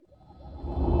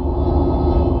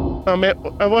Oh, man,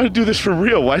 I want to do this for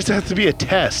real. Why does it have to be a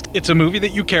test? It's a movie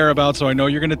that you care about, so I know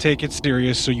you're going to take it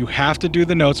serious, so you have to do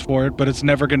the notes for it, but it's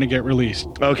never going to get released.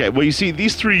 Okay, well, you see,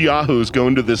 these three yahoos go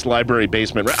into this library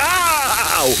basement.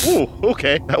 Ow! Ooh,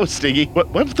 okay, that was stingy.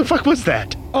 What the fuck was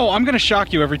that? Oh, I'm going to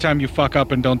shock you every time you fuck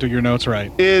up and don't do your notes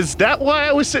right. Is that why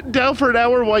I was sitting down for an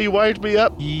hour while you wired me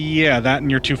up? Yeah, that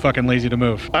and you're too fucking lazy to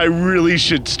move. I really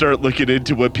should start looking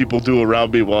into what people do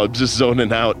around me while I'm just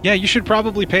zoning out. Yeah, you should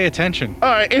probably pay attention. All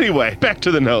right, anyway, back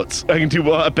to the notes. I can do a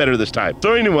lot better this time.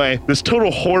 So anyway, this total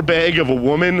whore bag of a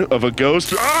woman, of a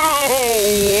ghost. Oh,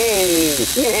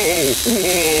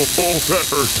 that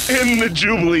hurt. In the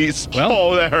Jubilees.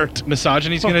 Well, that hurt.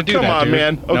 Misogyny's going to do that, Come on, dude.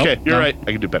 man. Okay, Nope, you're no. right.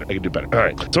 I can do better. All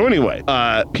right. So anyway,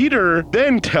 Peter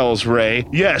then tells Ray,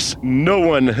 yes, no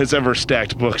one has ever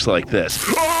stacked books like this.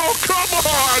 Oh, come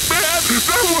on, man.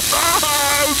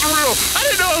 That was real. I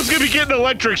didn't know I was going to be getting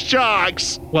electric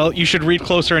shocks. Well, you should read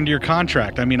closer into your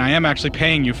contract. I mean, I am actually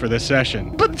paying you for this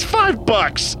session. But it's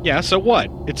 $5. Yeah, so what?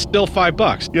 It's still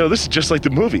 $5. You know, this is just like the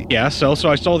movie. Yeah, so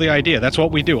I stole the idea. That's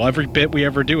what we do. Every bit we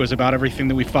ever do is about everything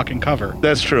that we fucking cover.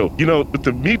 That's true. You know, with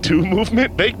the Me Too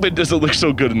movement, Bateman doesn't look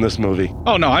so good in this movie.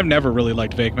 Oh, no, I've never really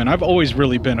liked Vakeman. I've always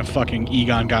really been a fucking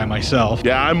Egon guy myself.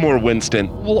 Yeah, I'm more Winston.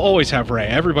 We'll always have Ray.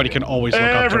 Everybody can always look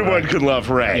up to Ray. Everyone can love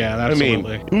Ray. Yeah,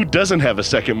 absolutely. I mean, who doesn't have a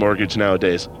second mortgage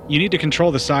nowadays? You need to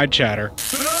control the side chatter.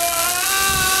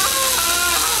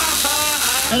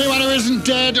 Anyone who isn't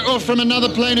dead or from another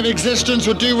plane of existence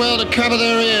would do well to cover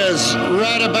their ears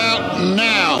right about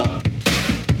now.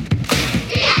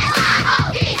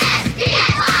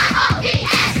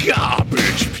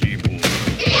 Garbage people.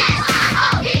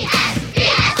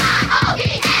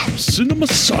 Cinema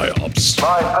psyops.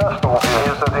 My personal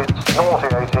view is that it's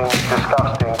nauseating,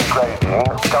 disgusting, degrading,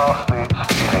 ghastly,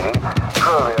 steamy,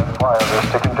 prurient,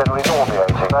 voyeuristic, and generally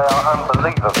nauseating. They are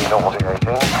unbelievably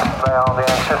nauseating. They are the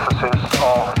antithesis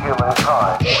of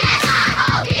humankind.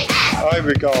 I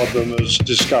regard them as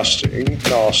disgusting,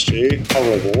 nasty,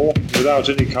 horrible, without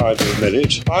any kind of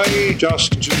merit. I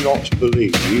just do not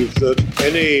believe that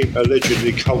any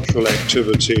allegedly cultural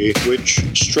activity which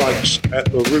strikes at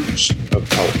the roots of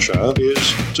culture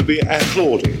is to be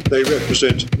applauded. They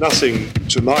represent nothing,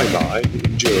 to my mind,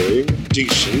 enduring,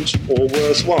 decent, or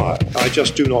worthwhile. I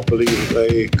just do not believe that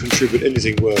they contribute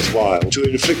anything worthwhile to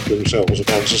inflict themselves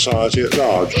upon society at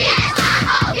large.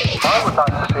 I would like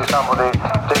to see somebody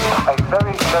dig a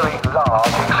very, very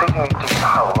large, exceedingly deep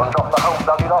hole and drop the whole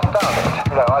bloody lot down it.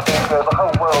 You know, I think the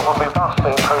whole world would be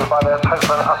vastly improved by their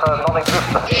total and utter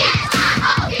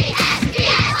non-existence.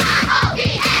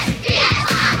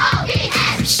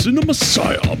 Cinema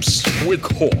psyops with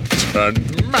Hort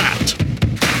and Matt.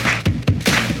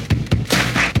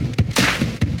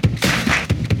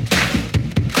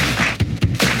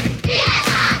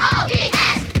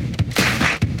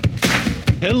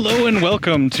 Hello and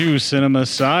welcome to Cinema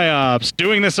Psyops.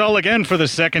 Doing this all again for the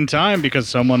second time because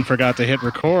someone forgot to hit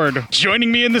record.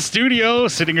 Joining me in the studio,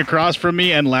 sitting across from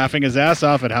me and laughing his ass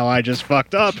off at how I just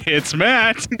fucked up, it's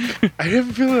Matt. I have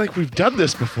a feeling like we've done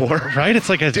this before. Right? It's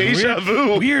like a Deja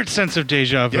vu. Weird sense of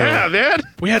deja vu. Yeah, man.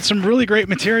 We had some really great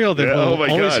material that will oh my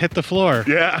always God. hit the floor.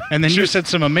 Yeah. And then you said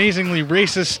some amazingly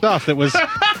racist stuff that was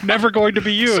never going to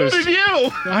be used. So did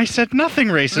you. I said nothing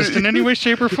racist in any way,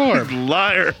 shape, or form.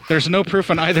 Liar. There's no proof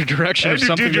in either direction And of you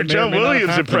something did your that may or John may not have Williams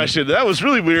happened. impression. That was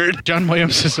really weird. John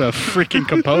Williams is a freaking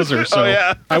composer, so Oh,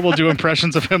 yeah. I will do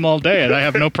impressions of him all day, and I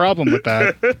have no problem with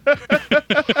that.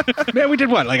 Man, we did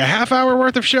what, like a half hour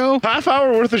worth of show? Half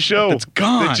hour worth of show. It's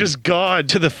gone. It's just gone.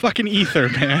 To the fucking ether,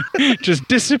 man. Just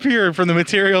disappeared from the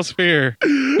material sphere.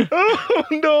 Oh,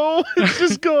 no. It's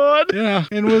just gone. Yeah,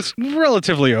 it was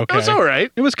relatively okay. It was all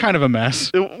right. It was kind of a mess.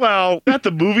 Well, not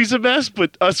the movie's a mess,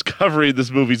 but us covering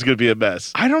this movie's going to be a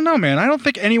mess. I don't know, man. I don't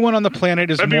think anyone on the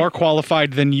planet is more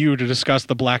qualified than you to discuss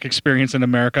the black experience in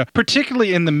America,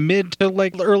 particularly in the mid to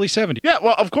like early 70s. Yeah,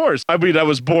 well, of course. I mean, I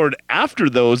was born after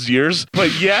those years,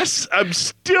 but yes, I'm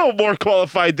still more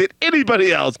qualified than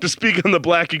anybody else to speak on the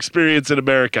black experience in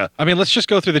America. I mean, let's just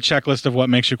go through the checklist of what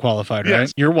makes you qualified, right?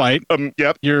 Yes. You're white.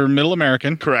 Yep. You're middle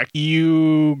American. Correct.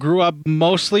 You grew up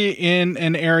mostly in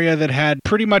an area that had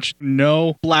pretty much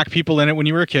no black people in it when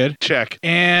you were a kid. Check.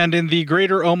 And in the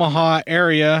greater Omaha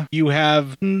area, you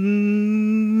have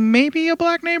maybe a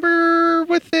black neighbor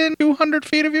within 200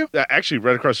 feet of you? Actually,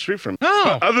 right across the street from me.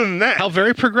 Oh. Other than that. How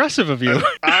very progressive of you.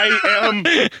 I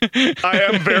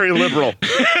am very liberal.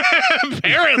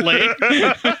 Apparently.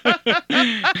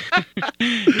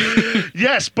 Yeah,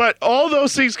 Yes, but all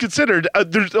those things considered,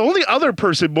 there's the only other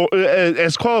person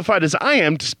as qualified as I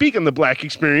am to speak on the black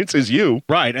experience is you.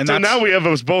 Right. And so now we have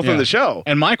us both on the show.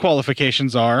 And my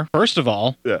qualifications are, first of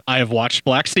all, I have watched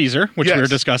Black Caesar, which we were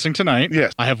discussing tonight.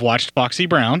 Yes. I have watched Foxy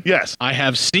Brown. Yes. I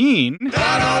have seen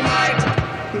Dynamite.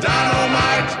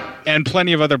 And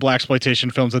plenty of other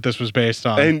blaxploitation films that this was based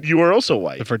on. And you are also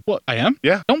white. What, I am?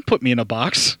 Yeah. Don't put me in a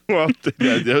box. Well,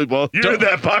 you're in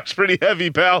that box pretty heavy,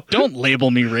 pal. Don't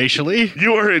label me racially.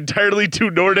 You are entirely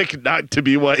too Nordic not to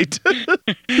be white.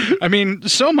 I mean,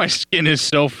 so my skin is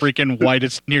so freaking white,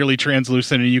 it's nearly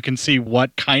translucent, and you can see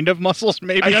what kind of muscles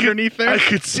may be underneath there. I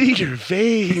could see your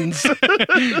veins.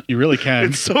 You really can.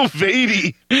 It's so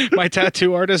veiny. My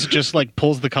tattoo artist just like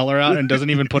pulls the color out and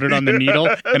doesn't even put it on the needle,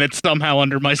 and it's somehow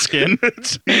under my skin.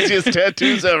 It's the easiest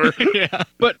tattoos ever. Yeah.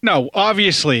 But no,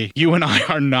 obviously, you and I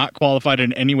are not qualified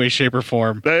in any way, shape, or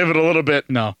form. Not even a little bit.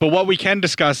 No. But what we can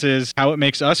discuss is how it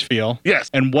makes us feel. Yes.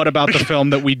 And what about the film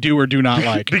that we do or do not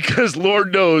like. Because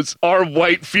Lord knows our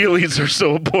white feelings are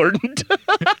so important.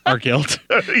 Our guilt.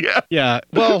 Yeah. Yeah.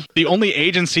 Well, the only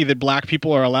agency that black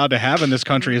people are allowed to have in this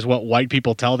country is what white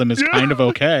people tell them is kind of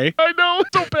okay. I know.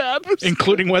 It's so bad.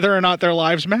 Including whether or not their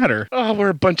lives matter. Oh, we're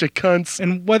a bunch of cunts.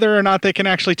 And whether or not they can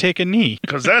actually take a knee.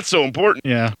 Because that's so important.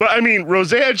 Yeah. But I mean,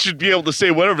 Roseanne should be able to say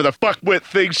whatever the fuckwit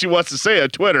thing she wants to say on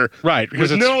Twitter. Right.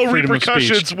 With no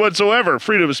repercussions whatsoever.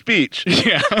 Freedom of speech.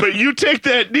 Yeah. But you take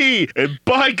that knee, and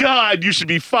by God, you should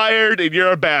be fired, and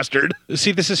you're a bastard.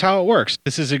 See, this is how it works.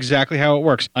 This is exactly how it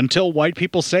works. Until white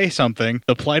people say something,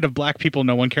 the plight of black people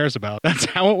no one cares about. That's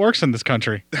how it works in this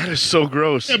country. That is so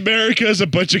gross. America is a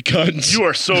bunch of cunts. You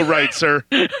are so right, sir.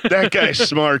 That guy's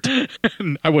smart.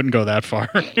 I wouldn't go that far.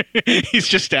 He's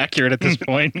just accurate at this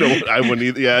point. No, I wouldn't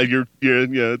either.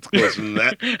 Yeah, it's closer than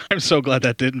that. I'm so glad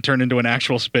that didn't turn into an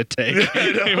actual spit take.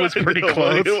 It was pretty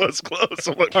close. It was close.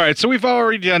 All right, so we've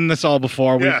already done this all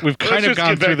before. We've kind of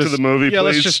gone through this. To the movie, yeah,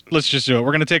 please. let's just do it.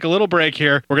 We're going to take a little break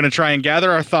here. We're going to try and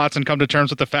gather our thoughts and come to terms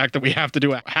with the fact that we have to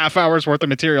do a half hour's worth of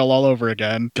material all over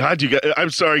again. God, you guys, I'm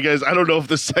sorry, guys. I don't know if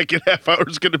the second half hour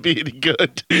is going to be any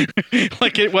good.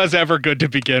 Like it was ever good to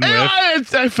begin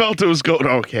with. I felt it was going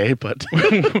okay, but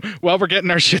while we're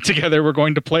getting our shit together, we're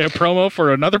going to play a promo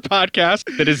for another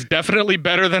podcast that is definitely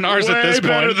better than ours at this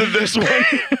point. Better than this one.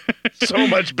 So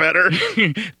much better.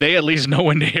 They at least know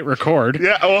when to hit record.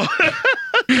 Yeah, well,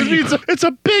 it's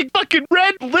a big fucking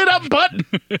red lit up button.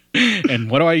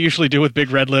 And what do I usually do with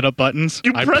big red lit up buttons?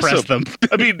 I press them.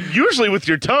 I mean, usually with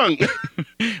your tongue.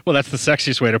 Well, that's the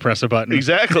sexiest way to press a button.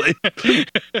 Exactly.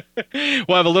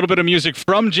 We'll have a little bit of music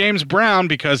from James Brown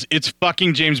because it's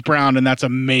fucking James Brown and that's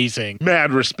amazing.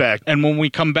 Mad respect. And when we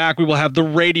come back, we will have the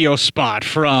radio spot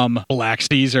from Black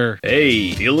Caesar.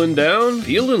 Hey, feeling down?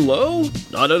 Feeling low?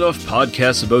 Not enough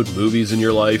podcasts about movies in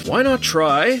your life? Why not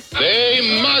try?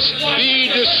 They must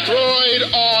be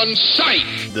destroyed on sight.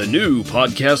 The new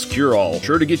Podcast Cure-All,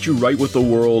 sure to get you right with the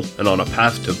world and on a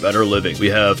path to better living. We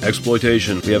have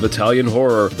exploitation, we have Italian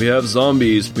horror, we have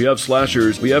zombies, we have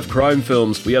slashers, we have crime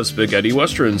films, we have spaghetti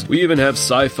westerns, we even have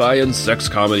sci-fi and sex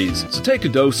comedies. So take a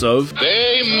dose of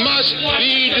They must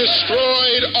be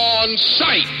destroyed on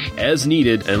sight. As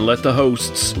needed, and let the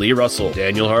hosts Lee Russell,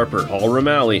 Daniel Harper, Paul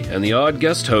Romali, and the odd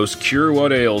guest host cure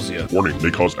what ails you. Warning, may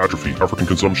cause atrophy, African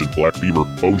consumption, black fever,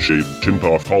 bone shave, chin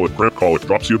cough, colic, cramp colic,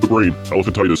 dropsy of the brain,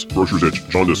 elephantitis, grocer's itch,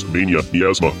 jaundice, mania,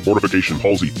 miasma, mortification,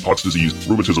 palsy, Pott's disease,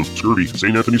 rheumatism, scurvy,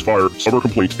 St. Anthony's fire, summer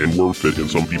complaint, and worm fit in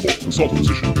some people. Consult a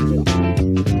physician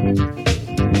before.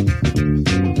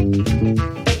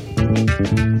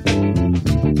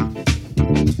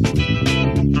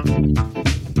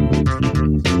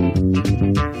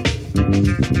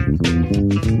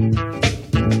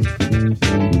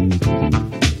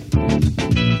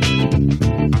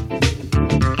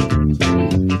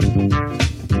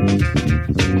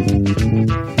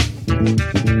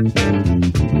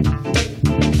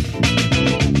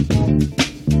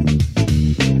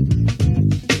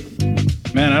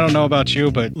 Man, I don't know about you,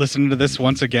 but listening to this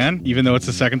once again, even though it's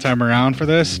the second time around for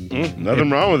this, nothing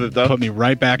wrong with it, though. Put me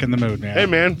right back in the mood, man. Hey,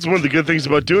 man, it's one of the good things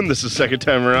about doing this the second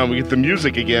time around. We get the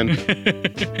music again.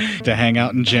 To hang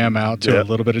out and jam out to a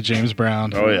little bit of James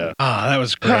Brown. Oh, yeah. Ah, that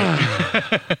was great.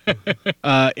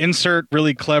 Insert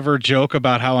really clever joke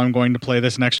about how I'm going to play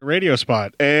this next radio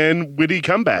spot. And witty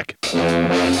comeback.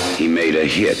 He made a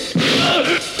hit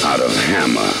out of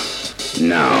Hammer.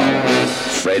 Now,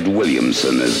 Fred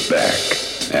Williamson is back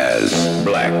as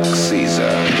Black Caesar.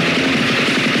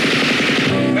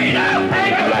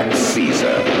 Black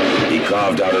Caesar. He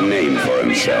carved out a name for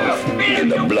himself in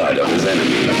the blood of his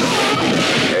enemies.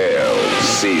 Hail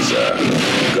Caesar,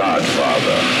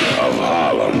 Godfather of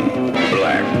Harlem.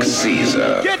 Black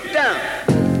Caesar. Get down!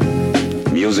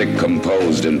 Music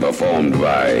composed and performed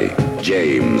by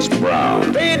James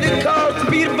Brown.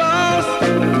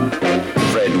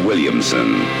 Fred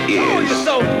Williamson is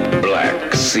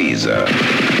Black Caesar.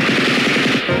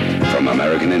 From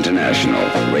American International,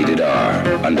 rated R,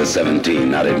 under 17,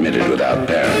 not admitted without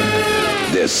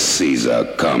parent. This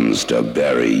Caesar comes to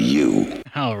bury you.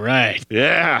 All right.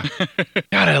 Yeah.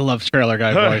 God, I love Trailer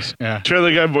Guy voice. Yeah.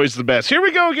 Trailer Guy voice is the best. Here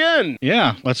we go again.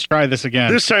 Yeah, let's try this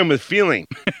again. This time with feeling.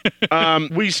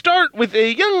 We start with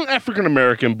a young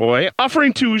African-American boy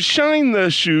offering to shine the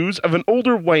shoes of an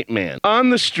older white man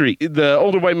on the street. The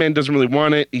older white man doesn't really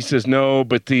want it. He says no,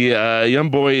 but the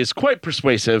young boy is quite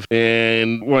persuasive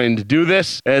in wanting to do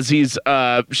this. As he's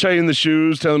shining the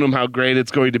shoes, telling him how great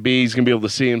it's going to be. He's going to be able to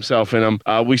see himself in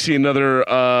them. We see another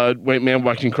white man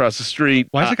walking across the street.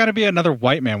 Why has it got to be another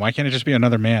white man? Why can't it just be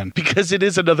another man? Because it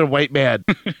is another white man.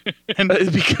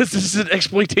 Because this is an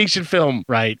exploitation film.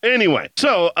 Right. Anyway,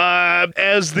 so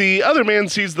as the other man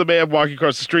sees the man walking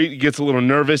across the street, he gets a little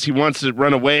nervous. He wants to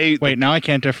run away. Wait, now I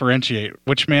can't differentiate.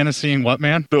 Which man is seeing what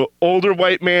man? The older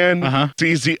white man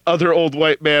sees the other old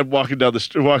white man walking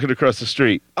across the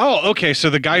street. Oh, okay. So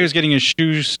the guy who's getting his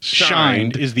shoes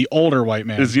shined is the older white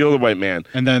man. Is the older white man.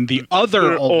 And then the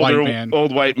other old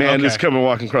white man is coming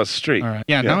walking across the street. All right.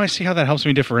 Yeah, now I see how that helps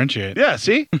me differentiate. Yeah,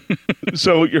 see?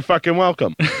 So you're fucking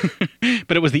welcome.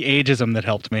 But it was the ageism that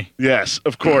helped me. Yes,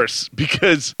 of course,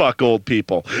 because fuck old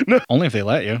people. No. Only if they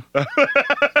let you.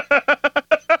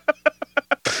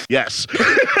 Yes.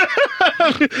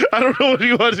 I don't know what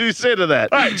you want to say to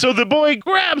that. All right, so the boy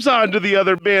grabs onto the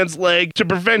other man's leg to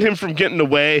prevent him from getting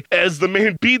away. As the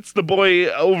man beats the boy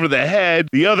over the head,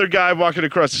 the other guy walking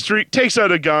across the street takes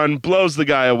out a gun, blows the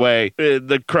guy away.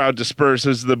 The crowd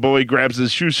disperses. The boy grabs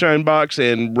his shoe shine box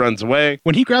and runs away.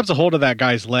 When he grabs a hold of that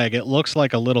guy's leg, it looks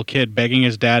like a little kid begging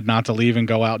his dad not to leave and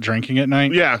go out drinking at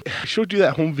night. Yeah. I showed you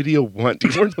that home video once. You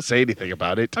weren't going to say anything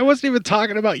about it. I wasn't even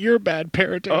talking about your bad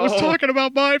parenting. I was talking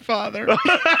about my father.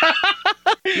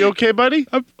 You okay, buddy?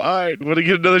 I'm fine. Want to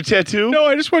get another tattoo? No,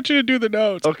 I just want you to do the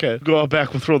notes. Okay. Go out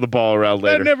back. We'll throw the ball around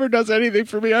later. That never does anything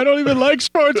for me. I don't even like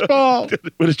sports ball. I'm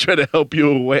going to try to help you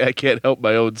away. I can't help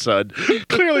my own son.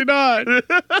 Clearly not.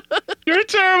 You're a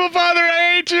terrible father.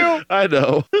 I hate you. I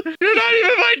know. You're not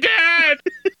even my dad.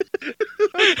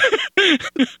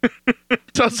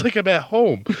 Sounds like I'm at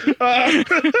home. You're not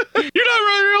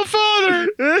really a real father.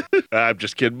 I'm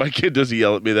just kidding. My kid doesn't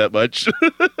yell at me that much.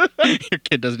 Your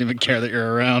kid doesn't even care that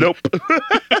you're around. Nope.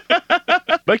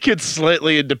 My kid's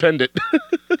slightly independent.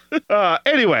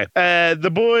 Anyway,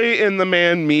 the boy and the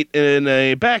man meet in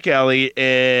a back alley,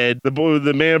 and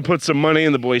the man puts some money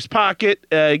in the boy's pocket,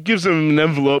 gives him an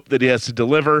envelope that he has to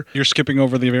deliver. You're skipping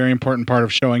over the very important part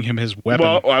of showing him his weapon.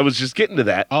 Well, I was just getting to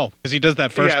that. Oh, because he does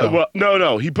that first, though. Well,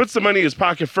 no. He puts the money in his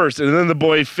pocket first, and then the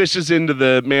boy fishes into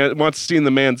the man, wants to see in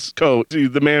the man's coat.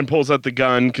 The man pulls out the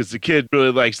gun because the kid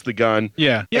really likes the gun.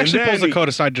 Yeah. He actually pulls the coat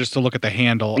aside just to look at the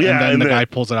handle, and then the guy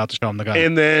pulls it out to show him the gun.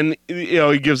 And then,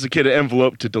 he gives the kid an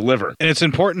envelope to deliver. And it's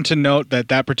important to note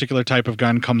that particular type of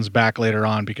gun comes back later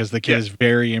on because the kid is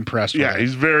very impressed with it. Yeah,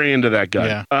 he's very into that gun.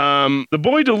 Yeah. The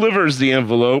boy delivers the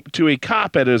envelope to a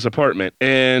cop at his apartment.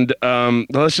 And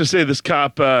let's just say this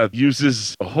cop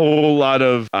uses a whole lot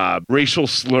of racial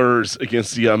slurs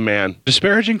against the young man.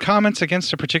 Disparaging comments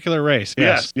against a particular race.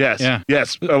 Yes. A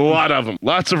lot of them.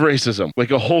 Lots of racism.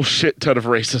 Like a whole shit ton of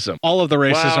racism. All of the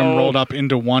racism rolled up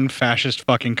into one fascist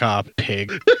fucking cop.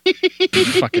 Pig.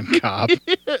 Fucking cop.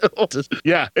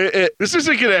 Yeah. This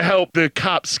isn't going to help the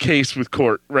cop's case with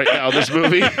court right now, this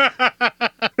movie.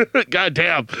 God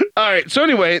damn. All right. So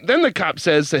anyway, then the cop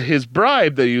says that his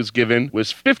bribe that he was given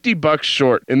was $50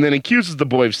 short, and then accuses the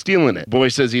boy of stealing it. The boy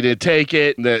says he didn't take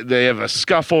it. They have a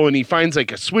scuffle, and he finds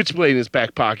like a switchblade in his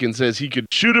back pocket and says he could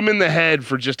shoot him in the head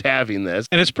for just having this.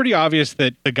 And it's pretty obvious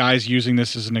that the guy's using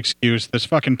this as an excuse. This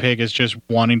fucking pig is just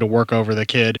wanting to work over the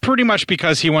kid, pretty much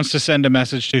because he wants to send a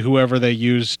message to whoever they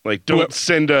use. Like, don't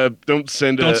send a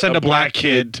black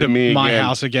kid to me my again.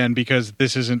 house again, because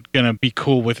this isn't gonna be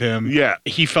cool with him. Yeah,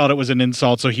 he felt it was an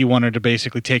insult, so he wanted to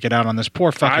basically take it out on this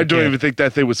poor fucking I don't kid. even think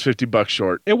that thing was $50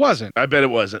 short. It wasn't. I bet it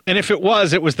wasn't. And if it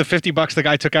was the $50 the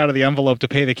guy took out of the envelope to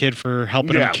pay the kid for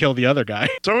helping him kill the other guy.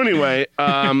 So anyway,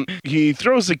 he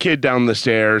throws the kid down the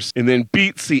stairs and then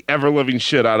beats the ever-loving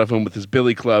shit out of him with his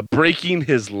billy club, breaking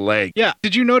his leg. Yeah.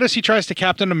 Did you notice he tries to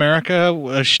Captain America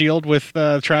a shield with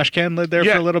a trash can lid there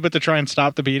for a little bit to try and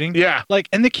stop the beating. Yeah. Like,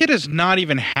 and the kid is not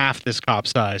even half this cop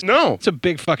size. No. It's a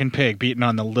big fucking pig beating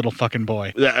on the little fucking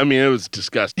boy. Yeah, I mean, it was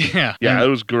disgusting. Yeah. Yeah, it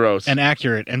was gross. And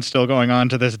accurate and still going on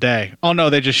to this day. Oh, no,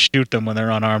 they just shoot them when they're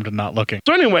unarmed and not looking.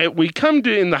 So anyway, we come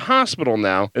to in the hospital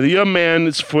now, and the young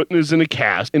man's foot is in a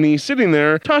cast, and he's sitting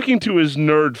there talking to his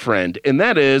nerd friend, and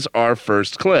that is our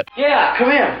first clip. Yeah,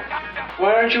 come here.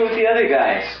 Why aren't you with the other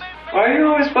guys? Why are you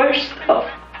always by yourself?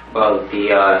 Well,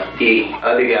 the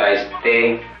other guys,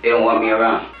 they don't want me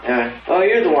around. Oh,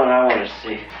 you're the one I want to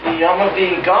see. I'm gonna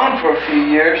be gone for a few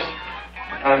years.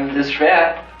 I'm this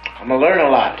rat. I'm gonna learn a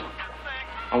lot.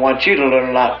 I want you to learn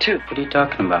a lot too. What are you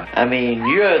talking about? I mean,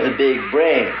 you're the big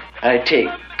brain. I take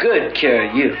good care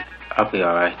of you. I'll be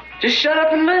alright. Just shut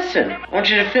up and listen. I want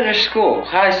you to finish school,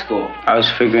 high school. I was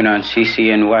figuring on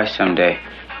CCNY someday.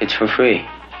 It's for free.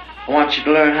 I want you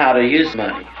to learn how to use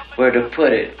money, where to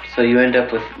put it, so you end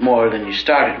up with more than you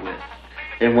started with.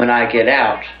 Then when I get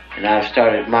out and I've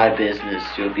started my business,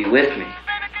 you'll be with me.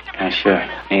 Sure.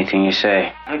 Anything you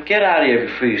say. Now get out of here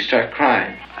before you start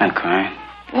crying. I'm crying.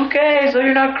 Okay, so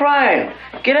you're not crying.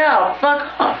 Get out.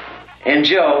 Fuck off. And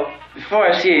Joe, before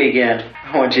I see you again,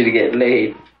 I want you to get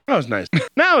laid. That was nice.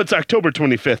 Now it's October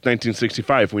 25th,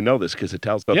 1965. We know this because it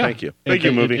tells. So Yeah. thank you. Thank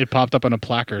you, It- movie. It popped up on a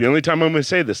placard. The only time I'm going to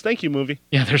say this. Thank you, movie.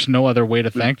 Yeah, there's no other way to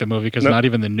thank the movie because Nope. not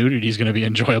even the nudity is going to be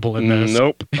enjoyable in this.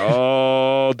 Nope.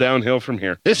 All downhill from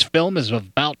here. This film is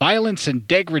about violence and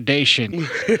degradation.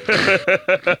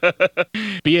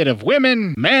 Be it of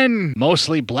women, men,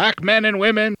 mostly black men and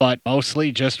women, but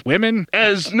mostly just women.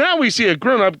 As now we see a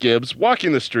grown-up Gibbs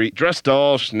walking the street, dressed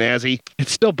all snazzy. It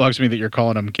still bugs me that you're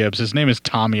calling him Gibbs. His name is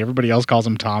Tommy. Everybody else calls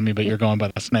him Tommy, but you're going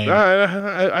by this name.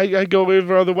 I go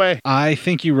every other way. I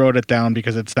think you wrote it down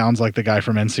because it sounds like the guy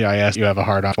from NCIS you have a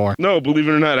hard on for. No, believe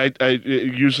it or not, I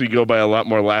usually go by a lot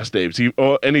more last names.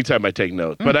 Anytime I take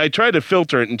notes, but I try to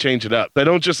filter it and change it up. I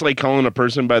don't just like calling a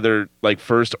person by their like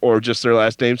first or just their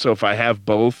last name. So if I have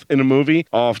both in a movie,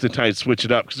 I'll oftentimes switch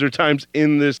it up because there are times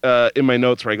in this in my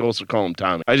notes where I also call him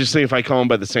Tommy. I just think if I call him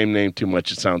by the same name too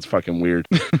much, it sounds fucking weird.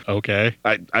 Okay,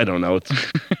 I don't know.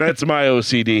 That's my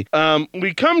OCD.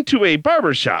 We come to a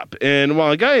barber shop, and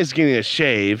while a guy is getting a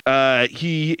shave,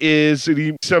 he is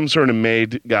some sort of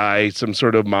maid guy, some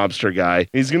sort of mobster guy.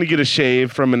 He's going to get a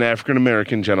shave from an African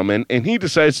American gentleman, and he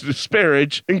decides to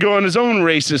disparage and go on his own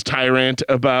racist tirade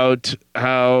about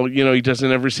how he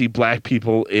doesn't ever see black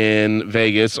people in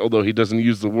Vegas, although he doesn't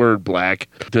use the word black,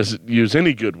 doesn't use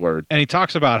any good word. And he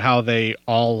talks about how they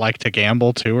all like to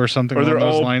gamble too, or something Or along they're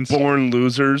those all lines. born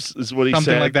losers, is what he said.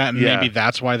 Something like that, and Yeah. maybe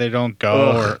that's why they don't go.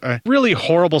 Ugh. Or really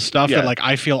horrible stuff Yeah. that like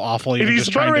I feel awful. And Even he's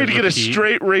just about trying ready to get a repeat.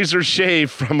 straight razor shave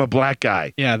from a black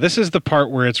guy. Yeah, this is the part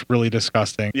where it's really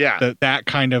disgusting. Yeah. That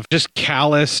kind of just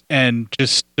callous and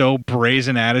just so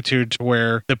brazen attitude to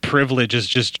where the privilege is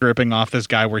just dripping off this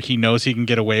guy where he knows he can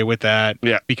get away with that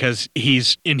because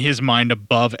he's in his mind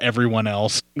above everyone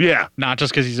else. Yeah. Not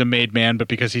just because he's a made man, but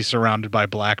because he's surrounded by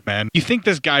black men. You think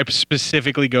this guy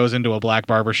specifically goes into a black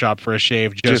barbershop for a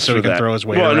shave just so for he can that. throw his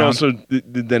weight well, around? and also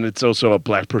then it's also a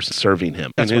black person serving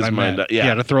him. That's in what his I mind. meant.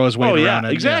 Yeah. To throw his weight around. Yeah, and-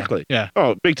 exactly. Yeah.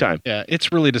 Oh, big time. Yeah,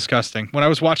 it's really disgusting. When I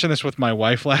was watching this with my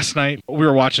wife last night, we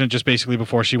were watching it just basically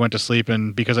before she went to sleep,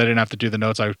 and because I didn't have to do the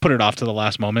notes, I put it off to the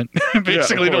last moment,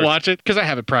 basically to course. watch it, because I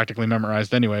have it practically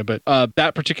memorized anyway. But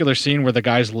that particular scene where the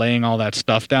guy's laying all that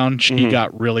stuff down, she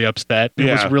got really upset. It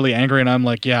was really angry, and I'm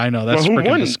like, yeah, I know, that's well, who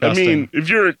freaking wouldn't? disgusting. I mean, if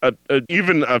you're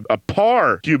even a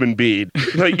par human being,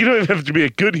 like you don't even have to be a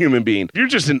good human being. If you're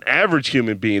just an average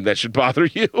human being, that should bother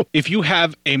you. If you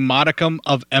have a modicum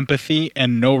of empathy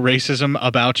and no racism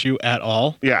about you at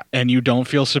all, and you don't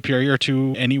feel superior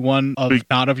to anyone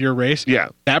not of your race,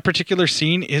 that particular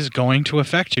scene is going to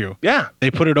affect you. Yeah.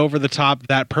 They put it over the top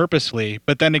that purposely,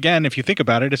 but then again, if you think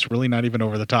about it, it's really not even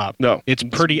over the top. No. It's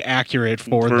pretty accurate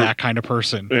for that kind of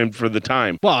person. And for the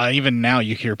time. Well, even now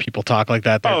you hear people talk like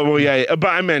that. Oh, well, yeah, but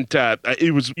I meant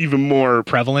it was even more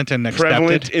prevalent and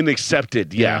accepted.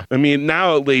 accepted, yeah. I mean,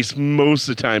 now at least most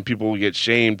of the time people will get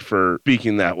shamed for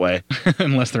speaking that way.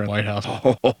 Unless they're in the White House.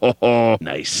 Oh,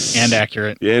 nice. And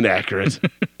accurate. And accurate.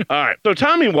 All right. So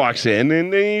Tommy walks in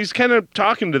and he's kind of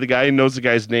talking to the guy. He knows the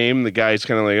guy's name. The guy's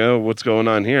kind of like, oh, what's going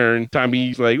on here? And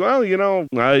Tommy's like, well, he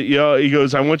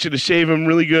goes, I want you to shave him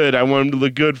really good. I want him to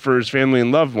look good for his family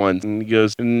and loved ones. And he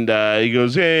goes,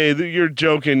 hey, you're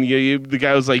joking. The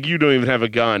guy was like, you don't even have a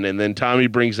gun. And then Tommy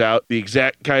brings out the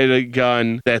exact kind of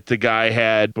gun that the guy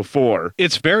had before.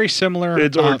 It's very similar.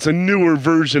 It's a newer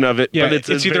version of it. Yeah, but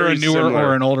it's either a newer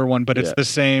or an older one, but it's Yeah. the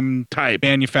same type,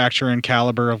 manufacturer, and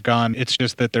caliber of gun. It's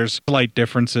just that there's slight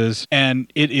differences,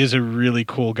 and it is a really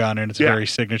cool gun, and it's a very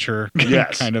signature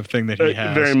Yes. kind of thing that he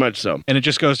has. Very much so. And it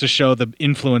just goes to show the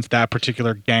influence that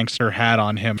particular gangster had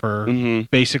on him for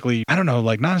basically, I don't know,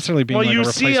 like not necessarily being Well, like you a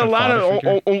see a replacement lot father of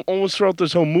figure. almost throughout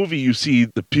this whole movie. You see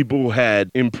the people who had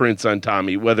imprints on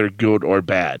Tommy, whether good or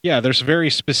bad. Yeah, there's very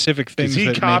specific things He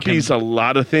that copies make him, a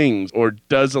lot of things, or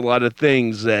does a lot of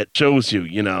things that shows you.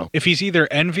 You know, if he's either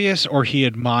envious or he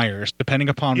admires, depending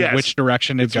upon Yes. which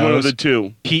direction it It's goes. one of the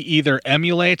two. He either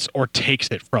emulates or takes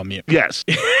it from you. Yes,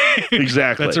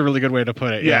 exactly. That's a really good way to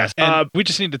put it. Yes. And we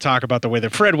just need to talk about the way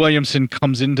that Fred Williamson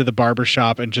comes into the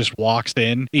barbershop and just walks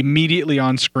in. Immediately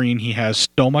on screen, he has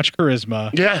so much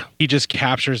charisma. Yeah. He just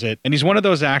captures it. And he's one of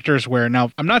those actors where,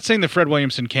 now, I'm not saying that Fred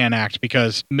Williamson can't act,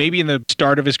 because maybe in the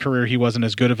start of his career, he wasn't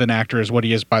as good of an actor as what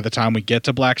he is by the time we get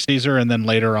to Black Caesar and then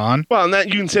later on. Well, and that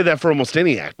you can say that for almost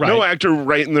any actor. Right. No actor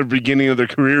right in the beginning of their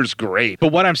career is great.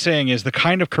 But what I'm saying is the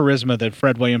kind of charisma that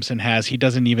Fred Williamson has, he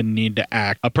doesn't even need to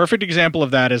act. A perfect example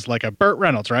of that is like a Burt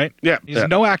Reynolds, right? Yeah. He's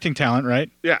no acting talent, right?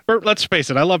 Yeah. Burt, let's face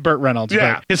it, I love Burt Reynolds.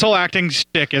 Yeah. But his whole acting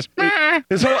stick is...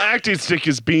 His whole acting stick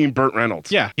is being Burt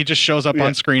Reynolds. Yeah, he just shows up Yeah.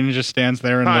 on screen and just stands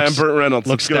there and Hi, looks, I'm Burt Reynolds.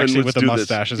 looks Let's go and sexy let's with a do this.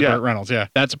 mustache as Yeah. Burt Reynolds. Yeah,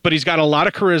 but he's got a lot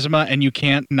of charisma, and you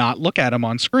can't not look at him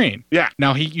on screen. Yeah.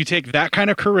 Now you take that kind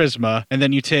of charisma, and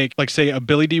then you take, like, say, a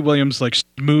Billy D. Williams, like,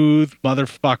 smooth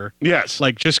motherfucker. Yes.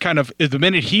 Like, just kind of the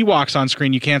minute he walks on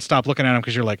screen, you can't stop looking at him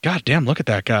because you're like, God damn, look at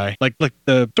that guy. Like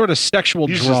the sort of sexual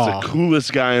He's draw. just the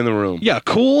coolest guy in the room. Yeah,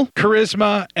 cool,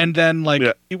 charisma, and then like,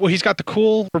 well, he's got the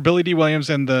cool for Billy D. Williams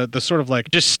and the sort of like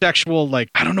just sexual, like,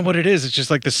 I don't know what it is. It's just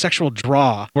like the sexual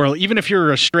draw where even if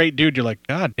you're a straight dude, you're like,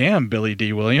 God damn, Billy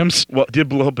D. Williams. Well, did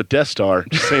blow up a Death Star.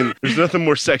 Just saying, there's nothing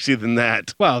more sexy than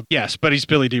that. Well, yes, but he's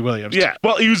Billy D. Williams. Yeah.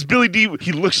 Well, he was Billy D.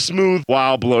 He looks smooth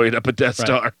while blowing up a Death Right.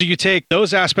 Star. So you take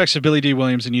those aspects of Billy D.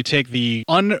 Williams and you take the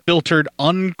unfiltered,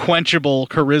 unquenchable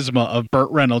charisma of Burt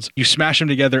Reynolds, you smash them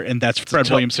together, and that's Fred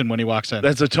Williamson when he walks in.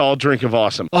 That's a tall drink of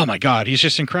awesome. Oh my God, he's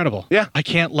just incredible. Yeah. I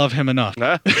can't love him enough.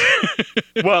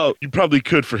 Well, you probably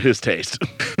could for his taste.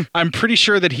 I'm pretty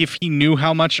sure that if he knew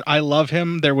how much I love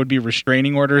him, there would be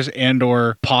restraining orders and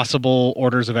or possible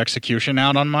orders of execution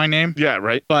out on my name. Yeah,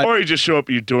 right. But or he just show up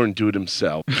at your door and do it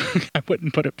himself. I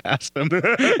wouldn't put it past him.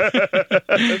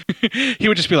 He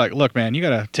would just be like, look, man, you got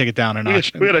to take it down a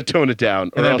notch. We got to tone it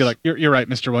down. And then I'd be like, you're right,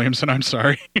 Mr. Williamson. I'm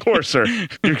sorry. Of course, sir.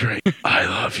 You're great. I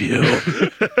love you.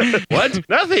 What?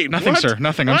 Nothing. Nothing, What? sir.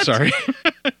 Nothing. I'm What? sorry.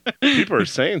 People are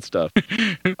saying stuff.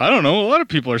 I don't know. A lot of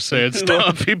people are saying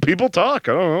stuff. People talk.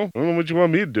 I don't know what you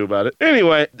want me to do about it.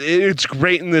 Anyway, it's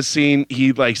great in this scene.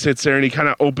 He like sits there and he kind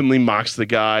of openly mocks the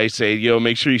guy, say, "Yo,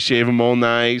 make sure you shave him all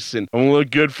nice and I'm gonna look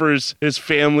good for his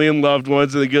family and loved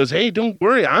ones." And he goes, "Hey, don't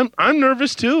worry. I'm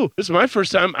nervous too. This is my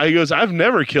first time." I goes, "I've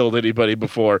never killed anybody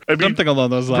before." I mean, Something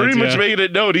along those lines. pretty much yeah. making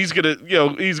it known he's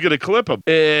gonna clip him.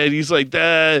 And he's like,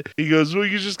 he goes, "Well,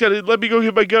 you just gotta let me go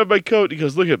get my gun, my coat." He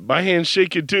goes, "Look at my hand's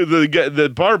shaking too."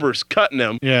 The barber's cutting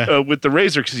him with the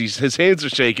razor because his hands are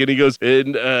shaking. He goes,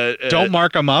 and Don't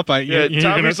mark him up.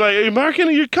 Tommy's like, "Hey,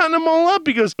 marking, you're cutting them all up."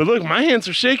 He goes, "But look, my hands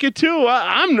are shaking too.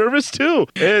 I'm nervous too."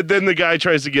 And then the guy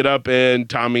tries to get up, and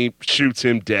Tommy shoots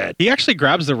him dead. He actually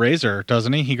grabs the razor,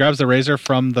 doesn't he? He grabs the razor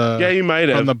from the he might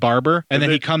have from the barber, and then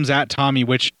he comes at Tommy,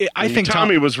 which I think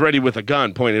Tommy was ready with a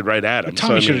gun pointed right at him.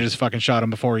 Tommy So, I should mean, have just fucking shot him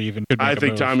before he even could make I a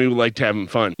think move. Tommy liked having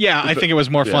fun. Yeah, I think it was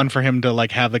more Yeah. fun for him to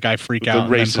like have the guy freak The out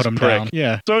and then racist put him prick. down.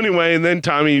 Yeah. So anyway, and then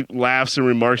Tommy laughs and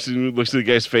remarks and looks at the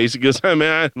guy's face. He goes, "Hey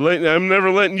man, I'm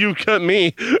never letting you cut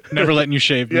me. Never letting you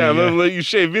shave me. Yeah, I'm never letting you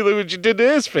shave me. Look what you did to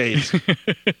his face."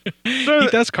 He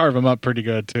does carve him up pretty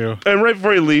good too. And right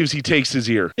before he leaves, he takes his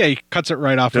ear. Yeah, he cuts it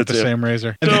right off with That's the it. same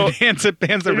razor, and So- then hands the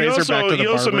And razor back to the he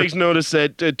also barber. makes notice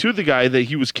that to the guy that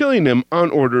he was killing him on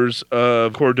orders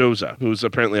of Cordoza, who's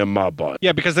apparently a mob boss.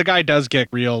 Yeah, because the guy does get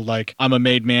real, like, I'm a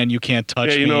made man, you can't touch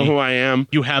me. Yeah, you know who I am.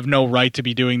 You have no right to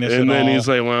be doing this And at then all. he's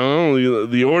like, "Well,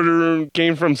 the order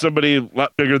came from somebody a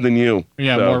lot bigger than you."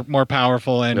 Yeah, So- more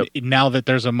powerful, and now that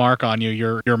there's a mark on you,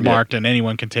 you're marked, and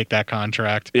anyone can take that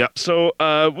contract. Yeah. So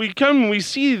we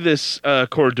see this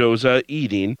Cordoza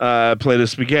eating a plate of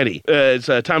spaghetti. As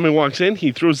Tommy walks in,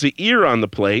 he throws the ear on the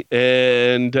plate,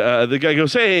 and the guy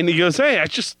goes, "Hey," and he goes, "Hey, I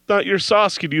just thought your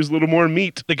sauce could use a little more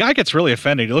meat." The guy gets really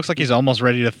offended. He looks like he's almost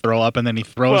ready to throw up, and then he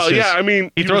throws Well, his, yeah, I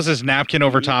mean, he throws his napkin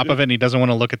over top of it, and he doesn't want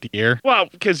to look at the ear. Well, Well,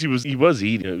 because he was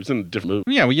eating. He was in a different movie.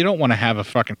 Yeah, well, you don't want to have a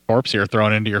fucking corpse here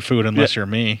thrown into your food unless you're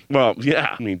me. Well,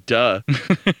 yeah. I mean, duh.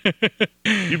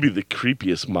 You'd be the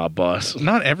creepiest mob boss.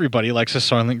 Not everybody likes a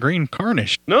Soylent Green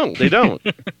Carnish. No, they don't.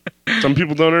 Some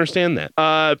people don't understand that.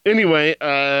 Anyway,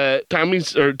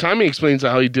 Tommy explains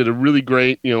how he did a really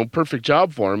great, perfect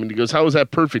job for him. And he goes, how was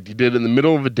that perfect? He did it in the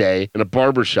middle of a day in a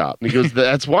barber shop. And he goes,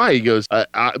 that's why. He goes,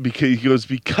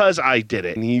 because I did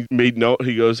it. And he made note.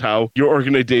 He goes, how your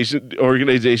organization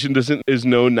is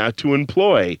known not to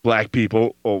employ black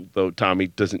people. Although Tommy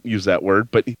doesn't use that word,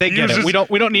 but they get it. We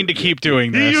don't need to keep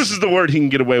doing this. He uses the word he can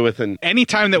get away with. And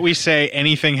anytime that we say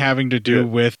anything having to do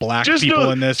with black people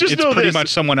in this, it's pretty much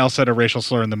someone else said a racial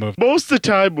slur in the movie. Most of the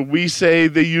time when we say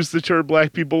they use the term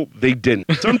black people, they didn't.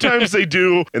 Sometimes they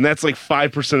do, and that's like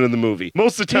 5% of the movie.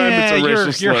 Most of the time it's a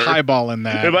racial slur. You're highballing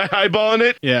that. Am I highballing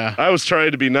it? Yeah. I was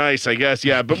trying to be nice, I guess.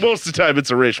 Yeah, but most of the time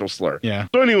it's a racial slur. Yeah.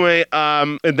 So anyway,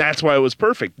 and that's why it was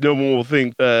perfect. No one will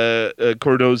think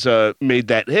Cardoza made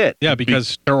that hit. Yeah,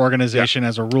 because their organization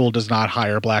as a rule does not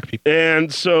hire black people.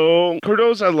 And so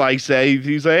Cardoza likes that.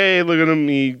 He's like, hey, look at him.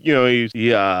 He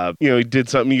did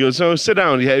something. He goes, oh, sit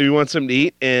down. You want something to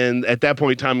eat? And at that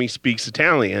point, Tommy speaks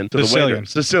Italian to the waiter.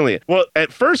 Sicilian. Well,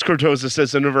 at first, Cardoza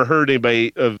says, I've never heard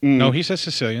anybody of... No, he says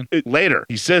Sicilian. Later,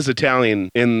 he says Italian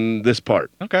in this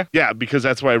part. Okay. Yeah, because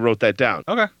that's why I wrote that down.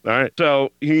 Okay. All right.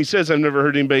 So he says, I've never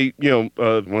heard anybody,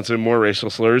 once in more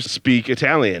racial slurs, speak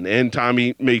Italian. And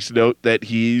Tommy makes note that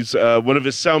he's one of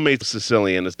his cellmates, a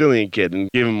Sicilian kid,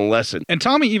 and gave him a lesson. And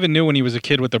Tommy even knew when he was a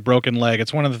kid with a broken leg.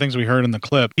 It's one of the things we heard in the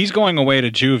clip. He's going away to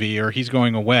juvie, or he's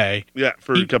going away. Yeah,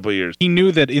 for a couple of years. He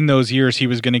knew that in those years he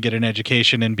was going to get an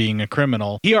education in being a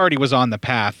criminal. He already was on the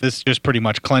path. This just pretty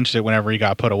much clenched it whenever he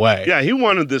got put away. Yeah, he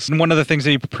wanted this. And one of the things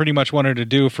that he pretty much wanted to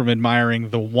do from admiring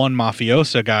the one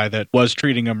mafiosa guy that was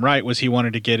treating him right was he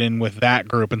wanted to get in with that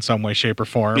group in some way, shape, or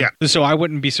form. Yeah. So I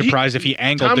wouldn't be surprised if he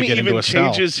angled to get into a cell. Tommy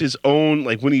even changes his own,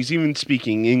 like when he's even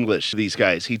speaking English to these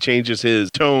guys, he changes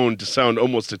his tone to sound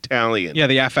almost Italian. Yeah,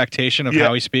 the affectation of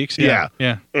how he speaks. Yeah.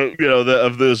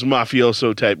 Of those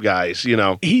mafioso type guys,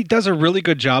 He does a really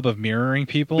good job of mirroring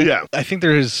people. Yeah. I think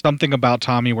there is something about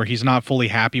Tommy where he's not fully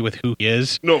happy with who he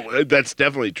is. No, that's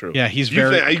definitely true. Yeah, he's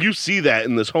you see that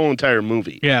in this whole entire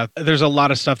movie. Yeah, there's a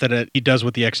lot of stuff that he does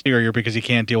with the exterior because he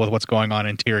can't deal with what's going on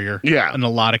interior. Yeah. In a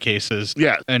lot of cases.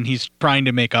 Yeah. And he's trying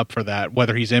to make up for that,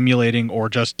 whether he's emulating or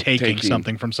just taking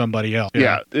something from somebody else.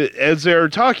 Yeah. As they're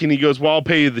talking, he goes, well, I'll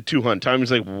pay you the 200.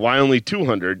 Tommy's like, why only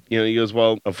 200? He goes,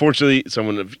 well, unfortunately,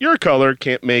 someone of your color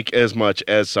can't make as much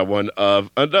as someone of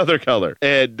another color.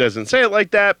 It doesn't say it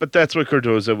like that, but that's what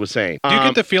Cardoza was saying. Do you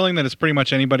get the feeling that it's pretty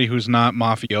much anybody who's not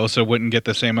mafioso wouldn't get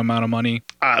the same amount of money?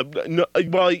 No,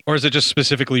 well, or is it just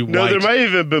specifically white? No, there might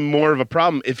even been more of a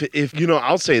problem if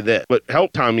I'll say this. What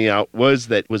helped Tommy out was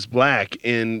black,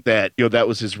 in that that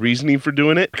was his reasoning for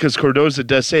doing it, because Cardoza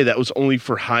does say that was only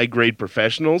for high grade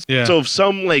professionals. Yeah. So if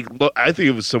I think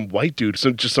it was some white dude,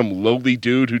 some lowly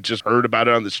dude who just heard about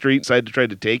it on the street, decided to try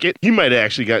to take it, he might have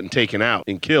actually gotten taken out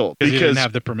and killed because he didn't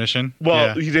have the permission.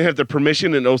 Well, he didn't have the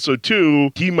permission, and also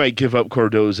too, he might give up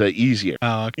Cardoza easier.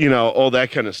 Oh, okay. All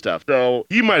that kind of stuff. So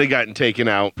he might have gotten taken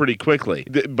out pretty quickly,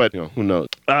 but who knows?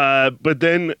 But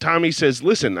then Tommy says,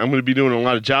 "Listen, I'm going to be doing a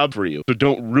lot of job for you, so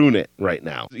don't ruin it right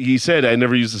now." He said, "I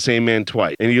never used the same man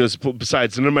twice," and he goes,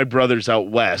 "Besides, none of my brothers out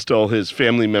west, all his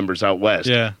family members out west,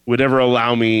 would ever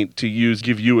allow me to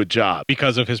give you a job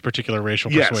because of his particular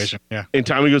racial persuasion." Yeah. And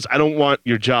Tommy goes, "I don't want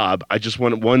your job. I just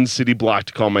want one city block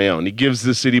to call my own." He gives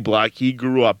the city block he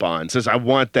grew up on. Says, "I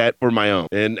want that for my own."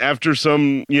 And after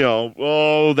some,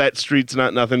 that street's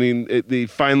not nothing. He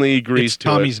finally agrees to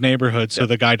Tommy's it. neighborhood, so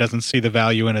the guy doesn't see the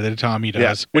value in it that Tommy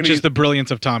does, which is the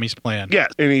brilliance of Tommy's plan. Yeah,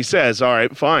 and he says, "All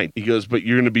right, fine." He goes, "But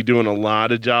you're going to be doing a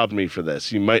lot of job for me for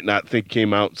this. You might not think it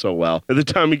came out so well." And then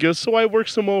Tommy goes, "So I work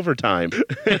some overtime."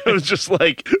 It was just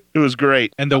like, it was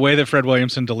great. And the way that Fred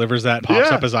Williamson delivers that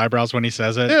pops up his eyebrows when he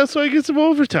says it. Yeah, so I get some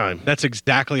overtime. That's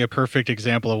exactly a perfect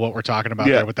example of what we're talking about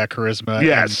there with that charisma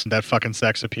and that fucking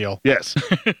sex appeal. Yes.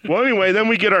 Well, anyway, then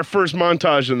we get our first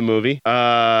montage in the movie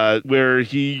where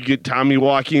Tommy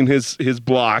walking his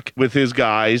block with his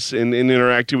guys and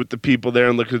interacting with the people there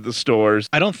and looking at the stores.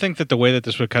 I don't think that the way that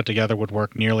this would cut together would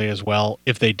work nearly as well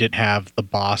if they didn't have The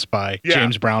Boss by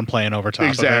James Brown playing over top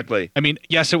Exactly. of it. I mean,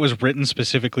 yes, it was written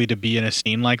specifically to be in a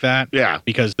scene like that. Yeah.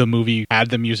 Because the movie had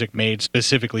the music made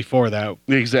specifically for that.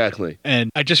 Exactly.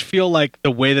 And I just feel like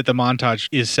the way that the montage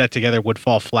is set together would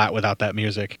fall flat without that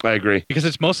music. I agree. Because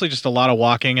it's mostly just a lot of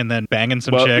walking and then banging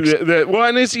some chicks.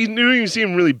 And you see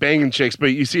him really banging chicks, but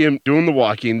you see him doing the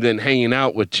walking, then hanging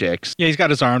out with chicks. Yeah, he's got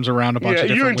his arms around a bunch of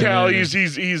you different can tell women.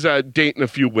 he's dating a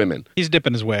few women. He's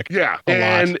dipping his wick. Yeah, a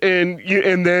lot.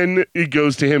 and then it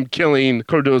goes to him killing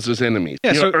Cardozo's enemies.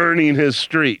 Yeah, so earning his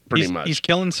street pretty much. He's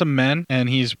killing some men and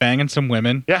he's banging some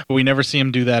women. Yeah, but we never see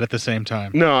him do that at the same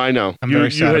time. No, I know. I'm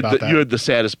very sad about that. You had the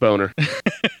saddest boner.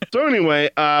 So anyway,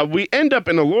 we end up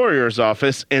in a lawyer's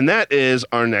office, and that is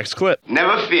our next clip.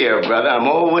 Never fear, brother. I'm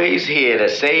always here to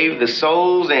save the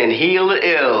souls and heal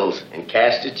the ills and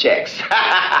cash the checks.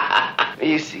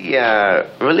 You see,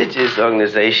 religious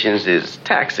organizations is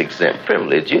tax-exempt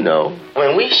privilege, you know.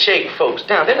 When we shake folks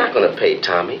down, they're not going to pay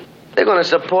Tommy. They're going to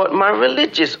support my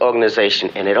religious organization,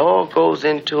 and it all goes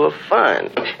into a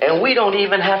fund. And we don't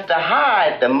even have to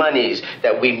hide the monies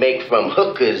that we make from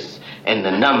hookers and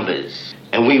the numbers.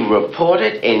 And we report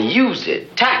it and use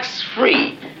it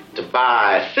tax-free to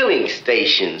buy filling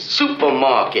stations,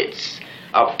 supermarkets,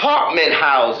 apartment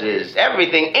houses,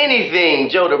 everything, anything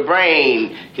Joe the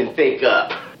Brain can think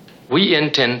up. We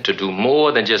intend to do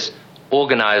more than just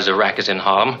organize the rackets in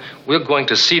Harlem. We're going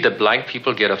to see the black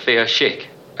people get a fair shake,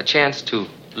 a chance to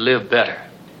live better.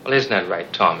 Well, isn't that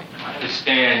right, Tommy? I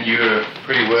understand you're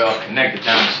pretty well connected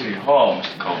down at City Hall,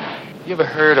 Mr. Coleman. You ever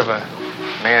heard of a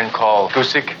man called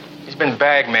Gusick? He's been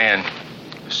bagman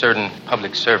for certain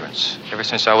public servants ever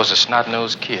since I was a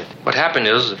snot-nosed kid. What happened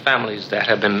is the families that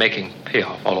have been making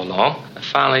payoff all along have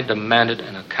finally demanded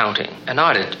an accounting. An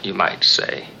audit, you might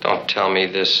say. Don't tell me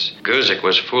this Gusick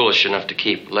was foolish enough to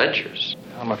keep ledgers.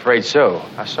 I'm afraid so.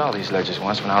 I saw these ledgers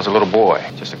once when I was a little boy.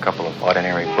 Just a couple of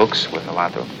ordinary books with a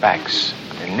lot of facts.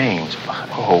 Their names.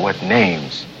 Oh, what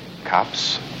names?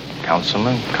 Cops,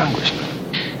 councilmen,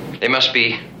 congressmen. They must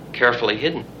be carefully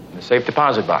hidden. In the safe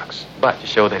deposit box. But to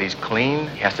show that he's clean,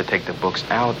 he has to take the books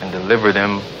out and deliver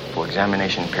them for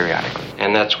examination periodically.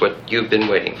 And that's what you've been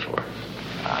waiting for.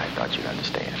 I thought you'd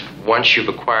understand. Once you've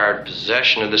acquired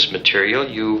possession of this material,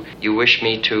 you wish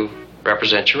me to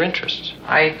represent your interests.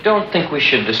 I don't think we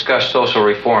should discuss social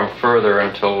reform further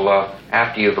until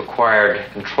after you've acquired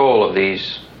control of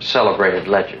these celebrated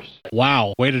ledgers.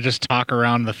 Wow, way to just talk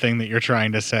around the thing that you're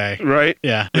trying to say. Right?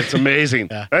 Yeah. It's amazing.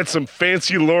 Yeah. That's some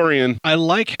fancy Lorian. I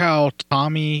like how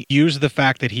Tommy used the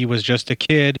fact that he was just a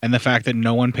kid and the fact that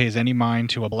no one pays any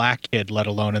mind to a black kid, let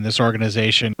alone in this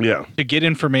organization, to get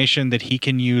information that he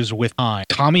can use with time.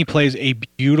 Tommy plays a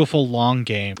beautiful long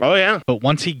game. Oh, yeah. But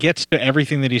once he gets to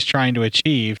everything that he's trying to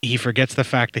achieve, he forgets the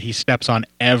fact that he steps on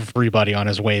everybody on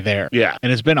his way there. Yeah.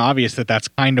 And it's been obvious that that's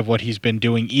kind of what he's been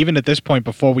doing, even at this point,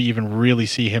 before we even really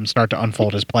see him start to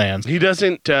unfold his plans. He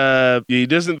doesn't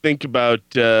think about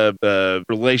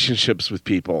relationships with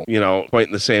people, quite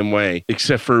in the same way,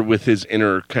 except for with his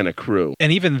inner kind of crew.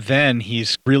 And even then,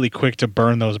 he's really quick to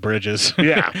burn those bridges.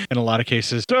 Yeah. In a lot of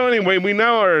cases. So anyway, we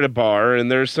now are at a bar,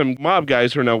 and there's some mob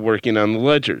guys who are now working on the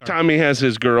ledger. Tommy has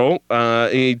his girl,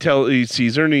 and he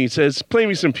sees her, and he says, play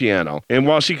me some piano. And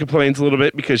while she complains a little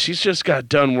bit because she's just got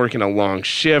done working a long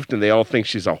shift, and they all think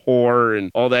she's a whore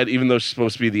and all that, even though she's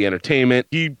supposed to be the entertainment,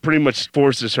 he pretty much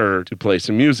forces her to play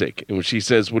some music. And when she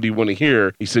says, what do you want to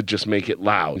hear? He said, just make it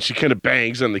loud. And she kind of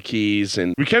bangs on the keys,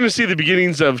 and we kind of see the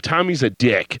beginnings of Tommy's a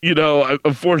dick,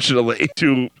 unfortunately,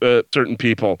 to certain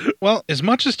people. Well, as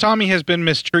much as Tommy has been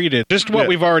mistreated, just what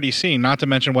we've already seen, not to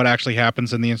mention what actually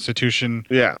happens in the institution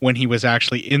when he was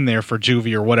actually in there for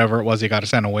juvie or whatever it was he got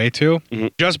sent away to,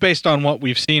 just based on what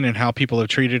we've seen and how people have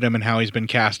treated him and how he's been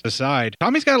cast aside,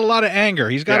 Tommy's got a lot of anger.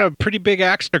 He's got a pretty big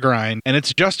axe to grind, and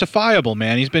it's justifiable,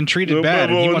 man. He's been treated bad.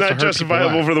 And he wants not to hurt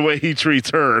justifiable for the way he treats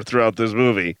her throughout this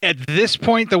movie. At this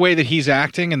point, the way that he's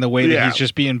acting and the way that he's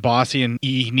just being bossy and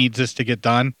he needs this to get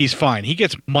done, he's fine. He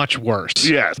gets much worse.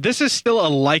 Yes. This is still a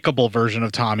likable version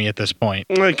of Tommy at this point.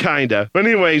 Kinda. But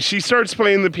anyway, she starts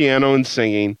playing the piano and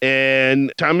singing,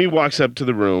 and Tommy walks up to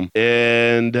the room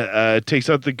and takes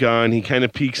out the gun. He kind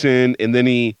of peeks in, and then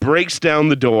he breaks down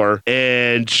the door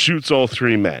and shoots all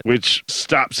three men, which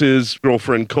stops his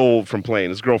girlfriend Cole from playing,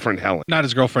 his girlfriend Helen. Not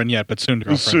his girlfriend yet, but soon to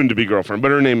girlfriend. Soon to be girlfriend,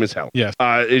 but her name is Helen. Yes.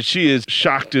 She is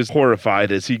shocked as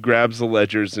horrified as he grabs the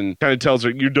ledgers and kind of tells her,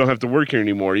 you don't have to work here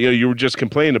anymore. You were just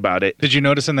complaining about it. Did you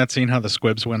notice in that scene how the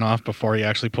squibs went off before he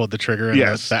actually pulled the trigger? And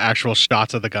the actual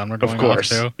shots of the gun were going off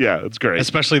too? Yeah, it's great.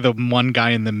 Especially the one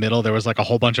guy in the middle. There was like a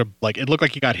whole bunch of, it looked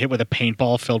like he got hit with a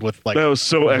paintball filled with that was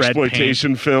so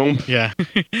exploitation film. Yeah.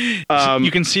 So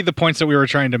you can see the points that we were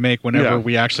trying to make whenever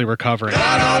we actually were covering.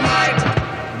 Dynamite!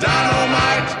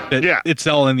 It's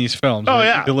all in these films. Oh,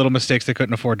 yeah. The little mistakes they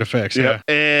couldn't afford to fix. Yeah.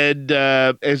 And And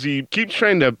as he keeps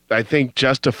trying to, I think,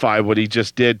 justify what he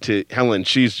just did to Helen,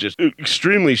 she's just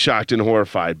extremely shocked and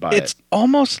horrified by it. It's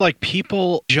almost like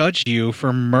people judge you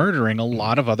for murdering a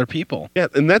lot of other people. Yeah,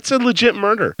 and that's a legit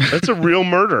murder. That's a real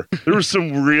murder. There was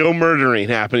some real murdering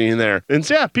happening there. And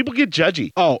so, yeah, people get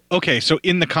judgy. Oh, okay. So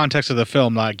in the context of the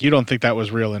film, like, you don't think that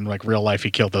was real in like real life?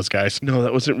 He killed those guys? No,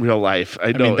 that wasn't real life.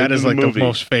 I mean, that is like the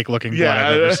most fake looking blood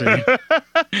I've ever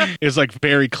seen. It's like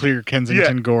very clear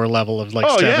Kensington Gore level of like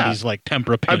 70s like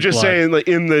tempera pink. I'm just blood. saying, like,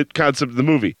 in the concept of the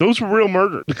movie, those were real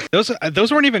murders.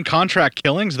 Those weren't even contract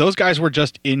killings. Those guys were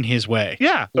just in his way.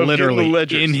 Yeah,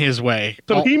 literally in his way.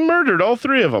 So he murdered all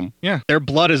three of them. Yeah, their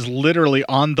blood is literally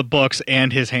on the books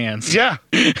and his hands. Yeah.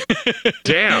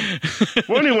 Damn.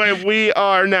 Well, anyway, we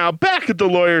are now back at the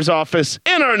lawyer's office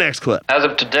in our next clip. As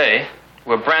of today,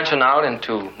 we're branching out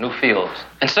into new fields.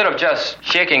 Instead of just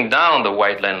shaking down the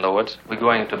white landlords, we're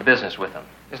going into business with them.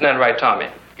 Isn't that right, Tommy?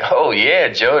 Oh, yeah,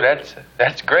 Joe,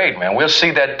 that's great, man. We'll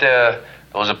see that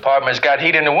those apartments got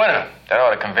heat in the winter. That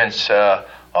ought to convince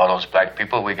all those black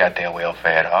people we got their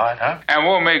welfare at heart, huh? And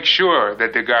we'll make sure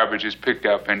that the garbage is picked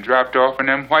up and dropped off in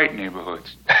them white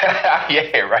neighborhoods.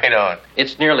 Yeah, right on.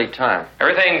 It's nearly time.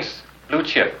 Everything's blue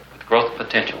chip with growth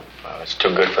potential. Well, it's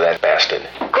too good for that bastard.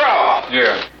 Grow!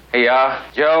 Yeah. Hey,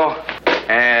 Joe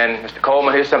and Mr.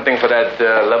 Coleman, here's something for that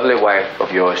lovely wife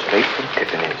of yours, straight from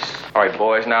Tiffany's. All right,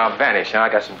 boys, now vanish, huh? I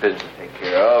got some business to take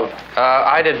care of.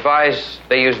 I'd advise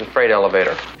they use the freight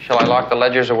elevator. Shall I lock the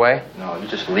ledgers away? No, you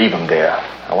just leave them there.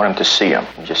 I want him to see them.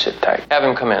 You just sit tight. Have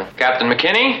him come in. Captain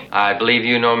McKinney, I believe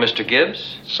you know Mr.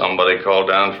 Gibbs. Somebody called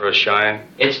down for a shine?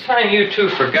 It's time you two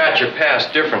forgot your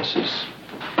past differences.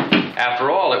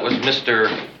 After all, it was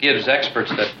Mr. Gibbs'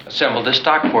 experts that assembled this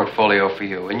stock portfolio for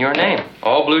you in your name.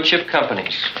 All blue chip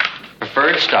companies,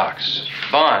 preferred stocks,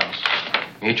 bonds,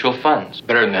 mutual funds.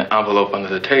 Better than the envelope under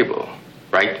the table.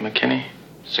 Right, McKinney?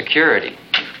 Security.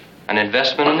 An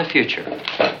investment in the future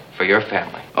for your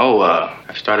family. Oh,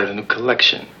 I've started a new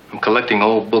collection. I'm collecting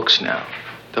old books now.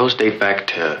 Those date back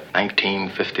to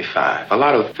 1955. A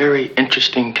lot of very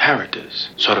interesting characters.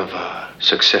 Sort of a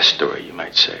success story, you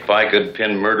might say. If I could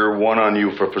pin murder one on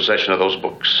you for possession of those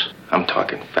books. I'm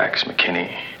talking facts,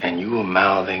 McKinney. And you are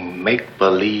mouthing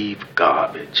make-believe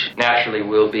garbage. Naturally,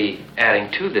 we'll be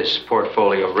adding to this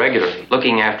portfolio regularly,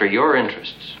 looking after your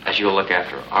interests as you'll look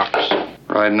after ours.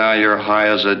 Right now, you're high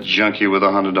as a junkie with a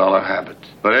 $100 habit.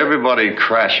 But everybody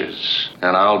crashes,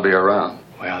 and I'll be around.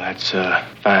 Well, that's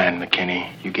fine, McKinney.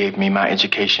 You gave me my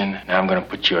education. Now I'm going to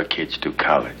put your kids through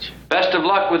college. Best of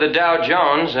luck with the Dow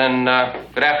Jones, and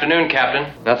good afternoon,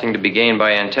 Captain. Nothing to be gained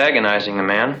by antagonizing the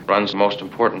man. Runs the most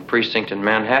important precinct in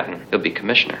Manhattan. He'll be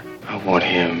commissioner. I want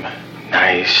him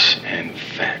nice and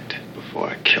fat before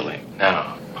I kill him.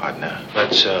 Now, partner,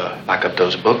 let's lock up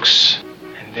those books,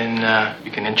 and then you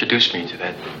can introduce me to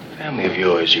that family of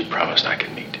yours you promised I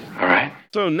could meet. All right?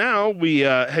 So now we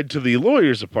head to the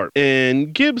lawyer's apartment,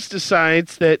 and Gibbs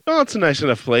decides that, oh, it's a nice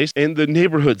enough place, and the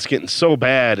neighborhood's getting so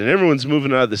bad, and everyone's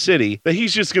moving out of the city, that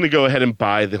he's just going to go ahead and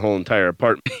buy the whole entire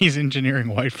apartment. He's engineering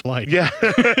white flight. Yeah.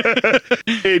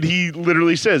 And he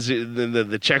literally says,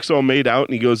 the check's all made out,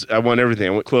 and he goes, I want everything. I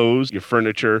want clothes, your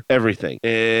furniture, everything.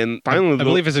 And finally... I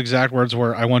believe his exact words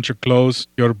were, I want your clothes,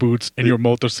 your boots, and your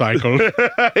motorcycle.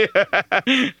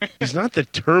 He's not the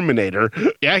Terminator.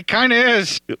 Yeah, he kind of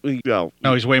is. Well,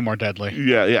 no, he's way more deadly.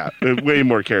 Yeah. Way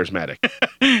more charismatic.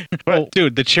 But,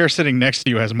 dude, the chair sitting next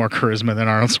to you has more charisma than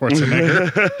Arnold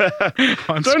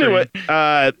Schwarzenegger. So anyway,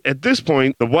 at this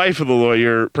point, the wife of the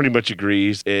lawyer pretty much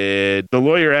agrees. And the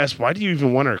lawyer asks, why do you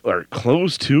even want our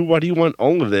clothes too? Why do you want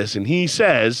all of this? And he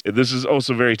says, this is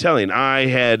also very telling, I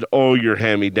had all your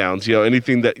hand-me-downs,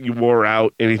 anything that you wore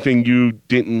out, anything you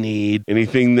didn't need,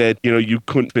 anything that, you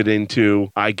couldn't fit into,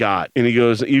 I got. And he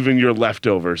goes, even your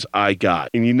leftovers, I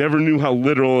got. And you never knew how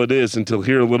literal it is until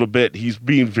here a little bit. He's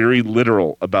being very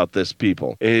literal about this,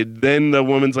 people. And then the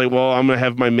woman's like, well, I'm going to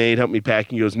have my maid help me pack.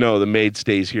 And he goes, no, the maid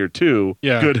stays here too.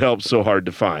 Yeah. Good help's so hard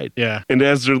to find. Yeah. And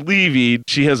as they're leaving,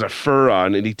 she has a fur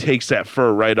on, and he takes that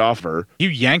fur right off her. He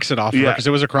yanks it off her because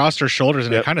it was across her shoulders,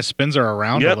 and it kind of spins her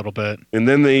around a little bit. And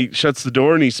then they shuts the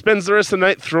door, and he spends the rest of the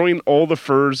night throwing all the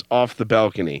furs off the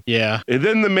balcony. Yeah. And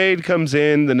then the maid comes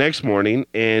in the next morning,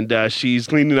 and she's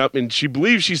cleaning up, and she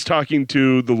believes she's talking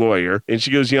to the lawyer. her, and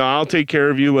she goes, I'll take care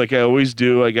of you like I always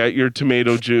do. I got your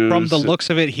tomato juice. From the looks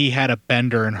of it, he had a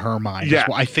bender in her mind. Yeah.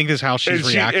 I think is how she's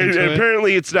reacting and to it.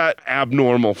 Apparently, it's not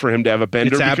abnormal for him to have a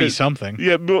bender. It's Abby something.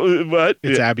 Yeah, what?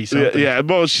 It's Abby something. Yeah,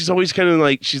 well, she's always kind of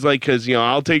like, because,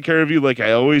 I'll take care of you like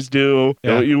I always do.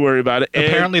 Yeah. Don't you worry about it.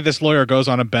 Apparently, this lawyer goes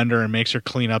on a bender and makes her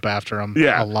clean up after him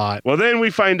a lot. Well, then we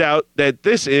find out that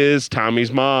this is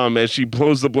Tommy's mom. As she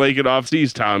blows the blanket off,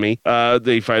 sees Tommy.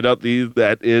 They find out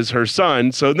that is her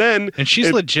son. So then... And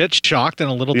she's legit shocked and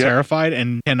a little terrified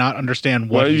and cannot understand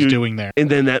what he's doing there. And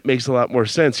then that makes a lot more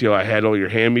sense. I had all your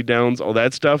hand-me-downs, all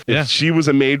that stuff. If she was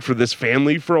a maid for this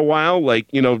family for a while, like,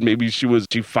 maybe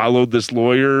she followed this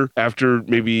lawyer after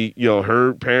maybe,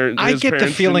 her parents... I get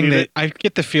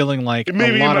the feeling like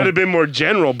maybe it might have been more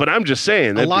general, but I'm just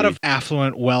saying. A lot of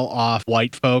affluent, well-off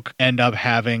white folk end up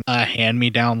having a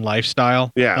hand-me-down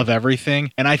lifestyle of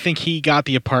everything. And I think he got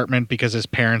the apartment because his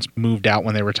parents moved out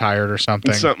when they retired or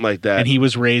something. Something like that. And he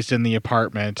was raised in the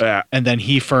apartment. And then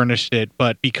he furnished it.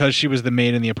 But because she was the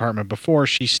maid in the apartment before,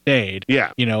 she stayed.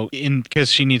 Yeah.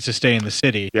 Because she needs to stay in the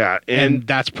city. Yeah. And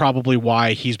that's probably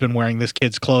why he's been wearing this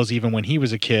kid's clothes even when he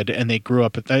was a kid. And they grew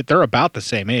up. They're about the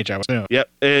same age, I would assume. Yep.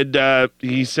 And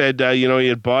he said, he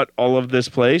had bought all of this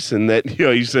place and that,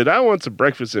 he said, I want some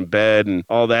breakfast in bed and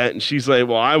all that. And she's like,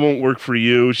 well, I won't work for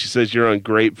you. She says, you're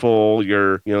ungrateful.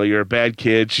 You're a bad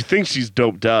kid. She thinks she's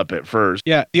doped up at first.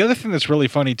 Yeah. The other thing that's really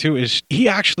funny too is he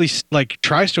actually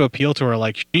tries to appeal to her.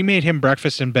 Like she made him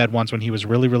breakfast in bed once when he was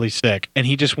really, really sick. And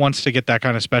he just wants to get that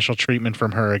kind of special treatment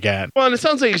from her again. Well, and it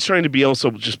sounds like he's trying to be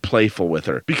also just playful with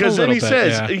her because then he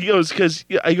says, he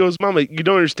goes, Mama, you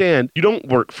don't understand. You don't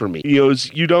work for me. He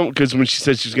goes, you don't, because when she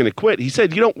said she's going to quit, he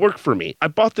said, you don't work for me. I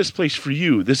bought this place for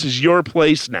you. This is your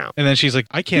place now. And then she's like,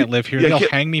 I can't live here. They'll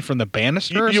hang me from the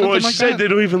banister or something like that? She said they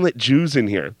don't even let Jews in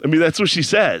here. I mean, that's what she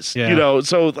says. Yeah.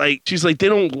 So like, she's like, they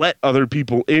don't let other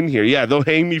people in here. Yeah, they'll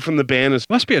hang me from the banister.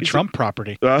 Must be a Trump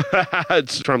property.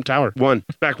 It's Trump Tower.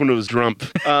 Back when it was Trump.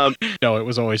 No, it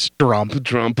was always Trump.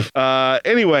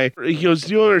 Anyway, he goes,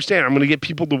 you don't understand. I'm going to get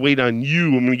people to wait on you.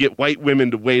 I'm going to get white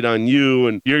women to wait on you,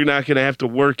 and you're not going to have to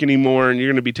work anymore, and you're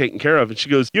going to be taken care of. And she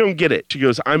goes, you don't get it. She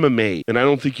goes, I'm a maid, and I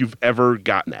don't think you've ever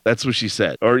gotten that. That's what she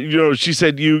said. Or, she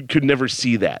said you could never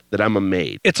see that I'm a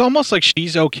maid. It's almost like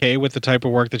she's okay with the type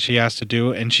of work that she has to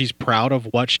do, and she's proud of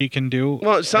what she can do.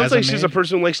 Well, it sounds like she's a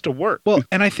person who likes to work. Well,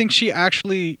 and I think she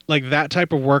actually, like, that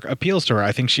type of work appeals to her.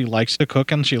 I think she likes to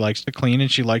cook, and she likes to clean,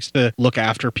 and she likes to look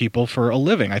after people for a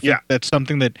living. I think that's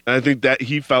something that... I think that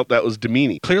he felt that was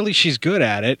demeaning. Clearly she's good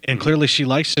at it, and clearly she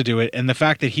likes to do it, and the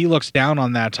fact that he looks down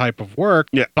on that type of work,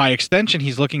 by extension,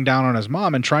 he's looking down on his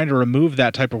mom and trying to remove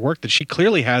that type of work that she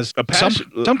clearly has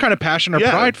some kind of passion or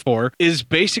pride for, is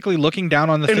basically looking down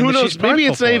on the thing that she's prideful maybe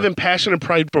it's not for. even passion or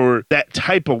pride for that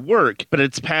type of work, but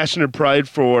it's passion or pride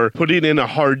for putting in a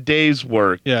hard day's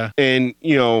work. Yeah. And,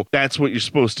 that's what you're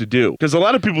supposed to do. Because a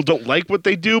lot of people don't like what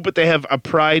they do, but they have a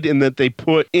pride in that they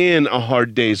put in a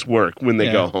hard day's work when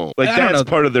they go home. Like, that's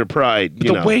part of their pride.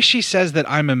 The way she says that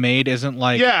I'm a maid isn't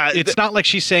like... Yeah. It's not like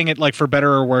she's saying it like for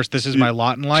better or worse, this is my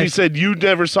lot in life. She said, you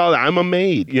never saw that. I'm a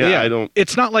maid. Yeah, I don't...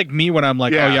 It's not like me when I'm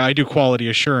like, oh yeah, I do quality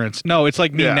assurance. No, it's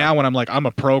like me now when I'm like, I'm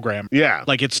a programmer. Yeah.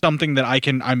 Like it's something that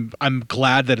I'm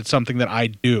glad that it's something that I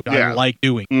do. Yeah. I like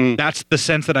doing. That's the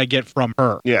sense that I get from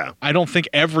her. Yeah. I don't think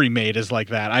every maid is like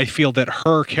that. I feel that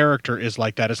her character is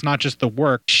like that. It's not just the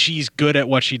work. She's good at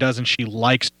what she does and she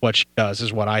likes what she does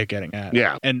is what I'm getting at.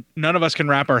 Yeah. And none of us can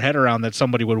wrap our head around that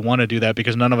somebody would want to do that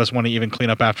because none of us want to even clean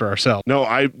up after ourselves. No,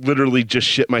 I literally just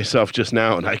shit myself just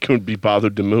now and I couldn't be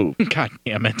bothered to move. God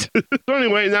damn it. So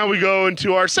anyway, now we go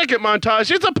into our second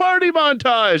montage. It's a party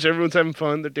montage. Everyone's having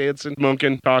fun. They're dancing,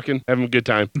 smoking, talking, having a good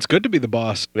time. It's good to be the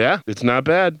boss. Yeah, it's not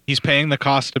bad. He's paying the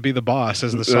cost to be the boss,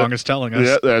 as the song is telling us.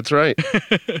 Yeah, that's right.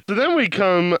 So then we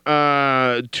come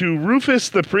to Rufus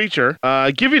the preacher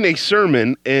giving a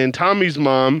sermon, and Tommy's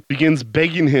mom begins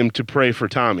begging him to pray for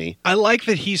Tommy. I like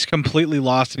that he's completely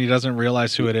lost and he doesn't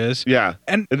realize who it is. Yeah.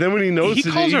 And then when he notices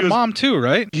he calls her mom too,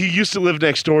 right? He used to live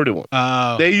next door to him.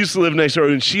 Oh. They used to live next door,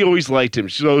 and she always liked him.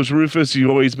 She goes, Rufus, you've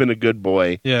always been a good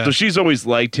boy. Yeah. So she's always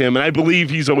liked him, and I believe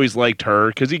he's always liked her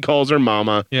because he calls her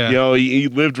mama. Yeah. He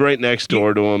lived right next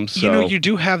door to him. So. You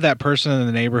do have that person in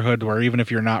the neighborhood where even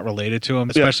if you're not related to him,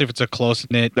 especially if it's a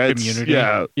close-knit community.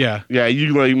 Yeah. Yeah. Yeah,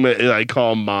 you like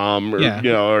call him mom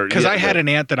or, Because I had an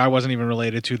aunt that I wasn't even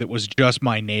related to that was just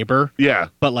my neighbor. Yeah.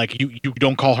 But like you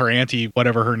don't call her auntie,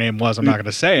 whatever her name was. I'm not going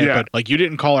to say it, Yeah. but like you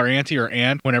didn't call her auntie or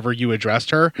aunt whenever you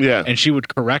addressed her. Yeah. And she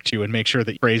would correct you and make sure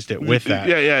that you phrased it with that.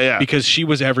 Yeah. Because she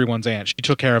was everyone's aunt. She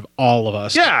took care of all of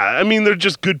us. Yeah. I mean, they're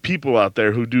just good people out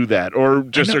there who do that or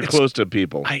just are close to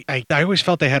people. I always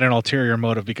felt they had an ulterior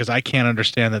motive because I can't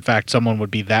understand the fact someone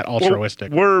would be that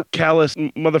altruistic. We're callous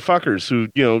motherfuckers who,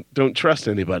 don't trust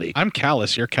anybody. I'm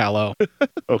callous. You're callow.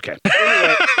 Okay.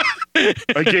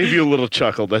 I gave you a little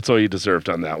chuckle. That's all you deserved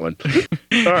on that one.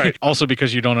 All right. Also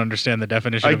because you don't understand the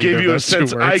definition I of gave either you of those two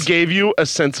words. I gave you a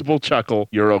sensible chuckle.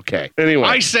 You're okay. Anyway.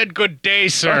 I said good day,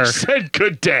 sir. I said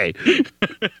good day.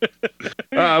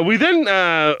 We then,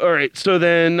 all right, so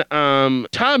then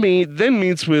Tommy then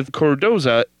meets with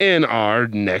Cardoza in our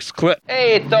next clip.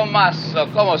 Hey, Tommaso,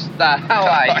 ¿cómo está? How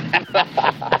are you?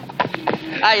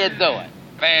 How you doing?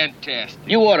 Fantastic.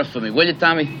 You order for me, will you,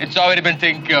 Tommy? It's already been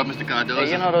taken care of, Mr. Cardozo.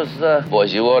 Hey, you know those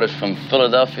boys you ordered from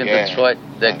Philadelphia and Detroit?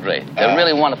 They're great. They're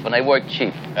really wonderful, and they work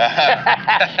cheap.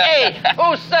 Hey,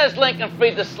 who says Lincoln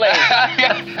freed the slaves?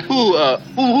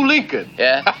 Who Lincoln?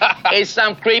 Yeah? Hey,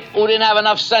 some creep who didn't have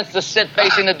enough sense to sit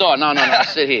facing the door. No,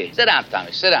 sit here. Sit down,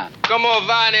 Tommy, sit down. Como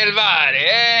va nel vare,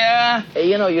 eh? Hey,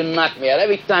 you know, you knock me out.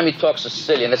 Every time you talk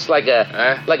Sicilian, it's like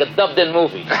a dubbed-in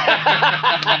movie.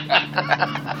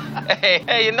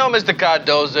 Hey, you know, Mr.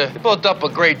 Cardoza, you built up a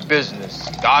great business.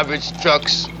 Garbage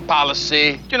trucks,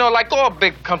 policy. You know, like all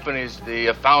big companies,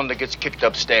 the founder gets kicked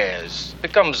upstairs,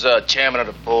 becomes chairman of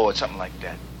the board, something like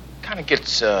that. Kind of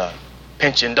gets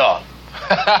pensioned off.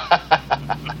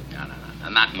 No,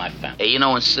 not my family. Hey, you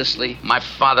know, in Sicily, my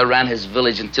father ran his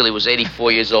village until he was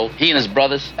 84 years old. He and his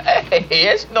brothers. Hey,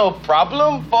 it's no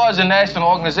problem. As far as the national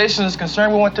organization is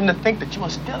concerned, we want them to think that you are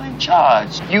still in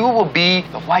charge. You will be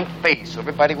the white face, so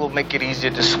everybody will make it easier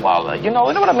to swallow. You know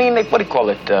what I mean? What do you call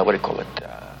it?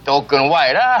 Token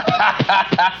white, huh?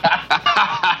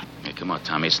 Hey, come on,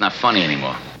 Tommy. It's not funny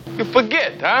anymore. You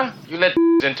forget, huh? You let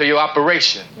into your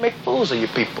operation. You make fools of your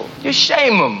people. You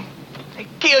shame them. They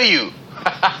kill you.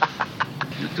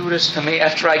 You do this to me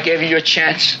after I gave you your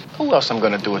chance? Who else I'm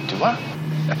gonna do it to, huh?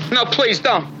 No, please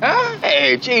don't. Huh?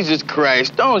 Hey, Jesus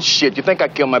Christ, don't shit. You think I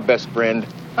killed my best friend?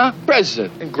 Huh?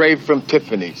 Present, engraved from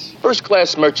Tiffany's.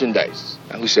 First-class merchandise.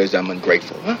 Now, who says I'm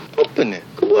ungrateful, huh? Open it.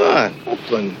 Come on,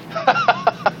 open.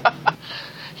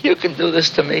 You can do this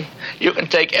to me. You can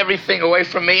take everything away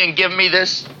from me and give me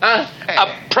this, huh? Hey. A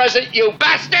present, you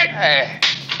bastard! Hey.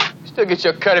 Still get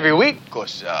your cut every week. Of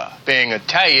course, being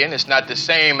Italian is not the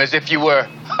same as if you were...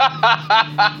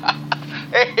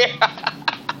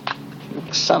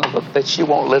 Son of a bitch, you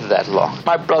won't live that long.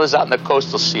 My brothers out in the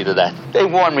coast will see to that. They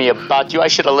warned me about you. I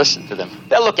should have listened to them.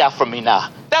 They'll look out for me now.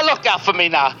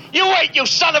 You wait, you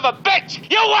son of a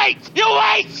bitch! You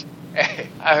wait! Hey,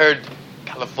 I heard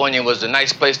California was a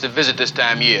nice place to visit this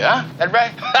time of year, huh? That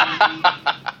right?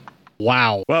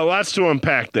 Wow. Well, lots to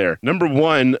unpack there. Number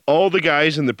one, all the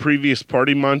guys in the previous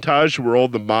party montage were all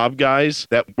the mob guys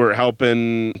that were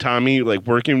helping Tommy, like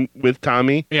working with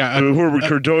Tommy. Yeah. Who were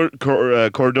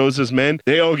Cardoza's men.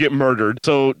 They all get murdered.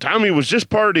 So Tommy was just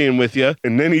partying with you,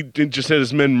 and then he just had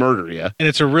his men murder you. And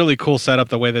it's a really cool setup,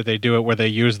 the way that they do it, where they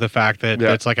use the fact that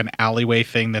it's like an alleyway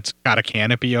thing that's got a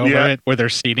canopy over it, where they're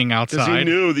seating outside. Because he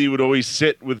knew that he would always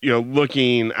sit with,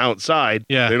 looking outside.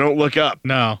 Yeah. They don't look up.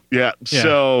 No. Yeah.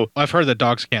 So... I've heard that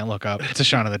dogs can't look up. It's a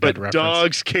Shaun of the Dead reference.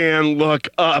 Dogs can look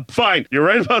up. Fine. You're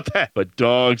right about that. But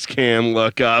dogs can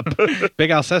look up. Big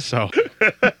Al says so.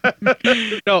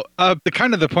 No,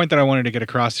 the point that I wanted to get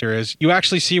across here is you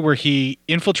actually see where he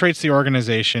infiltrates the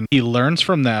organization. He learns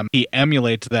from them. He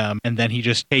emulates them. And then he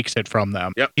just takes it from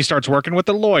them. Yep. He starts working with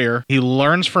the lawyer. He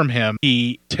learns from him.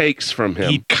 He takes from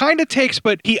him. He kind of takes,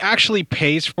 but he actually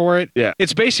pays for it. Yeah.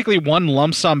 It's basically one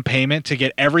lump sum payment to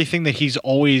get everything that he's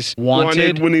always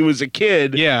wanted when he was a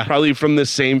kid. Yeah. Probably from the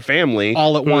same family.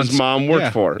 All at once. His mom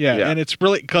worked for. Yeah. And it's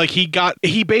really like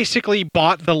he basically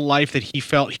bought the life that he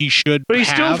felt he should But he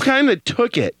have. still kind of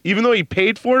took it, even though he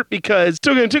paid for it, because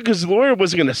the lawyer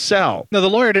wasn't going to sell. No, the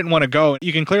lawyer didn't want to go.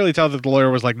 You can clearly tell that the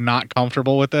lawyer was like not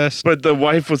comfortable with this. But the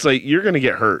wife was like, "You're going to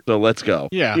get hurt, so let's go."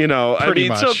 Yeah. Pretty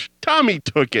much. So Tommy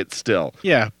took it still.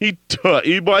 Yeah. He took.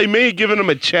 He may have given him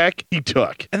a check. He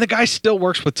took. And the guy still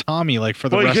works with Tommy like for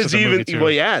the rest of the movie too. Well,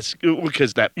 yes,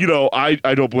 because that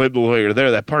I don't blame the lawyer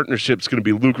there. That partnership's going to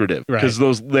be lucrative because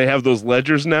they have those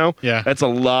ledgers now. Yeah, that's a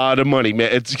lot of money, man.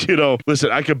 It's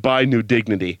listen, I could buy new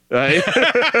dignity. Right?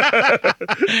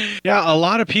 Yeah, a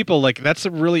lot of people that's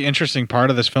a really interesting part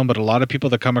of this film. But a lot of people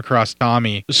that come across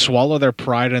Tommy swallow their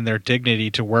pride and their dignity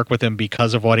to work with him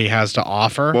because of what he has to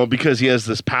offer. Well, because he has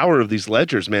this power of these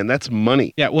ledgers, man. That's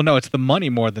money. Yeah, well, no, it's the money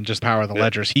more than just power of the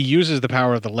ledgers. He uses the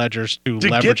power of the ledgers to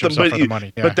leverage himself for the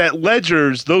money. Yeah. But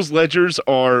those ledgers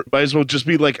might as well just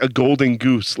be like a golden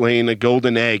goose laying a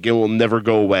golden egg. It will never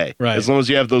go away. Right. As long as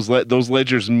you have those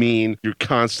ledgers mean you're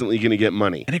constantly going to get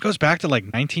money. And it goes back back to like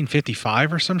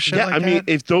 1955 or some shit Yeah, like I mean, that.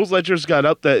 if those ledgers got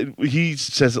up, that he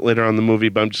says it later on in the movie,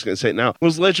 but I'm just going to say it now.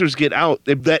 Those ledgers get out,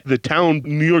 that the town,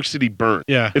 New York City, burns.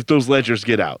 Yeah. If those ledgers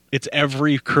get out. It's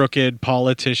every crooked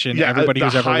politician, everybody the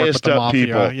who's ever worked with highest the up mafia.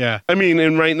 people. Yeah. I mean,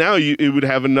 and right now it would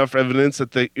have enough evidence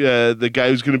that the guy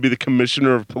who's going to be the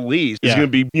commissioner of police is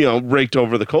going to be, raked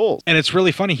over the coals. And it's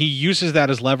really funny. He uses that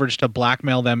as leverage to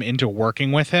blackmail them into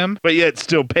working with him. But yet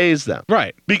still pays them.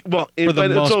 Right. But most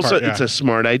it's also part, yeah. it's a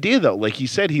smart idea though. Like he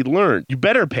said, he learned. You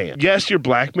better pay him. Yes, you're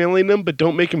blackmailing them, but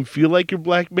don't make them feel like you're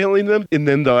blackmailing them, and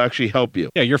then they'll actually help you.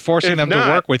 Yeah, you're forcing If them not-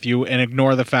 to work with you and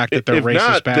ignore the fact that they're if racist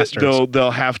not, bastards.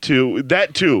 they'll have to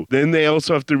that too. Then they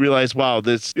also have to realize, wow,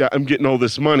 I'm getting all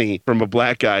this money from a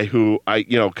black guy who I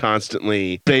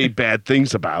constantly say bad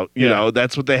things about. You know,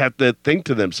 that's what they have to think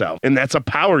to themselves, and that's a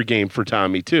power game for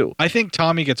Tommy too. I think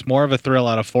Tommy gets more of a thrill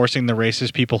out of forcing the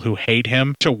racist people who hate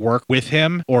him to work with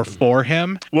him or for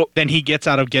him than he gets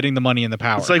out of getting the money and the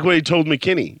power. It's like what he told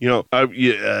McKinney.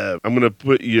 I'm going to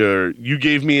put you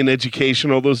gave me an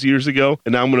education all those years ago,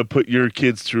 and now I'm going to put your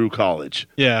kids through college.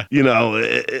 Yeah.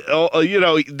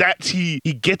 That's he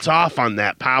gets off on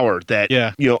that power that,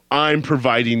 I'm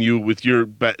providing you with your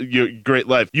great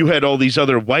life. You had all these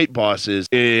other white bosses,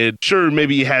 and sure,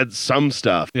 maybe you had some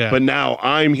stuff, but now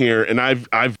I'm here, and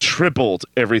I've tripled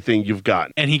everything you've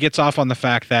gotten. And he gets off on the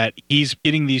fact that he's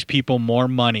getting these people more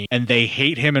money, and they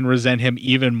hate him and resent him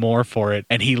even more for it,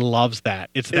 and he loves that.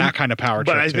 It's that kind of power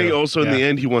But trip, I think too. also in the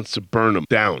end, he wants to burn them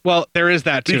down. Well, there is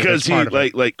that too. Because That's he part of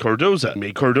it. like Cardoza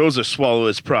made Cardoza swallow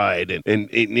his pride, and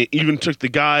it even took the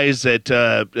guys that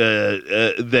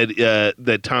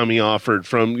Tommy offered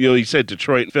from he said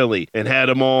Detroit and Philly, and had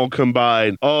them all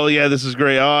combined. Oh yeah, this is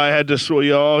great. Oh, I had to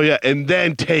oh yeah, and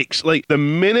then takes like the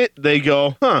minute they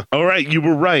go, all right, you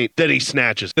were right. Then he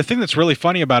snatches. The thing that's really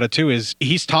funny about it too is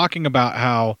he's talking about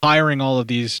how hiring all of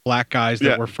these black guys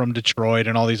that were from Detroit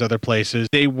and all these other places,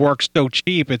 they work so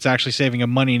cheap, it's actually saving him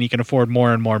money and he can afford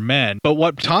more and more men. But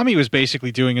what Tommy was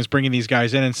basically doing is bringing these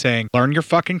guys in and saying, learn your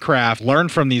fucking craft, learn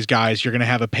from these guys. You're going to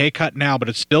have a pay cut now, but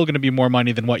it's still going to be more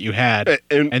money than what you had.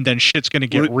 And then shit's going to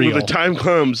get real. When the time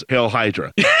comes, Hail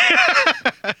Hydra.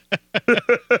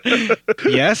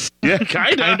 Yes. Yeah,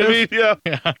 kind of. I mean, yeah.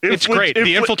 It's great.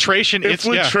 The infiltration.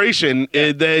 Infiltration.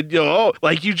 And then,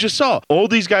 like you just saw, all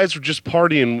these guys were just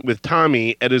partying with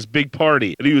Tommy at his big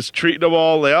party. And he was treating them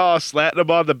all, slatting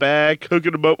them on the back,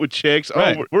 hooking them up with chicks.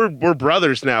 Right. Oh, we're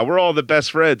brothers now. We're all the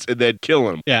best friends. And then kill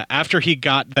him. Yeah, after he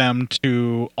got them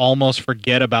to almost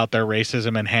forget about their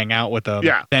racism and hang out with them,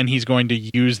 then he's going to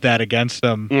use that against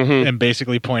them and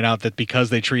basically point out that because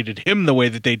they treated him the way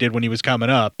that they did when he was coming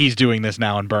up, he's doing this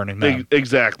now and burning them.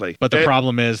 Exactly. But the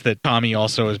problem is that Tommy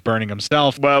also is burning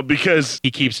himself. Well, because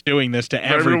he keeps doing this to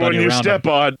everybody everyone you around step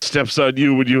him. on steps on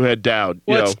you when you head down.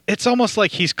 Well, it's almost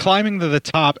like he's climbing to the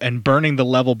top and burning the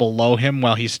level below him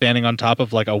while he's standing on top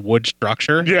of like a wood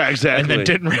structure. Yeah, exactly. And then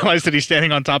didn't realize that he's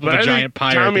standing on top of a giant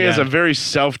pyre. Tommy has a very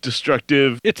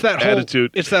self-destructive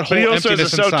attitude. It's that whole But he also has a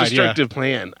emptiness inside, self-destructive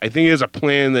plan. I think he has a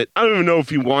plan that I don't even know if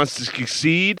he wants to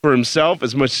succeed for himself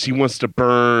as much as he wants to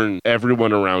burn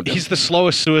everyone around him. He's the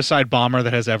slowest suicide bomber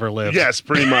that has ever lived. Yes,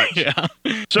 pretty much.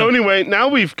 So anyway, now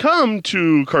we've come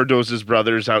to Cardoza's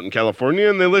brothers out in California,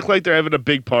 and they look like they're having a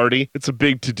big party. It's a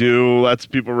big to-do, lots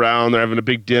of people around. They're having a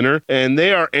big dinner, and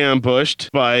they are ambushed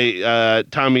by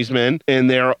Tommy's men, and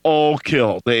they are all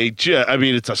killed.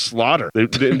 It's a slaughter. They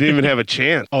didn't even have a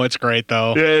chance. Oh, it's great,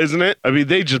 though. Yeah, isn't it? I mean,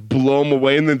 they just blow them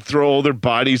away and then throw all their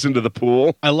bodies into the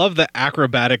pool. I love the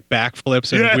acrobatic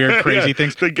backflips and weird, crazy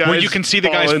things where you can see the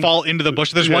guys fall into the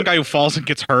bush. There's one guy who falls and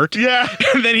gets hurt. Yeah.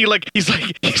 And then you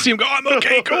see him go, I'm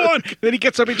okay, go on. Then he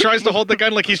gets up, he tries to hold the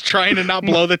gun like he's trying to not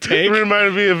blow the take. It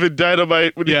reminded me of a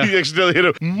Dynamite when he accidentally hit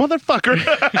a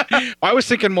motherfucker. I was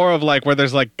thinking more of like where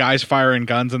there's like guys firing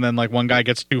guns and then like one guy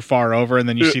gets too far over and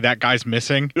then you see that guy's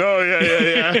missing. Oh,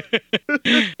 yeah.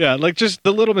 Yeah, like just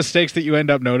the little mistakes that you end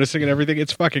up noticing and everything.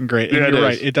 It's fucking great. And you're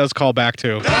right. It does call back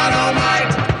to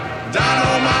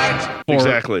for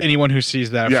exactly anyone who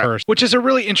sees that first, which is a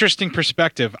really interesting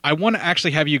perspective. I want to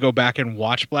actually have you go back and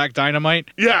watch Black Dynamite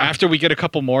after we get a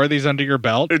couple more of these under your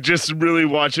belt. Just really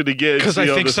watch it again. Because I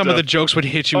think some of the jokes would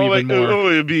hit you even more. Oh,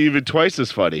 it'd be even twice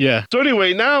as funny. Yeah. So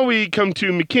anyway, now we come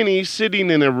to McKinney sitting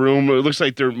in a room. It looks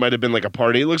like there might have been like a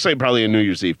party. It looks like probably a New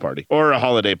Year's Eve party or a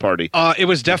holiday party. It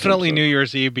was definitely New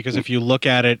Year's Eve because if you look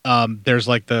at it, there's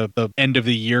like the end of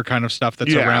the year kind of stuff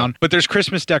that's around. But there's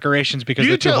Christmas decorations because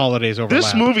the two holidays overlap.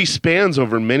 This movie spans spans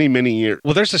over many, many years.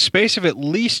 Well, there's a space of at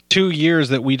least 2 years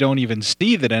that we don't even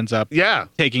see that ends up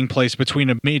taking place between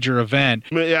a major event.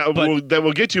 Yeah, that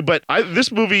will get you. But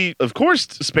this movie, of course,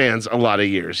 spans a lot of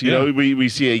years. You know, we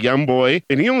see a young boy,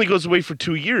 and he only goes away for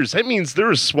 2 years. That means there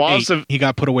are swaths of... He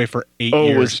got put away for 8 years. Oh,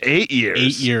 it was 8 years?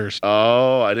 8 years.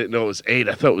 Oh, I didn't know it was 8.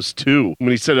 I thought it was 2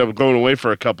 when he said I was going away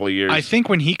for a couple of years. I think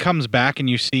when he comes back and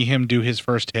you see him do his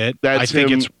first hit, That's I think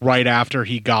him- it's right after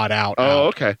he got out. Oh,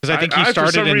 okay. Because I think he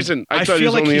started for some in... reason, I thought he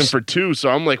feel was only in he's- for 2, so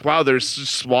I'm like, wow, there's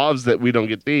swaths that we don't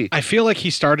get to see. I feel like he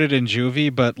started in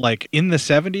juvie, but like in the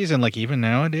 70s and like even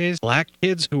nowadays, black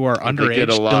kids who are They underage get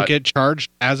a still lot. get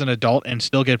charged as an adult and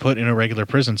still get put in a regular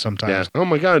prison sometimes. Yeah. Oh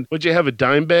my God. Would you have a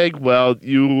dime bag? Well,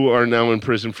 you are now in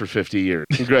prison for 50 years.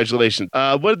 Congratulations.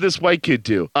 What did this white kid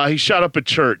do? He shot up a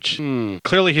church.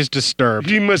 Clearly he's disturbed.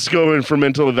 He must go in for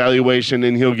mental evaluation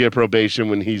and he'll get probation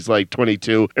when he's like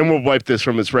 22. And we'll wipe this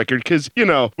from his record because, you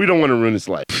know, we don't want to ruin his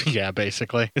life. Yeah,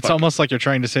 basically. It's almost like you're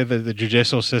trying to say that the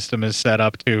judicial system is set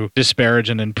up to disparage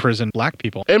and imprison black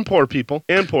people. And poor people.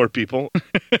 And poor people.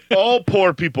 All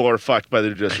poor people are fucked by the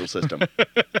judicial system.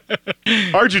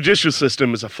 Our judicial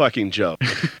system is a fucking joke.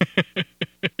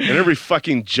 And every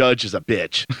fucking judge is a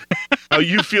bitch. How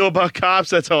you feel about cops,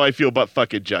 that's how I feel about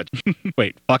fucking judges.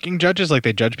 Wait, fucking judges? Like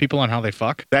they judge people on how they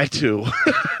fuck? That too.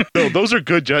 No, those are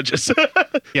good judges.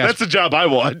 Yes. That's the job I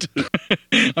want.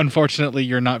 Unfortunately,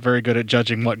 you're not very good at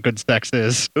judging what good sex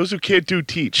is. Those who can't do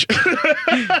teach.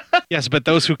 Yes, but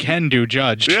those who can do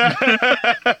judge. Yeah.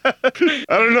 I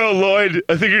don't know, Lloyd.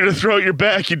 I think you're going to throw out your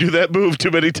back. You do that move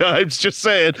too many times. Just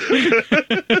saying.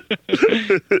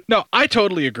 No, I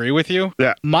totally agree with you.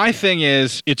 Yeah. My thing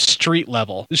is, it's street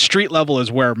level. Street level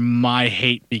is where my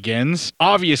hate begins.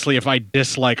 Obviously, if I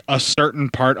dislike a certain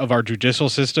part of our judicial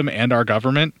system and our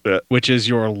government, which is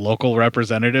your local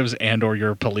representatives and or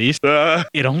your police,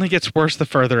 it only gets worse the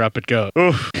further up it goes.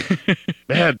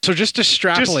 Man. So just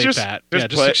extrapolate that.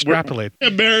 Just extrapolate.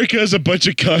 America's a bunch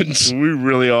of cunts. We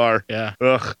really are. Yeah.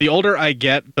 Ugh. The older I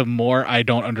get, the more I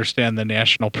don't understand the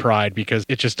national pride because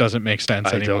it just doesn't make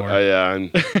sense anymore.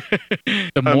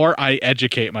 The more I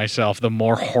educate myself, the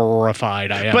more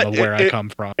horrified I am of where I come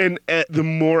from. And the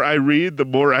more I read, the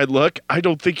more I look, I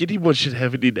don't think anyone should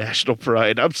have any national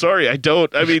pride. I'm sorry, I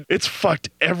don't. I mean, it's fucked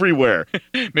everywhere.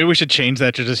 Maybe we should change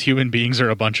that to just human beings are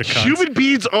a bunch of cunts. Human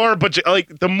beings are a bunch of,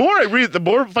 like, the more I read it, the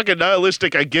more fucking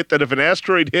nihilistic I get that if an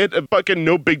asteroid hit, fucking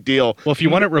no big deal. Well, if you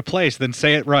want it replaced, then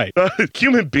say it right.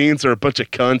 Human beings are a bunch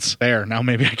of cunts. There, now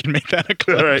maybe I can make that a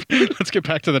clip. All right. Let's get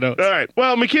back to the notes. All right.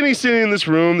 Well, McKinney's sitting in this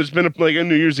room. There's been a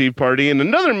New Year's Eve party, and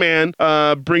another man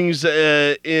brings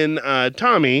in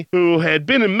Tommy, who had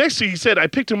been in Mexico. He said, I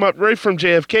picked him up right from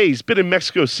JFK. He's been in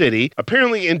Mexico City,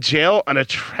 apparently in jail on a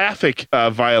traffic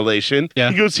violation.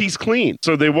 Yeah. He goes, he's clean.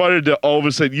 So they wanted to, all of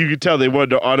a sudden, you could tell they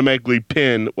wanted to automatically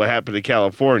pin what happened in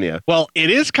California. Well, it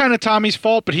is kind of Tommy's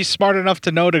fault, but he's smart enough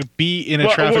to know to be in a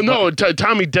traffic. Well, no,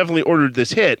 Tommy definitely ordered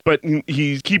this hit, but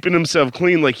he's keeping himself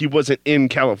clean like he wasn't in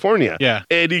California. Yeah.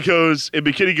 And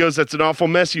McKinney goes, that's an awful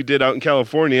mess you did out in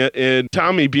California. And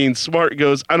Tommy, being smart,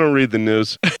 goes, I don't read the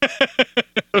news.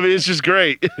 I mean, it's just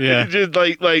great. Yeah. Just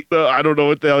like I don't know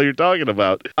what the hell you're talking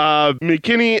about.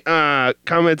 McKinney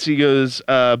comments, he goes,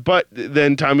 but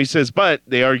then Tommy says, but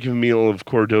they are giving me all of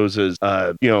Cordoza's,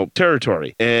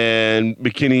 territory. And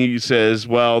McKinney says,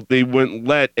 well, they wouldn't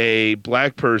let a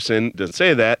black person, doesn't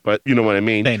say that, but you know what I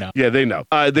mean. They know. Yeah, they know.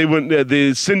 They wouldn't,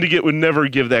 the syndicate would never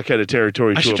give that kind of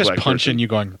territory I to a should just black punch person. in you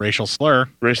going, racial slur.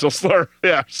 Racial slur.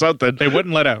 Yeah, something. They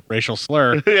wouldn't let a racial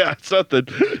slur. Yeah, something.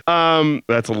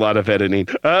 That's a lot of editing.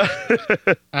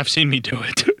 I've seen me do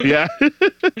it. Yeah.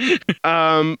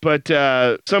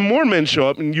 But some more men show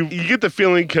up, and you get the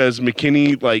feeling because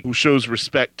McKinney, like, who shows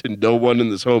respect to no one in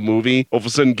this whole movie, all of a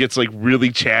sudden gets, like,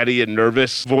 really chatty and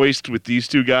nervous voiced with these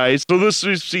two guys. So let's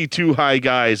just see two high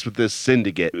guys with this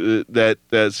syndicate that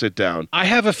sit down. I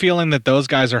have a feeling that those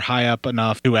guys are high up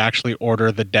enough to actually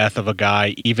order the death of a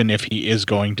guy, even if he is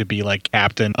going to be, like,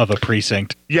 captain of a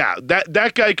precinct. Yeah,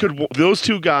 that guy could, those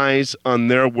two guys on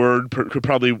their word could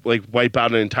probably, like, wipe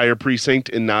out an entire precinct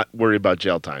and not worry about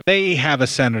jail time. They have a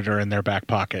senator in their back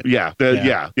pocket. Yeah,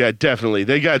 definitely.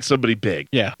 They got somebody big.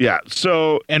 Yeah. Yeah.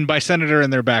 So, and by senator in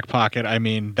their back pocket, I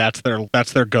mean that's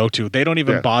their go-to. They don't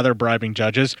even bother bribing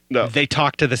judges. No. They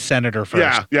talk to the senator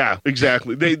first. Yeah,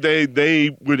 exactly. They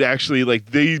would actually, like,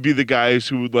 they'd be the guys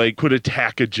who would, like, could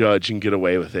attack a judge and get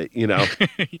away with it, you know?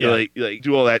 Yeah. like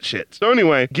do all that shit. So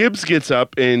anyway, Gibbs gets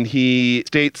up and he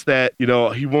states that,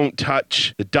 he won't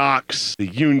touch the docks, the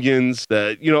unions,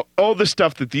 all the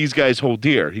stuff that these guys hold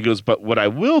dear. He goes, but what I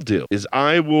will do is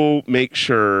I will make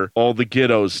sure all the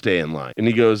ghettos stay in line. And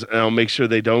he goes, and I'll make sure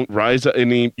they don't rise up.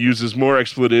 And he uses more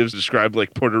expletives to describe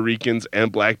like Puerto Ricans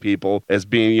and black people as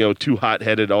being, too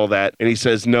hot-headed, all that. And he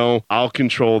says, no, I'll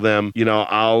control them.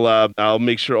 I'll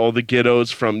make sure all the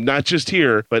ghettos from not just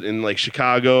here, but in like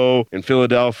Chicago and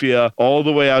Philadelphia, all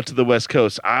the way out to the West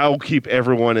Coast, I'll keep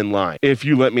everyone in line if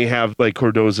you let me have like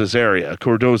Cardoza's area,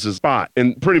 Cardoza's spot.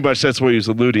 And pretty much that's what he was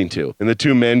alluding to. And the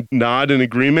two men nod in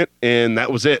agreement, and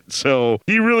that was it. So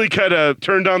he really kind of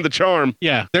turned on the charm.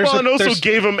 Yeah. And also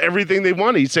gave them everything they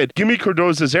wanted. He said, give me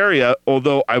Cardoza's area,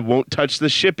 although I won't touch the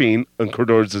shipping on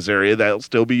Cardoza's area. That'll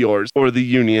still be yours, or the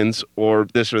unions, or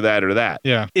this or that or that.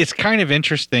 Yeah. It's kind of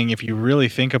interesting if you really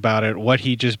think about it. What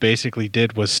he just basically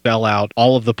did was spell out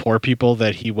all of the poor people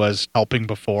that he was helping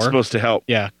before. Supposed to help.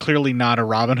 Yeah. Clearly not a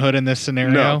Robin Hood in this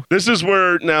scenario. No. This is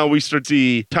where now we start to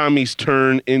see Tommy's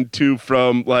turn into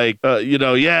from like,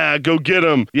 yeah, go get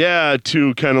him. Yeah,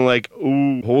 to kind of like,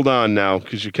 ooh, hold on now,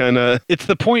 because you kind of... It's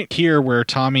the point here where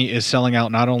Tommy is selling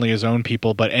out not only his own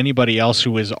people, but anybody else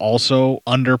who is also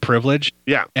underprivileged.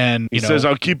 Yeah. And he says,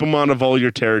 I'll keep them out of all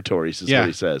your territories, is what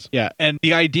he says. Yeah. And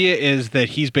the idea is that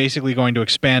he's basically going to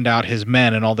expand out his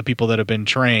men and all the people that have been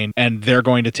trained, and they're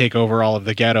going to take over all of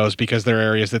the ghettos because they're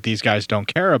areas that these guys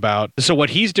don't care about. So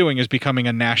what he's doing is becoming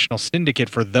a national syndicate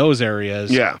for those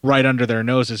areas right under their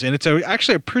noses. And it's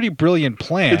actually a pretty brilliant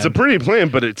plan. It's a pretty plan,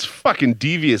 but it's fucking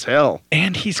devious hell.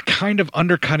 And he's kind of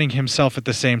undercutting himself at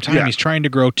the same time. Yeah. He's trying to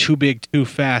grow too big too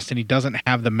fast, and he doesn't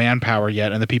have the manpower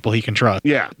yet and the people he can trust.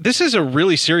 Yeah. This is a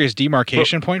really serious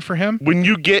demarcation point for him. When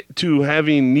you get to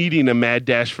needing a mad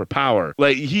dash for power,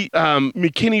 like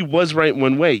McKinney was right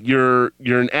one way. You're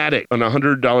an addict on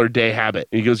 $100 day habit.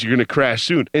 And he goes, you're going to crash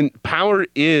soon. And power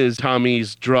is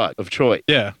Tommy's drug of choice.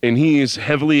 Yeah. And he is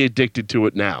heavily addicted to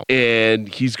it now. And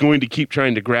he's going to keep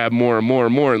trying to grab more and more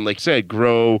and more. And like I said,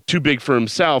 grow too big for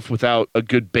himself without a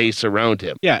good base around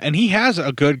him. Yeah. And he has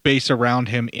a good base around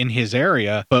him in his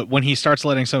area. But when he starts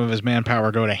letting some of his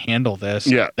manpower go to handle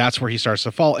this, that's where he starts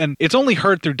to fall. And it's only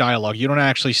heard through dialogue. You don't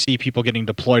actually see people getting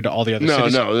deployed to all the other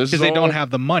cities because they don't have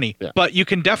the money. Yeah. But you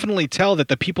can definitely tell that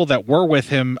the people that were with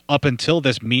him up until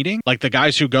this meeting, like the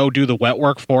guys who go do the wet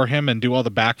work for him and do all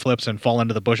the backflips and fall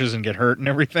into the bushes and get hurt and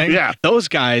everything. Yeah. Those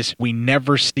guys we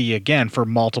never see again for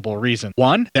multiple reasons.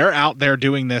 One, they're out there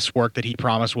doing this work that he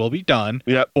promised will be done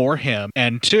for him.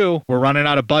 And two, we're running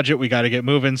out of budget. We got to get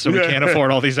moving, so we can't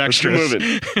afford all these extras.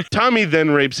 Tommy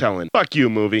then rapes Helen. Fuck you,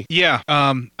 movie. Yeah.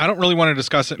 I don't really want to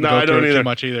discuss it and go through it too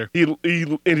much either. He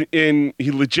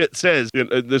legit says,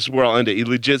 this is where I'll end it. He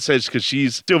legit says, because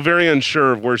she's still very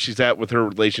unsure of where she's at with her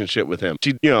relationship with him.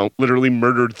 She, literally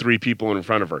murdered 3 people in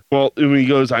front of her. Well, when he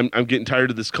goes, I'm getting tired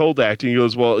of this cold acting. He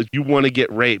goes, well, if you want to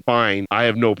get raped, fine. I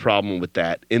have no problem with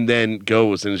that. And then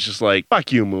goes, and it's just like,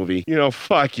 fuck you, movie.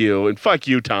 Fuck you. And fuck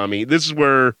you, Tommy. This is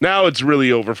where now it's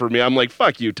really over for me. I'm like,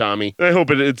 fuck you, Tommy. I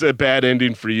hope it's a bad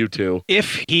ending for you too.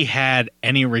 If he had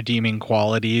any redeeming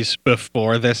qualities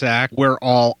before this act, we're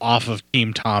all off of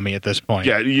Team Tommy at this point.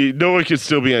 Yeah, no one could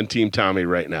still be on Team Tommy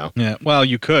right now. Yeah, well,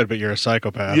 you could, but you're a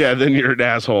psychopath. Yeah, then you're an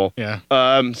asshole. Yeah.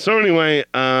 So anyway,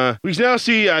 we now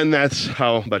see, and that's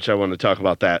how much I want to talk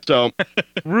about that. So,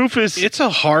 Rufus... It's a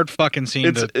hard fucking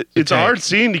scene It's a hard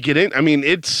scene to get in. I mean,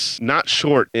 it's not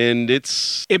short, and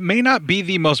it's... It may not be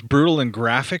the most brutal and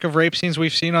graphic of rape scenes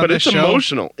we've seen on this show. But it's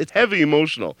emotional. It's heavy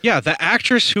emotional. Yeah, the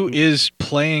actress who is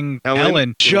playing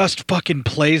Ellen just fucking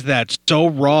plays that so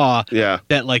raw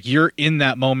that, like, you're in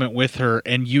that moment with her,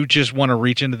 and you just want to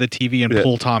reach into the TV and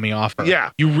pull Tommy off her.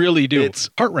 Yeah. You really do. It's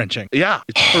heart-wrenching. Yeah.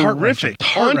 It's horrific.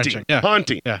 Heart-wrenching.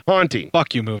 Haunting. Yeah. Haunting.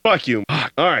 Fuck you, movie. Fuck you.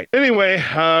 All right. Anyway,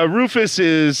 Rufus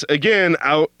is, again,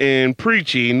 out and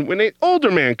preaching when an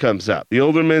older man comes up. The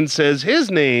older man says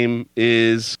his name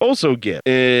is also Gibb.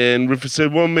 And Rufus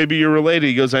said, well, maybe you're related.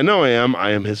 He goes, I know I am.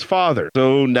 I am his father.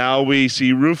 So now we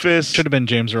see Rufus. Should have been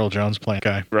James Earl Jones playing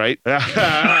guy. Right?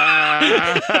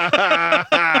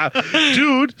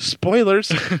 Dude, spoilers.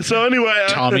 So anyway.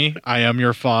 Tommy, I am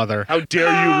your father. How dare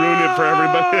you ruin it for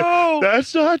everybody?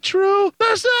 That's not true.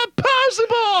 That's not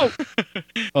possible.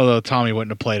 Although Tommy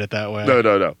wouldn't have played it that way.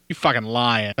 No. You fucking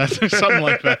lying. That's something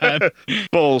like that.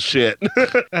 Bullshit.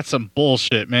 That's some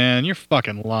bullshit, man. You're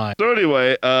fucking lying. So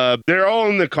anyway, they're all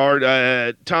in the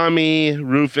car. Tommy,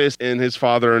 Rufus, and his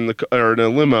father are in a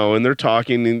limo, and they're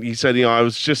talking. And he said, I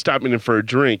was just stopping in for a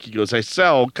drink. He goes, I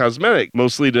sell cosmetic,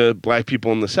 mostly to black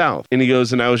people in the South. And he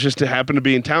goes, and I was just happened to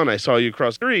be in town. I saw you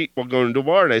across the street while going to a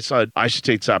bar, and I said, I should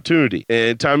take this opportunity.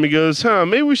 And Tommy goes,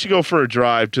 maybe we should go for a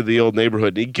drive to the old neighborhood.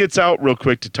 And he gets out real quick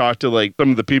quick to talk to like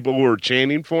some of the people who are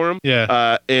chanting for him.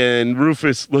 Yeah. And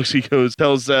Rufus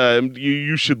tells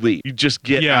you should leave. You just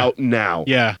get out now.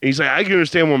 Yeah. And he's like, I can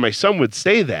understand why my son would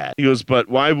say that. He goes, but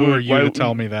why would Who are you to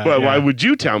tell me that? But Yeah. why would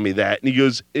you tell me that? And he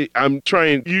goes, I'm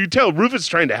trying. You tell Rufus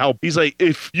trying to help. He's like,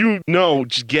 if you know,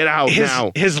 just get out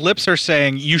now. His lips are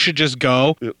saying you should just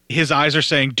go. His eyes are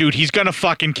saying, dude, he's gonna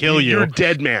fucking kill you. You're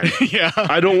dead, man. Yeah.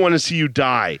 I don't want to see you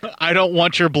die. I don't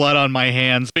want your blood on my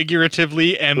hands,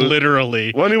 figuratively and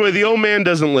literally. Well, anyway, the old man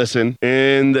doesn't listen,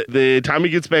 and the Tommy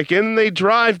gets back in, and they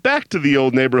drive back to the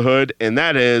old neighborhood, and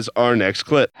that is our next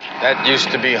clip. That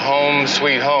used to be home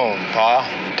sweet home,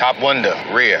 Pa. Top window,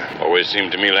 rear. Always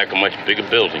seemed to me like a much bigger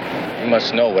building. You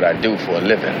must know what I do for a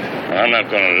living. I'm not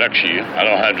going to lecture you. I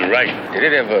don't have the right. Did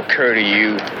it ever occur to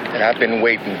you that I've been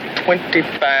waiting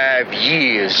 25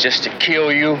 years just to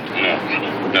kill you?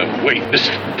 No, wait,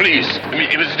 listen, please. I mean,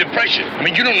 it was a depression. I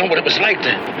mean, you don't know what it was like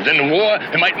then. Then the war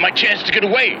and my chance to get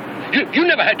away. You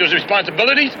never had those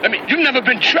responsibilities. I mean, you've never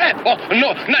been trapped, or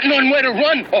not knowing where to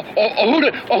run, or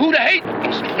who to hate. I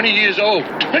was 20 years old,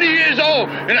 when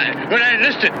I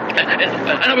enlisted,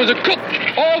 and I was a cook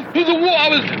all through the war.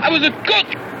 I was a cook.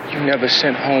 You never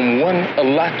sent home one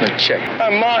allotment check. My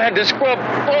mom had to scrub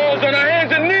balls on her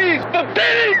hands and knees for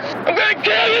pennies. I'm gonna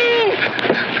kill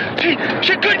you.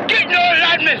 She couldn't get no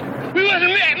allotment. We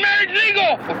wasn't married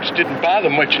legal. Folks didn't bother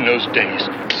much in those days.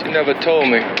 She never told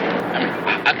me. I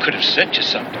mean, I could have sent you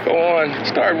something. Go on,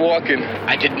 start walking.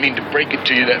 I didn't mean to break it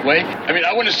to you that way. I mean,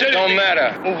 I wouldn't have said it. Don't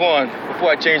matter. Move on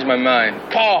before I change my mind.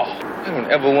 Paul. I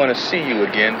don't ever want to see you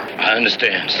again. I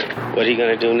understand. What are you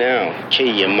gonna do now?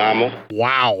 Kill your mama?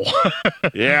 Wow.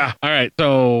 Yeah. All right.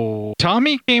 So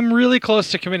Tommy came really close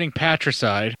to committing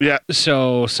patricide. Yeah.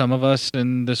 So some of us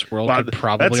in this world could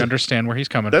probably understand where he's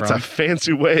coming from. That's a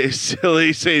fancy way,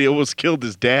 silly, say he almost killed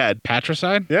his dad.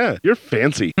 Patricide? Yeah, you're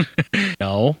fancy.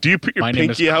 No. Do you put your My name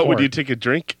is pinky out when Court. you take a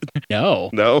drink? No.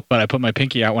 No? But I put my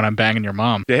pinky out when I'm banging your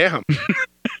mom. Damn.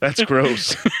 That's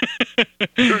gross.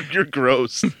 You're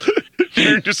gross.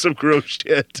 You're into some gross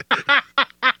shit.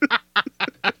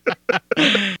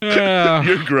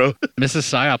 You're gross. Mrs.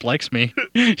 Psyop likes me.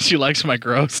 She likes my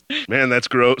gross. Man, that's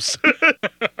gross.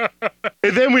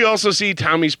 And then we also see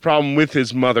Tommy's problem with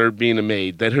his mother being a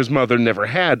maid, that his mother never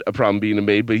had a problem being a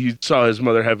maid, but he saw his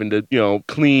mother having to,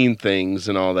 clean things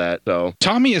and all that. So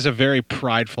Tommy is a very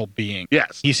prideful being.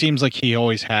 Yes. He seems like he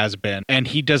always has been. And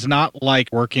he does not like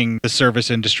working the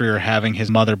service industry or having his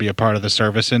mother be a part of the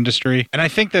service industry. And I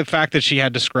think the fact that she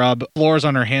had to scrub floors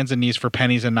on her hands and knees for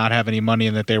pennies and not have any money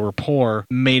and that they were poor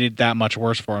made it that much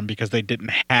worse for him because they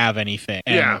didn't have anything.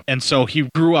 And so he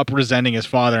grew up resenting his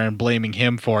father and blaming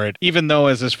him for it, even though,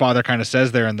 as his father kind of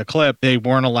says there in the clip, they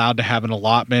weren't allowed to have an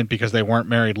allotment because they weren't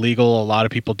married legal. A lot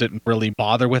of people didn't really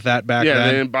bother with that back then. Yeah,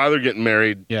 they didn't bother getting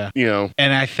married. Yeah.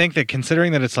 And I think that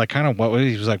considering that it's like kind of what was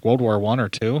he was like World War I or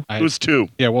II? It was II.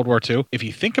 Yeah, World War II. If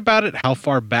you think about it, how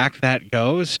far back that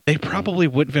goes, they probably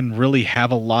wouldn't even really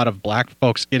have a lot of black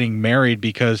folks getting married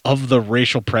because of the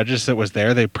racial prejudice that was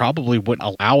there. They probably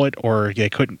wouldn't allow it, or they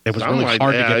couldn't. It was really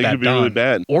hard to get that be done. really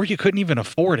bad. Or you couldn't even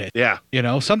afford it. Yeah.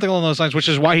 Something along those lines, which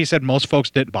is why he said most folks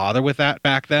didn't bother with that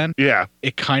back then. Yeah.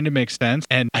 It kind of makes sense.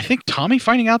 And I think Tommy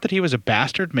finding out that he was a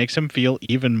bastard makes him feel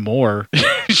even more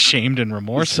shamed and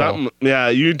remorseful.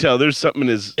 You can tell there's something in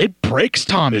his... It breaks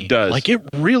Tommy. It does. Like, it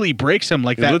really breaks him.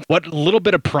 Like, that, what little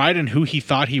bit of pride in who he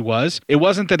thought he was, it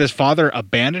wasn't that his father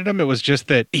abandoned him. It was just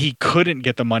that he couldn't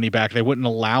get the money back. They wouldn't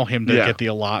allow him to get the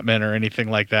allotment or anything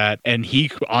like that. And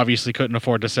he obviously couldn't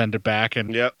afford to send it back.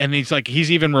 And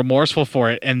he's even remorseful for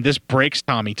it. And this breaks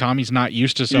Tommy. Tommy's not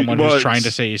used to someone who's trying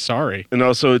to say he's sorry. And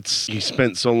also, he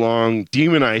spent so long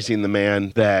demonizing the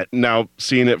man that now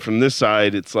seeing it from this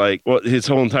side, it's like, well, his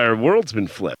whole entire world's been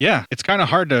flipped. Yeah, it's kind of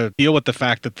hard to deal with the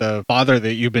fact that the father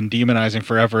that you've been demonizing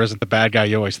forever isn't the bad guy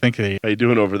you always think that he is. How you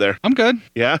doing over there? I'm good.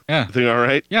 Yeah? Yeah. Everything all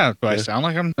right? Yeah. Do I sound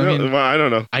like I'm... Well, I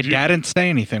don't know. I didn't say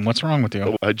anything. What's wrong with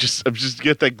you? I just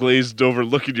get that glazed over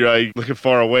look in your eye, looking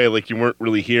far away like you weren't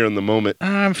really here in the moment.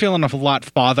 I'm feeling a lot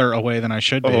farther away than I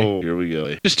should be. Oh, here we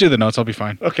go. Just do the notes. I'll be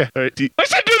fine. Okay. All right. I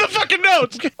said do the fucking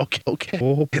notes! Okay.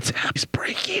 Oh, he's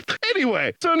breaking.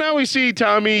 Anyway, so now we see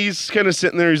Tommy's kind of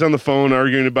sitting there. He's on the phone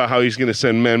arguing about how he's going to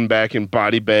send men back in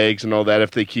body bags and all that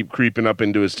if they keep creeping up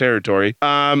into his territory.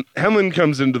 Helen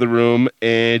comes into the room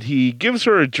and he gives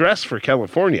her a dress for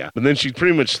California, but then she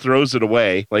pretty much throws it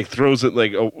away,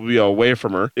 away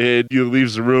from her. And he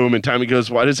leaves the room and Tommy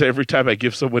goes, why does every time I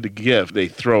give someone a gift, they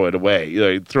throw it away?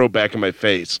 They throw it back in my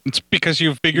face. It's because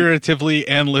you've figuratively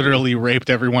and literally raped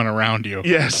everyone around you.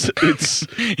 Yes, it's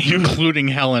including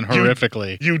Helen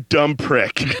horrifically. You dumb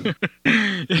prick.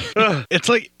 It's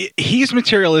like he's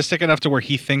materialistic enough to where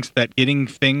he thinks that getting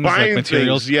things Buying like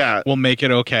materials things, will make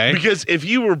it okay. Because if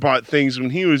he were bought things when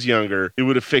he was younger, it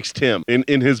would have fixed him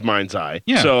in his mind's eye.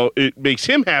 Yeah. So it makes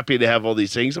him happy to have all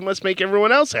these things and let's make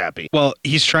everyone else happy. Well,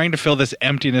 he's trying to fill this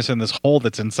emptiness and this hole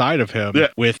that's inside of him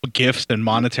with gifts and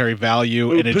monetary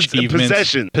value and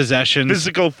achievements. Possessions.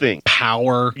 Physical things.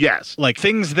 Power. Yes. Like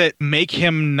things that make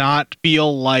him not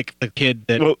feel like the kid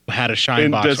that had a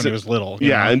shine box when he was little. you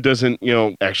know? And doesn't,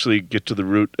 actually get to the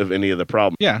root of any of the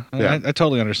problem. Yeah, I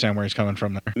totally understand where he's coming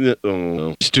from there.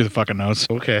 Just do the fucking nose.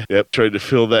 Okay. Yep. Tried to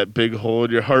fill that big hole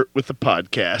in your heart with the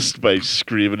podcast by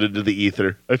screaming into the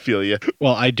ether. I feel you.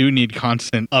 Well, I do need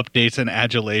constant updates and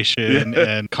adulation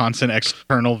and constant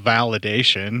external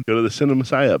validation. Go to the Cinema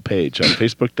Psyop page on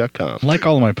Facebook.com. Like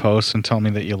all of my posts and tell me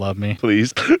that you love me.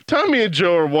 Please. Tommy and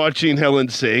Joe are watching Helen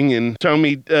sing, and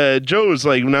Joe's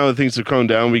like, now that things have calmed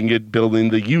down, we can get building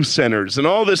the youth centers and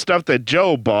all this stuff that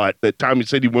Joe bought that Tommy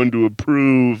said he wanted to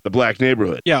improve the black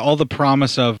neighborhood. Yeah, all the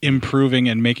promise of improving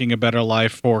and making a better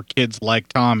life for kids like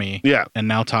Tommy. Yeah. And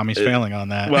now Tommy's failing on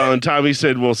that. Well, and Tommy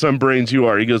said, well, some brains you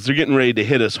are. He goes, they're getting ready to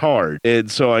hit us hard. And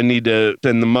so I need to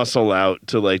send the muscle out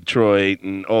to like Detroit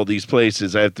and all these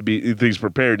places. I have to be things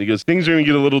prepared. And he goes, things are going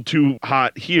to get a little too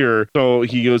hot here. So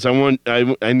he goes, I want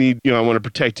to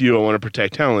protect you. I want to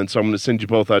protect Helen. So I'm going to send you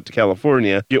both out to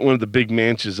California, get one of the big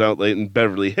mansions out late in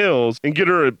Beverly Hills and get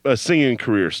her a singing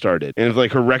career started. And if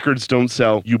like her records don't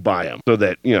sell, you buy them so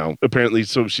that, apparently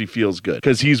so she feels good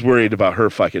because he's worried about her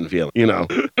fucking feeling,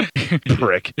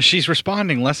 prick. She's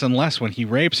responding less and less when he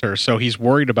rapes her. So he's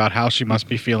worried about how she must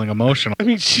be feeling emotional. I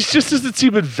mean, she just doesn't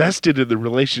seem invested in the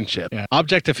relationship. Yeah.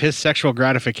 Object of his sexual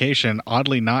gratification,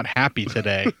 oddly not happy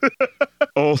today.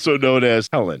 Also known as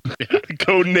Helen.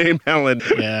 Code name Helen.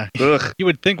 Yeah. Ugh. You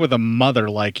would think with a mother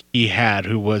like he had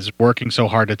who was working so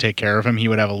hard to take care of him, he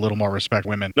would have a little more respect for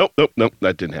women. Nope.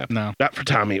 That didn't happen. No. Not for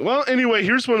Tommy. Well, anyway,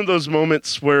 here's one of those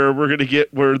moments where we're going to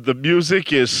get where the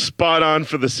music is spot on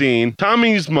for the scene.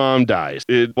 Tommy's mom dies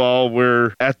while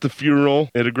we're at the funeral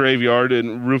at a graveyard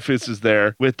and Rufus is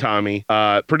there with Tommy.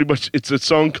 Pretty much it's a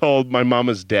song called My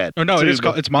Mama's Dead. Oh, no,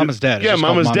 it's Mama's Dead. Yeah,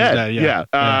 Mama's Dead.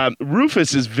 Yeah.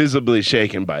 Rufus is visibly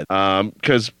shaken by that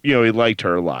because, he liked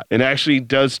her a lot and actually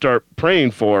does start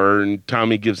praying for her and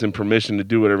Tommy gives him permission to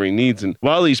do whatever he needs. And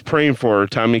while he's praying for her,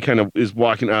 Tommy kind of is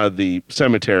walking out of the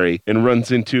cemetery and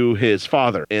runs into his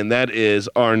father. And that is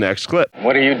our next clip.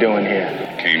 What are you doing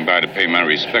here? Came by to pay my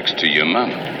respects to your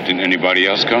mama. Didn't anybody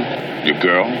else come? Your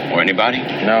girl or anybody?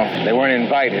 No, they weren't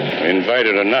invited.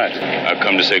 Invited or not, I've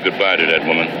come to say goodbye to that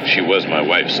woman. She was my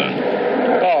wife, son.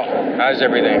 Oh, how's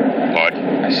everything?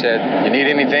 Pardon? I said, you need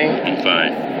anything? I'm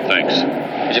fine, thanks.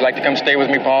 Would you like to come stay with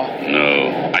me, Paul?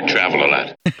 No, I travel a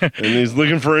lot. And he's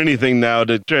looking for anything now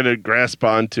to try to grasp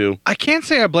onto. I can't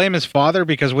say I blame his father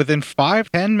because within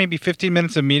 5, 10, maybe 15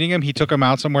 minutes of meeting him, he took him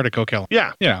out somewhere to go kill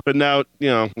him. Yeah. But now,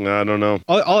 I don't know.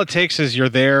 All it takes is you're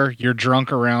there, you're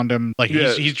drunk around him. Like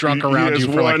he's drunk around you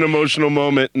for one emotional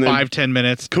moment. And then 5-10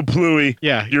 minutes. Kaplooey.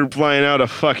 Yeah. You're flying out a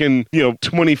fucking,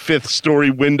 25th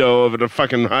story window of a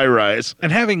fucking high rise.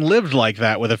 And having lived like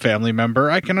that with a family member,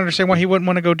 I can understand why he wouldn't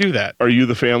want to go do that. Are you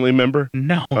the family member?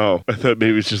 No. Oh, I thought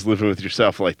maybe it's just living with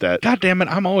yourself like that. God damn it,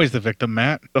 I'm always the victim,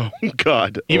 Matt. Oh,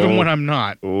 God. Even when I'm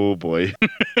not. Oh, boy.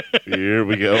 Here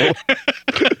we go.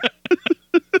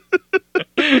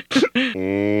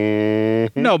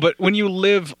 No, but when you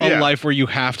live a life where you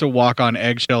have to walk on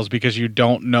eggshells because you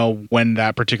don't know when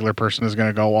that particular person is going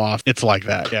to go off, it's like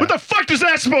that. Yeah. What the fuck is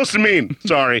that supposed to mean?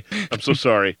 Sorry. I'm so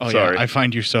sorry. Sorry. Yeah, I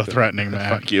find you so threatening, Matt.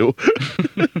 Fuck you.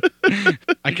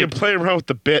 I can play around with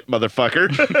the bit,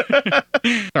 motherfucker.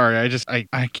 Sorry,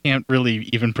 I can't really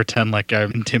even pretend like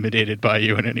I'm intimidated by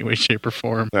you in any way, shape, or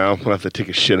form. Well, we'll have to take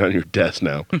a shit on your desk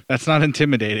now. That's not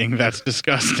intimidating. That's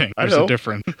disgusting. I There's know. a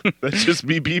difference. That's just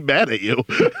me being mad at you.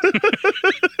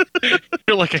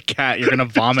 You're like a cat. You're going to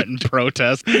vomit in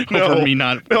protest over me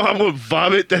not... No, I won't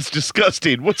vomit. That's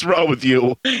disgusting. What's wrong with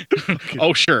you?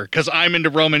 Oh, sure, because I'm into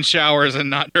Roman showers and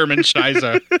not German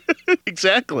Scheisse.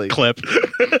 Exactly. Clip.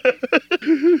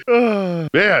 Oh,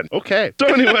 man. Okay. So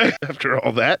anyway, after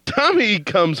all that, Tommy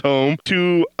comes home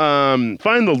to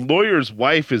find the lawyer's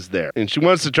wife is there, and she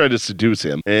wants to try to seduce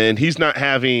him, and he's not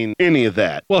having any of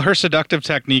that. Well, her seductive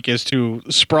technique is to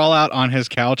sprawl out on his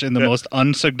couch in the most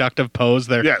unseductive pose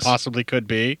there possibly could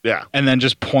be. Yeah. And then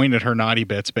just point at her naughty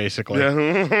bits, basically.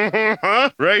 Yeah.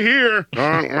 Right here.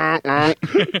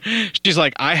 She's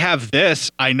like, I have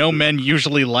this. I know men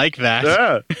usually like that.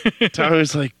 Yeah.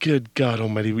 Tommy's like, good God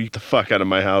almighty, get the fuck out of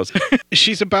my house. house.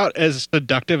 She's about as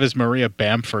seductive as Maria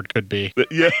Bamford could be.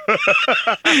 Yeah.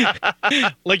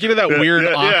 Like, you know, that weird,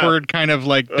 awkward kind of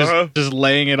like just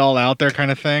laying it all out there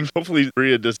kind of thing. Hopefully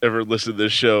Maria doesn't ever listen to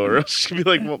this show, or else she'll be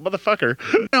like, well, motherfucker.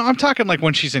 No, I'm talking like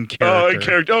when she's in character. Oh, in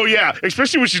character. Oh, yeah.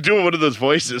 Especially when she's doing one of those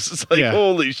voices. It's like,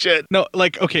 holy shit. No,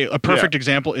 like, okay, a perfect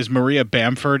example is Maria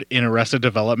Bamford in Arrested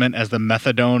Development as the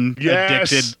methadone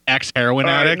addicted ex-heroin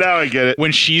addict. Now I get it.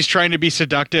 When she's trying to be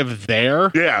seductive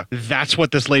there, that's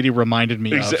what this lady reminded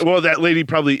me of. Well, that lady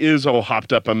probably is all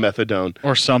hopped up on methadone.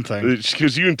 Or something.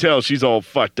 Because you can tell she's all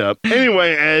fucked up.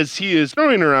 Anyway, as he is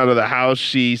throwing her out of the house,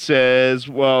 she says,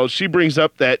 well, she brings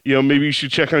up that, you know, maybe you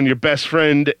should check on your best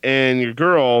friend and your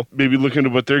girl, maybe look into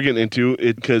what they're getting into,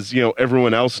 because, you know,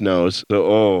 everyone else knows. So,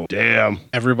 oh, damn.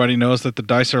 Everybody knows that the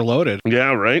dice are loaded.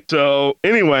 Yeah, right? So,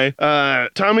 anyway,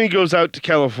 Tommy goes out to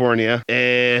California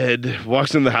and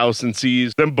walks in the house and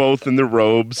sees them both in their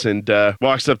robes and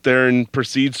walks up there and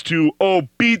proceeds to,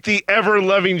 beat the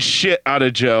ever-loving shit out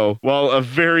of Joe, while a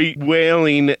very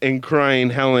wailing and crying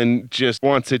Helen just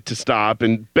wants it to stop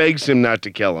and begs him not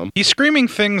to kill him. He's screaming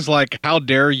things like, how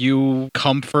dare you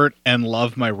comfort and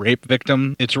love my rape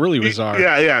victim? It's really bizarre.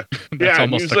 Yeah. That's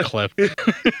almost a clip.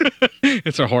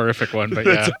 It's a horrific one, but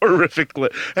It's a horrific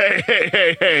clip.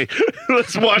 Hey.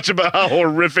 Let's watch about how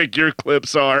horrific your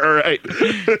clips are. All right.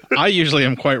 I usually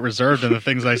am quite reserved in the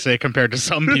things I say compared to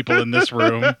some people in this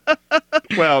room.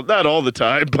 Well, not all the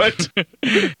time, but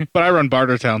I run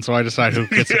Bartertown, so I decide who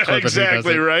gets a clip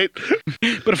exactly, and who right?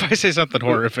 But if I say something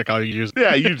horrific, I'll use it.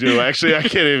 Yeah, you do. Actually, I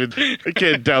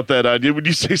can't doubt that on you. When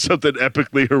you say something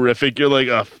epically horrific, you're like,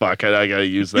 oh, fuck, I gotta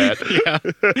use that.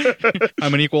 Yeah.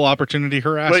 I'm an equal opportunity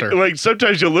harasser. Like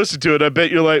sometimes you'll listen to it, I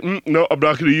bet you're like, no, I'm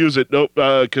not gonna use it. Nope,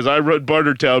 because I run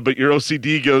Bartertown, but your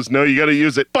OCD goes, no, you gotta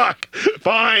use it. Fuck,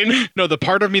 fine. No, the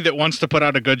part of me that wants to put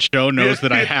out a good show knows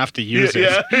that I have to use it.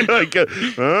 Yeah, like,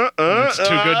 it's too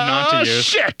good not to use.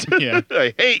 Shit. Yeah.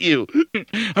 I hate you.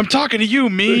 I'm talking to you,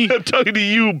 me. I'm talking to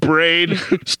you, brain.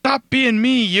 Stop being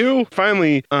me, you.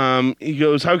 Finally, he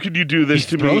goes, how could you do this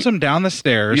to me? He throws him down the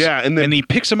stairs. Yeah, and then he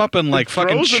picks him up and like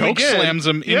fucking choke slams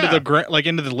him into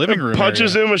the living room.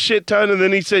 Punches him a shit ton, and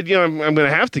then he said, you know, I'm going to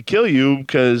have to kill you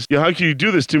because, you know, how can you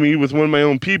do this to me with one of my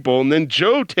own people? And then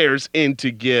Joe tears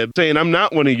into Gibb, saying, I'm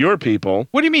not one of your people.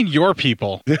 What do you mean, your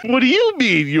people? What do you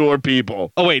mean, your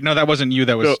people? Oh, wait, no, that wasn't you.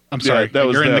 That was, I'm sorry. That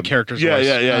was You're them. in the character's Yeah, voice.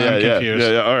 I'm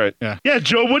confused. Yeah, all right. Yeah,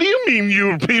 Joe, what do you mean,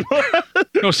 your people?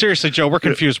 No, seriously, Joe, we're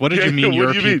confused. What did you mean,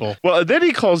 your people? Well, then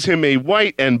he calls him a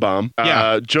white N-bomb.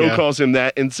 Joe calls him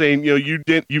that and saying, you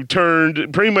know, you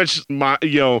turned pretty much,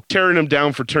 tearing him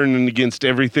down for turning against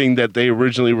everything that they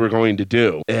originally were going to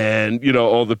do. And, you know,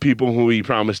 all the people who he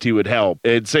promised he would help.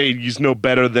 And say he's no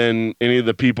better than any of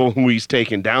the people who he's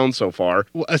taken down so far.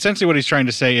 Well, essentially what he's trying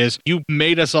to say is, you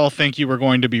made us all think you were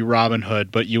going to be Robin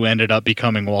Hood, but you ended up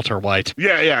becoming Walter White.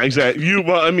 Yeah, exactly.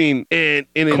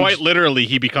 Quite literally,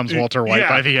 he becomes Walter White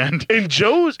by the end. In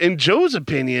Joe's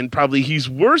opinion, probably he's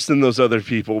worse than those other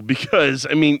people because,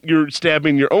 I mean, you're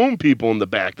stabbing your own people in the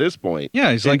back at this point.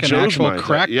 Yeah, he's like an actual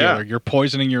crack dealer. You're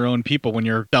poisoning your own people when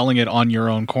you're selling it on your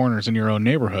own corners in your own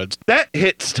neighborhoods. That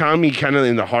hits Tommy kind of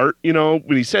in the heart, you know,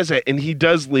 when he says that, and he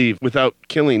does leave without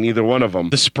killing either one of them.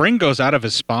 The spring goes out of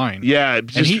his spine. Yeah.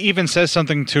 And he even says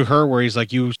something to her where he's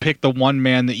like, you picked the one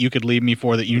man that you could leave me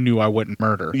for that you knew I wouldn't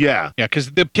murder. Yeah. Yeah,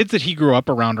 because the kids that he grew up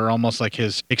around are almost like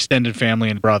his extended family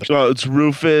and brothers. Well, it's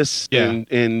Rufus and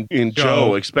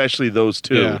Joe, especially those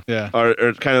two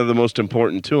are kind of the most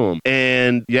important to him.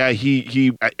 And yeah,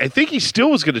 I think he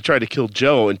still was going to try to kill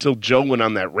Joe until Joe went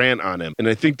on that rant on him. And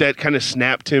I think that kind of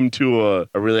snapped him to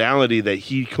a reality that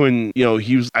he couldn't, you know,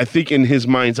 I think in his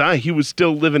mind's eye, he was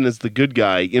still living as the good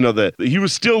guy, you know, he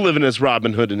was still living as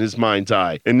Robin Hood in his mind's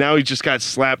eye. And now he just got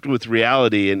slapped with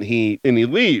reality and he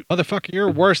leaves. Motherfucker,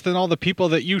 you're worse than all the people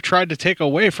that you tried to take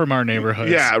away from our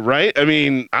neighborhoods. Yeah, right? I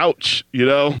mean, ouch, you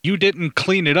know? You didn't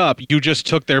clean it up. You just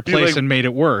took their place and made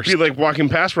it worse. Be like walking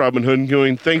past Robin Hood and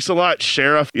going, thanks a lot,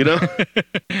 Sheriff, you know?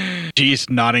 Jeez,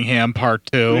 Nottingham Part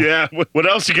 2. Yeah, what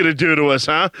else are you going to do to us,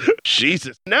 huh?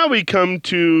 Jesus. Now we come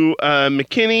to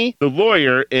McKinney, the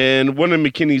lawyer, and one of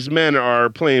McKinney's men are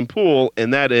playing pool,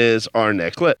 and that is our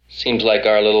next clip. Seems like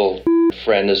our little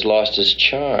friend has lost his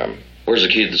charm. Where's the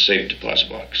key to the safe deposit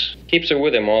box? Keeps her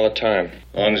with him all the time.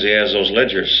 As long as he has those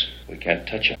ledgers. We can't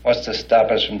touch him. What's to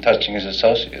stop us from touching his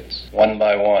associates, one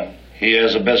by one? He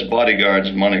has the best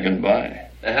bodyguards money can buy.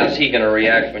 Now, how's he going to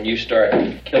react when you start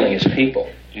killing his people?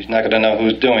 He's not going to know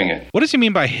who's doing it. What does he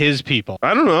mean by his people?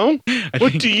 I don't know.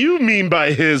 What do you mean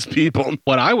by his people?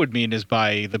 What I would mean is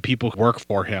by the people who work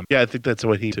for him. Yeah, I think that's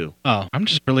what he too. Oh, I'm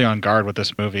just really on guard with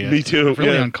this movie. Me too. It's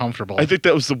really yeah. uncomfortable. I think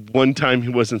that was the one time he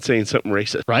wasn't saying something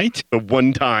racist. Right? The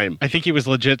one time. I think he was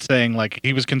legit saying, like,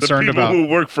 he was concerned the people about who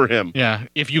work for him. Yeah,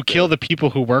 if you kill the people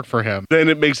who work for him, then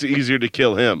it makes it easier to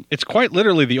kill him. It's quite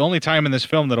literally the only time in this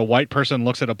film that a white person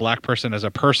looks at a black person as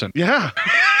a person. Yeah.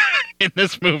 In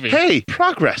this movie. Hey,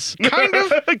 progress. Kind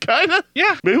of. Kind of?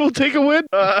 Yeah. Maybe we'll take a win.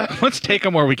 Let's take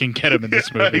him where we can get him in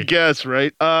this movie. I guess,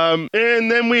 right?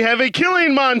 And then we have a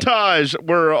killing montage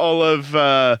where all of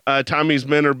Tommy's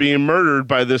men are being murdered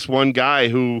by this one guy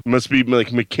who must be like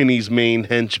McKinney's main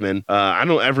henchman. I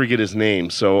don't ever get his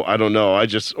name, so I don't know. I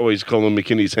just always call him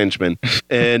McKinney's henchman.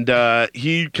 And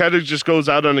he kind of just goes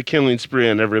out on a killing spree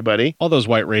on everybody. All those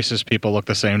white racist people look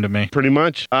the same to me. Pretty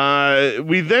much.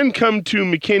 We then come to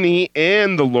McKinney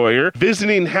and the lawyer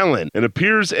visiting Helen. It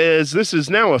appears as this is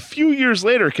now a few years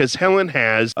later because Helen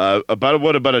has about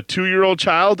a 2-year-old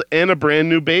child and a brand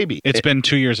new baby. It's been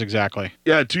 2 years exactly.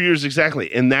 Yeah, 2 years exactly.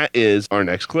 And that is our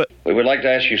next clip. We would like to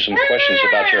ask you some questions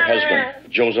about your husband,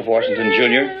 Joseph Washington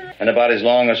Jr., and about his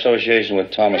long association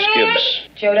with Thomas Gibbs.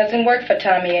 Joe doesn't work for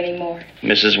Tommy anymore.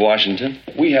 Mrs. Washington,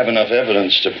 we have enough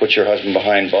evidence to put your husband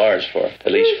behind bars for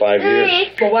at least 5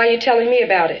 years. Well, why are you telling me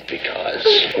about it? Because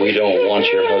we don't want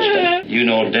your husband. You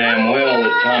know damn well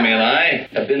that Tommy and I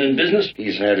have been in business.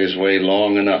 He's had his way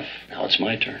long enough. Now it's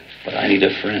my turn. But I need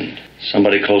a friend.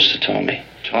 Somebody close to Tommy.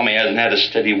 Tommy hasn't had a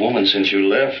steady woman since you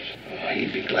left.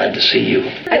 He'd be glad to see you.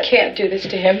 I can't do this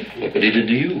to him. Look what he did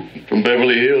to you. From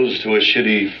Beverly Hills to a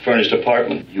shitty furnished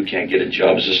apartment. You can't get a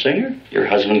job as a singer. Your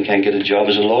husband can't get a job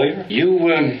as a lawyer.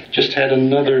 You just had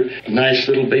another nice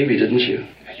little baby, didn't you?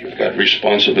 You've got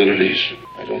responsibilities.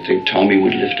 I don't think Tommy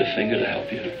would lift a finger to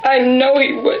help you. I know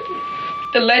he would.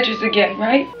 The ledgers again,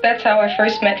 right? That's how I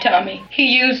first met Tommy.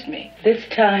 He used me. This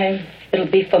time, it'll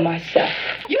be for myself.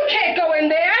 You can't go in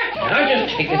there! Now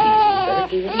just take it easy. Better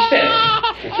do what he says.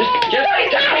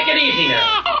 Just take it easy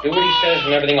now. Do what he says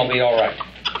and everything will be all right.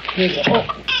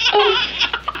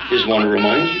 Just want to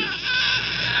remind you,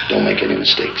 don't make any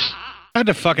mistakes. I had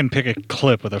to fucking pick a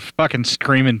clip with a fucking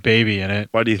screaming baby in it.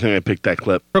 Why do you think I picked that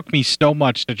clip? It took me so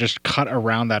much to just cut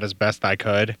around that as best I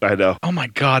could. I know. Oh my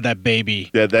God, that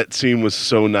baby. Yeah, that scene was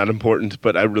so not important,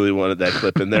 but I really wanted that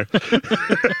clip in there.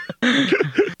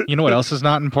 You know what else is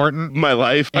not important? My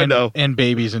life, I know. And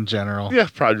babies in general. Yeah,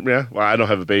 probably. Yeah. Well, I don't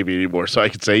have a baby anymore, so I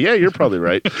could say, yeah, you're probably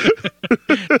right.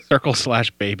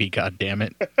 Circle/baby,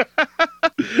 goddammit.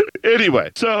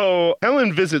 Anyway, so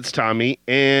Helen visits Tommy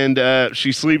and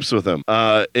she sleeps with him.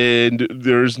 And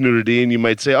there's nudity, and you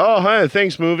might say, oh, hi,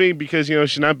 thanks, movie, because, you know,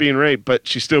 she's not being raped, but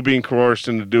she's still being coerced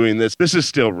into doing this. This is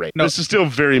still rape. No, this is still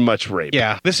very much rape.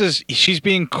 Yeah, she's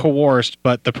being coerced,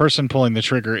 but the person pulling the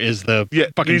trigger is the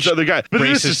fucking these other guys. But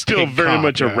this is still very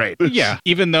much a rape. Yeah,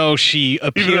 even though she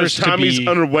appears to be... Tommy's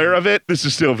unaware of it, this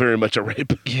is still very much a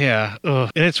rape. Yeah,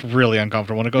 and it's really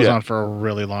uncomfortable, and it goes on for a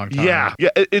really long time. Yeah,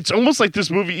 it's almost like this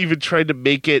movie even tried to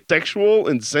make it sexual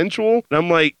and sensual, and I'm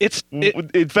like,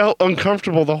 it felt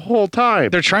uncomfortable the whole time.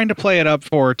 They're trying to play it up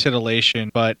for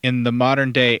titillation, but in the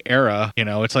modern day era, you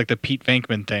know, it's like the Pete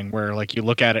Venkman thing, where like you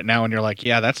look at it now and you're like,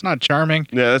 yeah, that's not charming.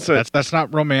 Yeah, that's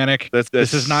not romantic.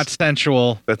 This is not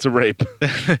sensual. That's a rape.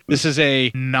 This is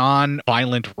a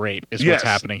non-violent rape is what's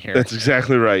happening here. That's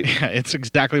exactly right. Yeah, it's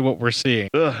exactly what we're seeing.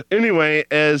 Anyway,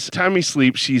 as Tommy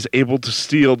sleeps, she's able to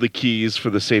steal the keys for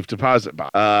the safe deposit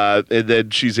box. And then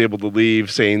she's able to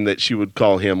leave, saying that she would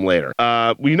call him later.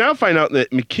 We now find out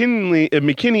that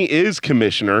McKinney is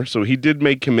commissioner, so he did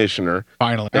make commissioner.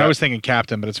 Finally. I was thinking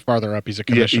captain, but it's farther up. He's a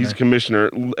commissioner. Yeah, he's a commissioner.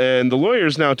 And the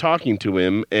lawyer's now talking to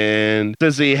him and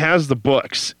says he has the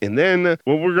books. And then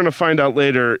what we're going to find out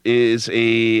later is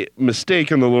a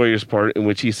mistake on the lawyer's part in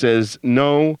which he says,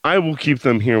 no, I will keep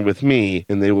them here with me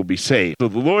and they will be safe. So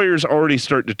the lawyer's already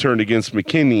starting to turn against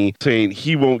McKinney, saying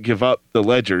he won't give up the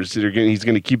ledgers. He's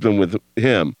going to keep them with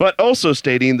him. But also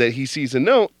stating that he sees a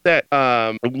note that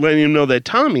letting him know that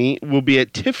Tommy will be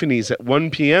at Tiffany's at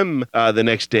 1 p.m. The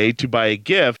next day to buy a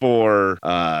gift for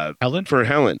Helen. For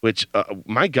Helen, which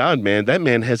my God, man, that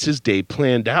man has his day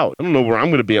planned out. I don't know where I'm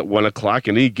going to be at 1 o'clock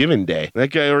any given day.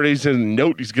 That guy already sent a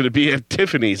note he's going to be at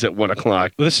Tiffany's at 1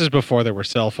 o'clock. This is before there were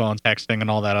cell phones, texting, and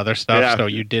all that other stuff. So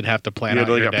you did have to plan out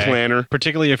your day. Planner.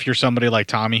 Particularly if you're somebody like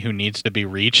Tommy who needs to be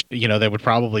reached. You know, they would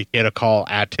probably get a call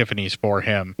at Tiffany's for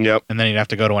him. Yep. And then he'd have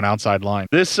to go to an outside line.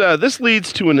 This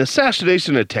leads to an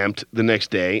assassination attempt the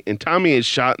next day, and Tommy is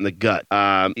shot in the gut.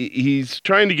 He's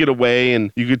trying to get away,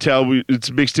 and you could tell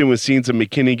it's mixed in with scenes of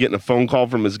McKinney getting a phone call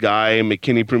from his guy, and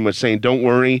McKinney pretty much saying, "Don't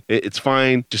worry, it's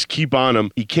fine. Just keep on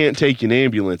him. He can't take an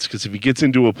ambulance because if he gets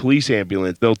into a police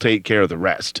ambulance, they'll take care of the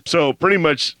rest." So pretty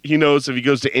much he knows if he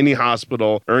goes to any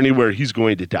hospital or anywhere, he's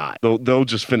going to die. They'll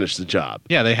just finish the job.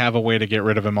 Yeah, they have a way to get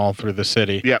rid of him all through the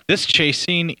city. Yeah. This chase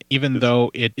scene, even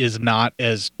though it is not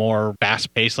as more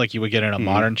fast-paced like you would get in a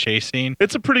modern chase scene,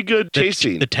 it's a pretty good chase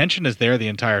scene. The tension is there the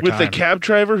entire With time. the cab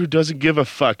driver who doesn't give a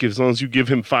fuck as long as you give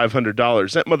him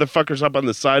 $500. That motherfucker's up on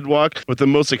the sidewalk with the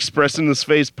most expressionless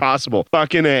face possible.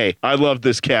 Fucking A. I love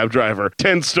this cab driver.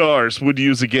 10 stars. Would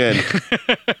use again.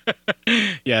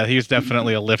 Yeah, he's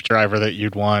definitely a Lyft driver that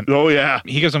you'd want. Oh, yeah.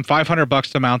 He gives him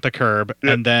 $500 to mount the curb,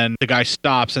 and then the guy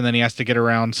stops, and then he has to get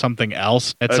around something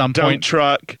else at some dump point.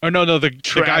 Truck. Oh, no, the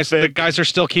guys are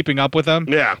still keeping up with him.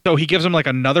 Yeah. So he gives him like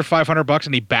another $500,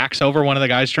 and he backs over one of the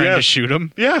guys trying to shoot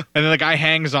him. Yeah. And then the guy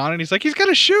hangs on, and he's like, he's going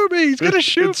to shoot me. He's going to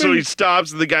shoot me. So he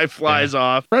stops, and the guy flies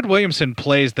off. Fred Williamson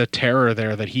plays the terror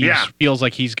there that he feels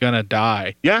like he's going to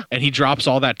die. Yeah. And he drops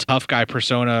all that tough guy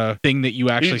persona thing that you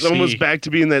actually He's see. almost back to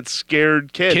being that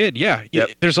scared kid. Yeah.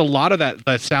 Yep. There's a lot of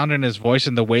that sound in his voice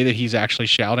and the way that he's actually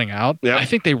shouting out. Yep. I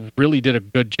think they really did a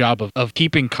good job of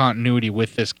keeping continuity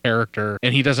with this character.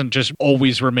 And he doesn't just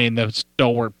always remain the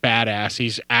stalwart badass.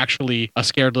 He's actually a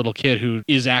scared little kid who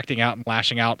is acting out and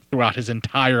lashing out throughout his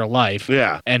entire life.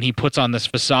 Yeah. And he puts on this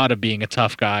facade of being a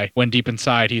tough guy when deep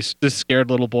inside he's this scared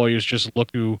little boy who's just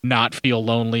looked to not feel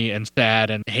lonely and sad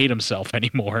and hate himself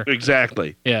anymore.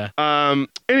 Exactly. Yeah.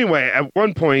 Anyway, at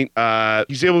one point,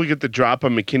 he's able to get the drop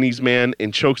on McKinney's man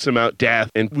and chokes him out death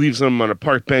and leaves him on a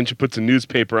park bench and puts a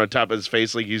newspaper on top of his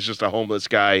face like he's just a homeless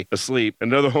guy asleep.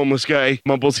 Another homeless guy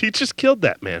mumbles, "He just killed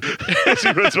that man." As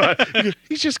he runs by,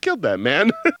 he's just killed that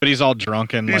man. But he's all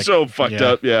drunk and he's so fucked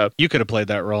up. Yeah. You could have played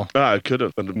that role. I could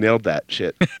have nailed that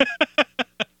shit.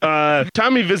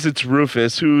 Tommy visits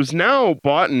Rufus, who's now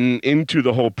bought into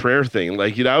the whole prayer thing.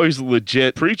 Like, he's always a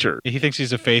legit preacher. He thinks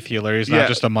he's a faith healer. He's not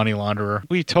just a money launderer.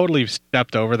 We totally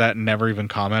stepped over that and never even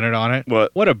commented on it.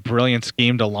 What a brilliant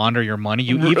scheme to launder your money.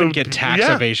 You even get tax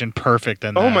evasion perfect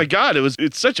in that. Oh my God,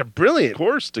 it's such a brilliant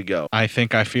course to go. I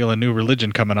think I feel a new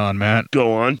religion coming on, Matt.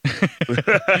 Go on.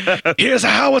 Here's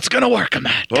how it's gonna work,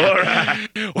 Matt. All right.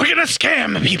 We're gonna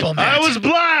scam people, Matt. I was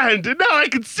blind, and now I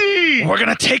can see. We're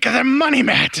gonna take their money,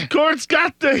 Matt. Court's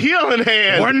got the healing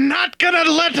hand. We're not gonna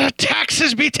let the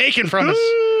taxes be taken from us.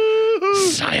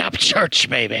 Psyop Church,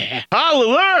 baby.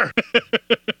 Hallelujah.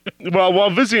 Well, while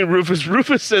visiting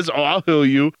Rufus says, "Oh, I'll heal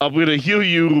you. I'm going to heal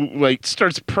you." Like,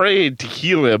 starts praying to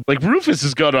heal him. Like, Rufus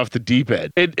has gone off the deep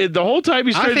end. And the whole time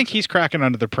he's trying I think he's cracking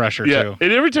under the pressure, too.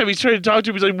 And every time he's trying to talk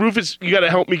to him, he's like, "Rufus, you got to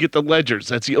help me get the ledgers.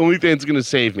 That's the only thing that's going to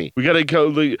save me. We got to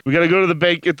go to the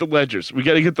bank, get the ledgers. We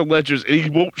got to get the ledgers." And he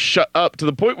won't shut up to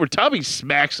the point where Tommy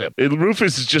smacks him. And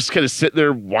Rufus is just kind of sitting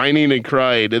there whining and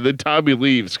crying. And then Tommy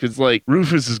leaves because, like,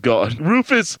 Rufus is gone.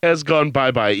 Rufus has gone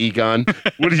bye-bye, Egon.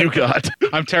 What do you got?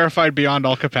 I'm terrified beyond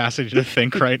all capacity to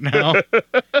think right now.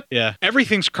 Yeah.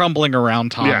 Everything's crumbling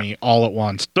around Tommy all at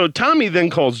once. So Tommy then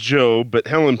calls Joe, but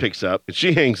Helen picks up and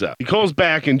she hangs up. He calls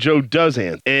back and Joe does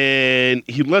answer. And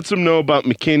he lets him know about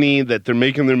McKinney, that they're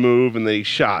making their move and that he's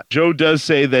shot. Joe does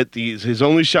say that his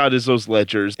only shot is those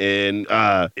ledgers. And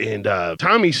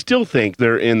Tommy still thinks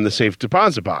they're in the safe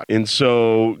deposit box. And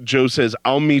so Joe says,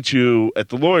 "I'll meet you at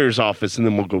the lawyer's office and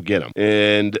then we'll go get them."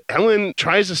 And Helen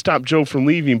tries to stop Joe from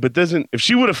leaving, but doesn't. If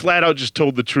she would have flat out just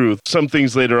told the truth, some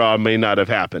things later on may not have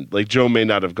happened. Like, Joe may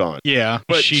not have gone. Yeah,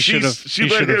 but she should have. She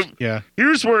let him. Yeah.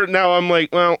 Here's where now I'm like,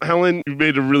 well, Helen, you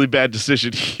made a really bad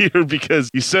decision here because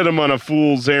you sent him on a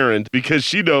fool's errand because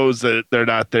she knows that they're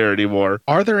not there anymore.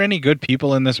 Are there any good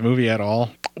people in this movie at all?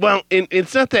 Well,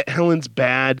 it's not that Helen's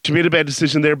bad. She made a bad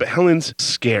decision there, but Helen's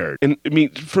scared. And I mean,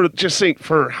 for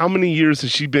how many years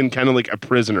has she been kind of like a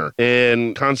prisoner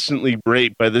and constantly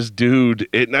raped by this dude?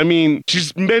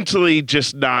 She's mentally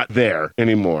just not there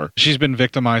anymore. She's been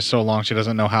victimized so long she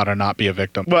doesn't know how to not be a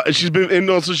victim. Well, she's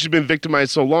been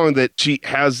victimized so long that she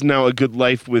has now a good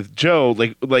life with Joe,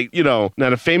 like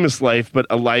not a famous life, but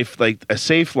a life, like a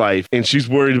safe life. And she's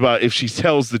worried about if she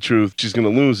tells the truth, she's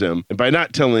going to lose him. And by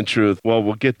not telling the truth, well,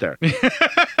 we'll get there.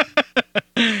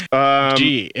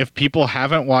 Gee, if people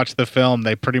haven't watched the film,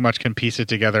 they pretty much can piece it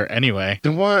together anyway.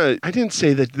 Then why? I didn't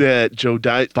say that Joe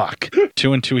died. Fuck.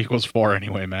 2 and 2 equals 4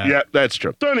 anyway, man. Yeah, that's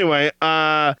true. So anyway,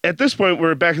 at this point,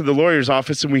 we're back at the lawyer's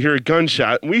office and we hear a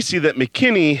gunshot. And we see that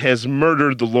McKinney has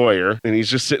murdered the lawyer and he's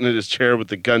just sitting in his chair with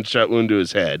the gunshot wound to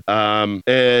his head.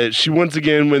 She once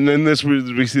again, when then this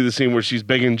we see the scene where she's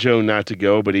begging Joe not to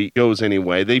go, but he goes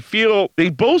anyway. They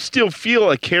both still feel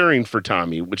a caring for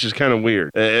Tommy, which is kind of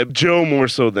weird. Joe more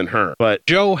so than her, but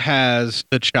Joe has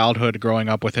the childhood growing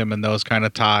up with him and those kind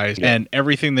of ties, and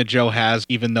everything that Joe has,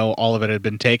 even though all of it had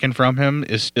been taken from him,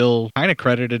 is still kind of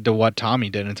credited to what Tommy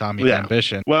did in Tommy's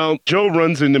ambition. Well, Joe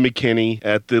runs into McKinney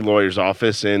at the lawyer's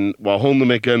office, and while holding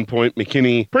him at gunpoint,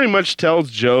 McKinney pretty much tells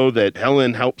Joe that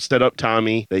Helen helped set up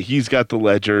Tommy, that he's got the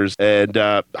ledgers, and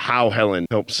how Helen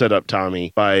helped set up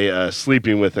Tommy by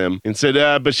sleeping with him, and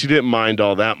said, but she didn't mind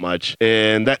all that much.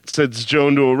 And that sets Joe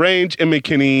into a range, and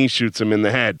McKinney shoots him in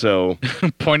the head. So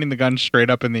pointing the gun straight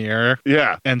up in the air.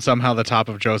 Yeah. And somehow the top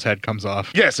of Joe's head comes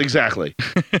off. Yes, exactly.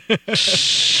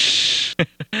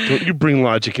 Don't you bring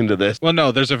logic into this? Well,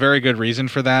 no, there's a very good reason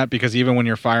for that, because even when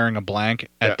you're firing a blank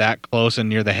at that close and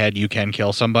near the head, you can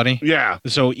kill somebody. Yeah.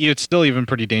 So it's still even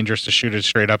pretty dangerous to shoot it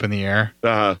straight up in the air.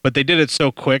 But they did it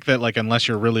so quick that, like, unless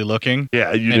you're really looking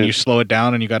you slow it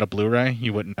down and you got a Blu-ray,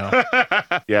 you wouldn't know.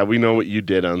 Yeah, we know what you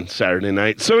did on Saturday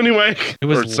night. So anyway, it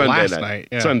was or Sunday last night. night.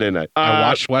 Yeah. Sunday night. I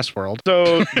watched Westworld.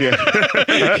 So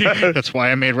yeah, that's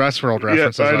why I made Westworld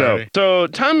references. Yes, I know. already. So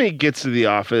Tommy gets to the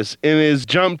office and is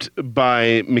jumped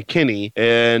by McKinney,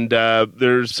 and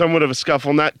there's somewhat of a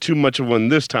scuffle. Not too much of one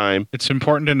this time. It's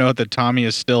important to note that Tommy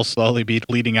is still slowly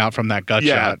bleeding out from that gut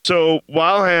Yeah. shot. So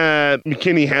while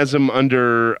McKinney has him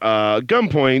under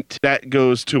gunpoint, that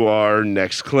goes to our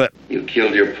next clip. You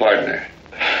killed your partner.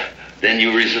 Then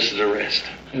you resisted arrest.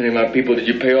 How many of my people did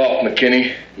you pay off,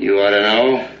 McKinney? You ought to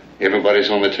know. Everybody's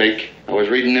on the take. I was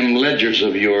reading them ledgers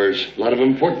of yours. A lot of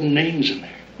important names in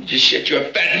there. You just shut your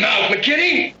fat mouth,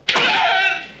 McKinney!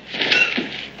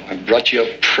 I brought you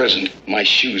a present. My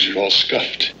shoes are all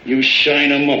scuffed. You shine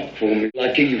them up for me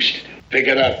like you used to do. Pick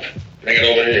it up. Bring it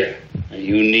over here. Now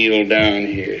you kneel down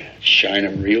here. Shine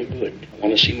them real good. I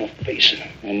want to see my face in them.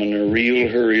 I'm in a real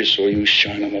hurry, so you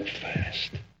shine them up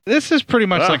fast. This is pretty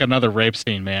much like another rape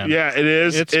scene, man. Yeah, it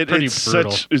is. It's pretty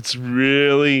brutal. It's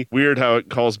really weird how it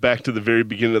calls back to the very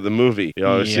beginning of the movie. You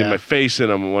know, I see my face in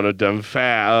them, one of them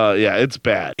fat. Yeah, it's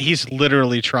bad. He's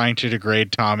literally trying to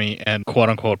degrade Tommy and quote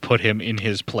unquote put him in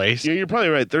his place. Yeah, you're probably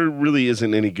right. There really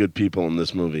isn't any good people in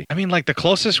this movie. I mean, like the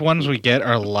closest ones we get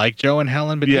are like Joe and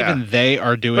Helen, but even they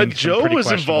are doing. But Joe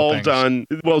was involved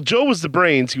Joe was the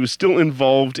brains. He was still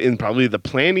involved in probably the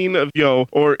planning of,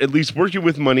 or at least working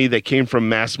with money that came from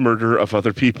mass murder of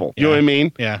other people. You know what I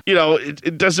mean? Yeah.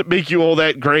 It doesn't make you all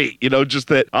that great. Just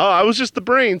that, I was just the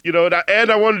brains,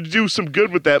 and I wanted to do some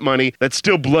good with that money. That's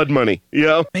still blood money,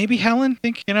 Maybe Helen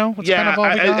think, what's kind of all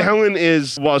we got? Helen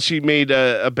is, while she made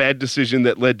a bad decision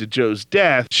that led to Joe's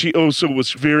death, she also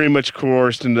was very much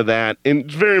coerced into that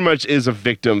and very much is a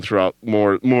victim throughout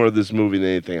more of this movie than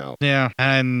anything else. Yeah.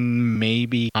 And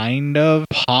maybe kind of,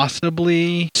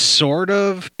 possibly, sort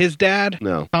of his dad?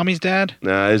 No. Tommy's dad?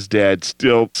 Nah, his dad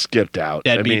still skipped out.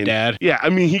 Deadbeat dad. Yeah, I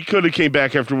mean, he could have came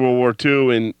back after World War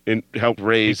II and helped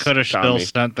raise He could have still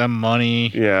sent them money.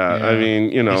 Yeah, I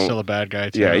mean, He's still a bad guy,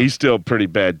 too. Yeah, he's still a pretty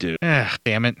bad dude.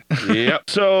 Damn it. Yep.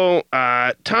 So,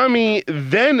 Tommy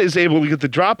then is able to get the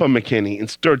drop on McKinney and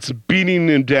starts beating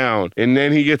him down. And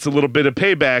then he gets a little bit of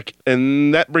payback.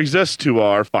 And that brings us to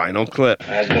our final clip.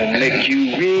 I'm gonna make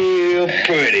you real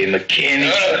pretty,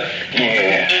 McKinney.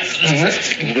 Yeah.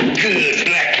 Look good,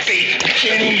 black face,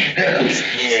 McKinney.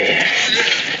 Yeah.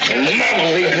 And the mama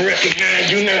will recognize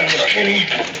you now, McKinney.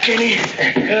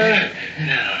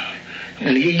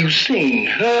 And hear you sing,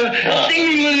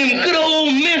 Sing one of them good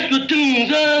old minstrel tunes,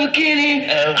 McKinney?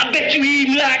 I bet you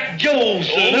even like Joe,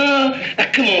 son,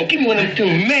 Now, come on, give me one of them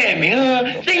tunes, Mammy,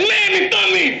 Sing Mammy for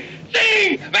me!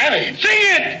 Sing! Mammy! Sing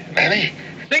it! Mammy!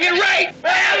 Sing it right!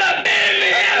 Alabama! Sing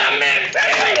it!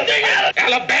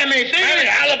 Alabama! Sing it!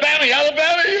 Alabama! Sing it! Sing it!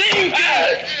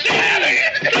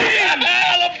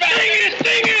 Alabama!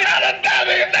 Sing it!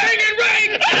 Alabama! Sing it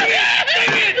right! Sing it!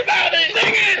 Sing it! Alabama!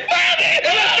 Sing it right!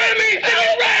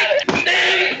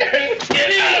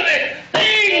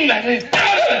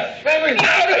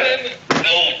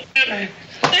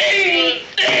 Sing!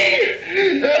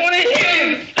 Sing! I want to hear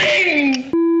you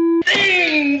sing!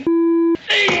 Sing!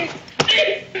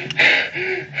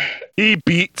 He he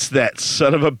beats that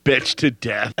son of a bitch to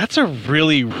death. That's a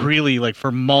really, really, like,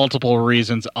 for multiple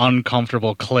reasons,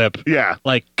 uncomfortable clip. Yeah.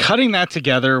 Like, cutting that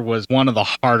together was one of the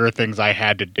harder things I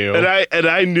had to do. And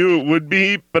I knew it would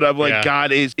be, but I'm like, Yeah.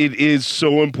 God, it is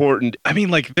so important. I mean,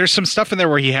 like, there's some stuff in there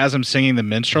where he has him singing the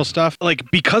minstrel stuff. Like,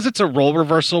 because it's a role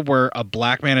reversal where a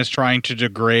black man is trying to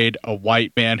degrade a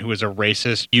white man who is a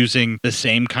racist using the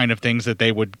same kind of things that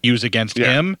they would use against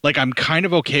him, like, I'm kind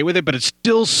of okay with it, but it's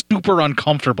still super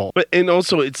uncomfortable. But and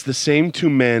also, it's the same two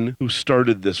men who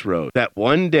started this road. That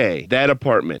one day, that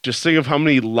apartment. Just think of how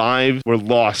many lives were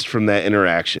lost from that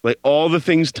interaction. Like all the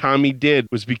things Tommy did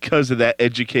was because of that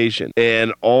education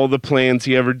and all the plans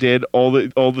he ever did, all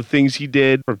the things he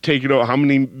did from taking over. How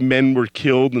many men were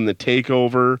killed in the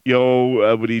takeover?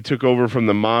 When he took over from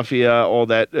the mafia, all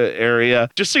that area.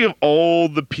 Just think of all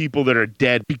the people that are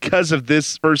dead because of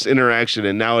this first interaction,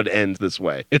 and now it ends this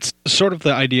way. It's sort of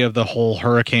the idea of the whole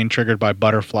hurricane triggered by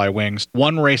butterfly wings.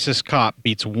 One racist cop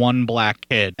beats one black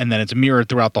kid, and then it's mirrored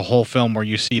throughout the whole film where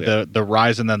you see the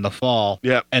rise and then the fall.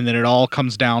 Yeah. And then it all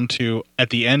comes down to, at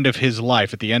the end of his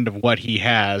life, at the end of what he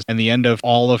has, and the end of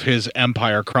all of his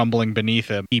empire crumbling beneath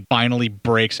him, he finally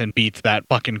breaks and beats that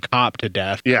fucking cop to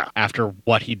death. Yeah. After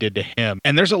what he did to him.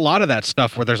 And there's a lot of that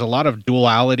stuff where there's a lot of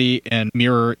duality and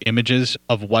mirror images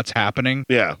of what's happening.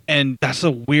 Yeah. And that's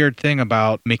the weird thing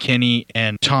about McKinney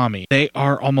and Tommy. They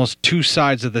are almost two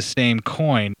sides of the same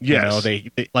coin. Yes. You know,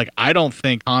 they like, I don't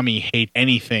think Tommy hates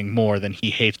anything more than he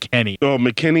hates Kenny. Oh,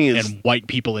 McKinney is... And white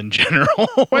people in general.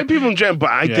 White people in general, but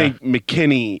I Yeah. think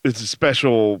McKinney is a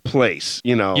special place,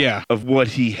 of what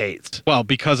he hates. Well,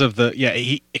 because of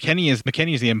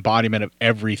McKinney is the embodiment of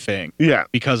everything. Yeah.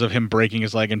 Because of him breaking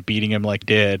his leg and beating him like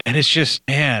did. And it's just,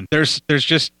 man, there's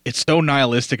just, it's so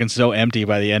nihilistic and so empty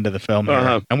by the end of the film here.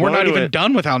 Uh-huh. And we're Well, not anyway- even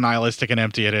done with how nihilistic and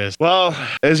empty it is. Well,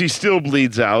 as he still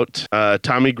bleeds out,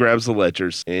 Tommy grabs the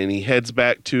ledgers and he heads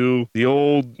back to the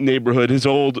old neighborhood, his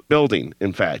old building,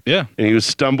 in fact. Yeah. And he was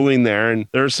stumbling there, and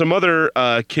there are some other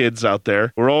kids out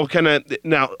there. We're all kind of...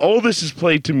 Now, all this is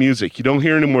played to music. You don't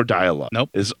hear any more dialogue. Nope.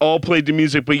 It's all played to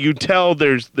music, but you tell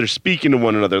they're speaking to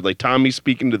one another. Like, Tommy's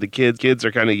speaking to the kids. Kids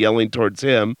are kind of yelling towards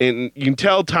him. And you can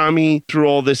tell Tommy, through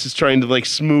all this, is trying to, like,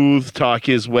 smooth talk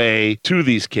his way to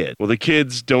these kids. Well, the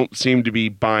kids don't seem to be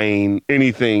buying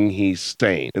anything he's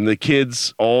saying. And the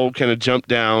kids all kind of jump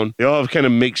down. They all have kind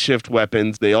of makeshift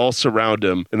weapons. They all surround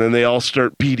him. And then they all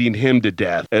start beating him to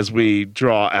death as we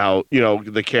draw out.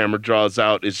 The camera draws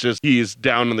out. It's just he's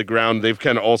down on the ground. They've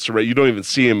kind of all surrounded. You don't even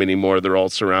see him anymore. They're all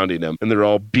surrounding him. And they're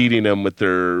all beating him with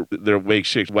their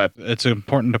makeshift weapons. It's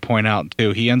important to point out,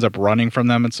 too, he ends up running from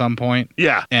them at some point.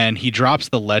 Yeah. And he drops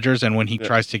the ledgers, and when he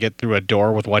tries to get through a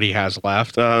door with what he has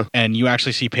left, and you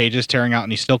actually see pages tearing out,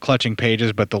 and he's still clutching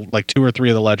pages, but like 2 or 3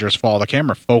 of the ledgers fall. The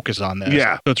camera focuses on this.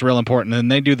 Yeah. So it's real important. And then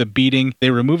they do the beating.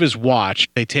 They remove his watch.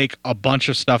 They take a bunch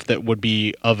of stuff that would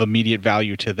be of immediate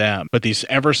value to them. But these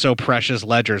ever so precious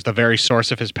ledgers, the very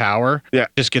source of his power,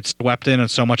 just gets swept in, and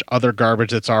so much other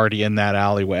garbage that's already in that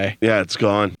alleyway. Yeah, it's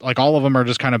gone. Like, all of them are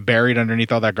just kind of buried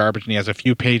underneath all that garbage, and he has a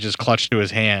few pages clutched to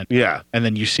his hand. Yeah. And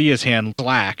then you see his hand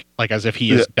slack, like as if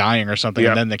he is dying or something,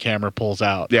 and then the camera pulls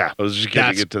out. Yeah, I was just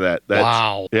going to get to that.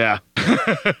 Wow. Yeah.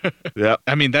 Yeah.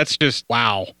 I mean, that's just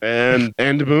wow. And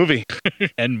end movie.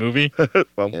 End movie?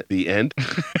 Well, at the end.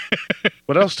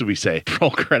 What else do we say?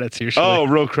 Roll credits usually. Oh,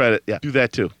 roll credit. Yeah, do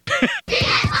that too.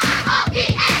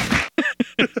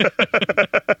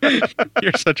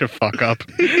 You're such a fuck up.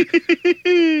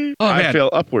 I feel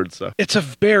upwards though. It's a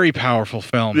very powerful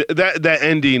film. That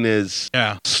ending is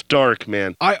stark,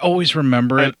 man. I always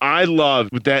remember it. And I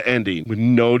loved with that ending with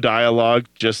no dialogue,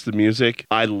 just the music.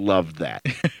 I loved that.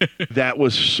 That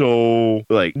was so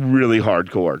like really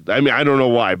hardcore. I mean, I don't know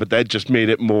why, but that just made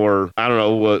it more. I don't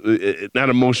know, not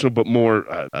emotional, but more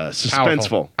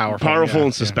suspenseful, powerful,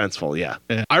 and suspenseful.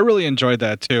 Yeah. I really enjoyed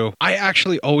that too. I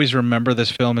actually always remember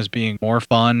this film as being more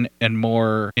fun and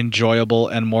more enjoyable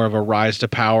and more of a rise to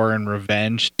power and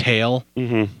revenge tale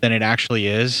than it actually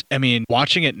is. I mean,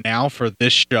 watching it now for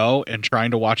this show and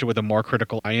trying to watch it with a more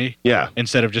critical eye,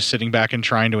 instead of just sitting back and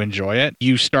trying to enjoy it,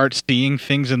 you start seeing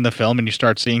things in the film and you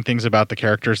start seeing things about the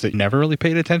characters that you never really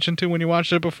paid attention to when you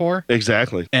watched it before.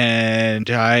 Exactly. And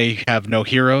I have no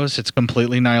heroes. It's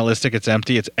completely nihilistic. It's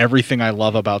empty. It's everything I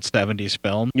love about 70s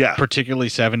film. Yeah. Particularly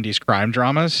 70s crime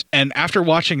dramas. And after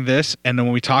watching this, and then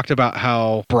when we talked about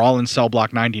how Brawl in Cell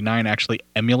Block 99 actually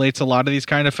emulates a lot of these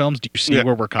kind of films, do you see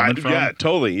where we're coming from? Yeah,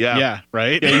 totally. Yeah. Yeah,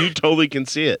 right? Yeah, you totally can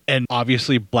see it. And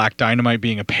obviously Black Dynamite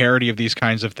being a parody of these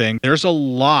kinds of things. There's a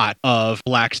lot of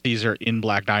Black Caesar in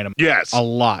Black Dynamite. Yes. A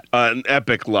lot. An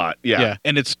epic lot. Yeah.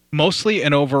 And it's mostly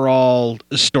an overall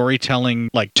storytelling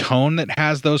like tone that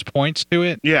has those points to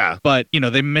it. Yeah. But, you know,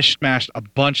 they mishmashed a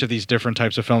bunch of these different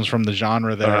types of films from the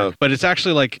genre there. But it's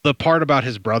actually like the part about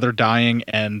his brother dying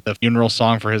and the funeral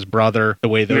song for his brother, the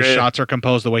way those shots are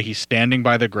composed, the way he's standing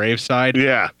by the graveside.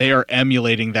 Yeah. They are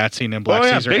emulating that scene in Black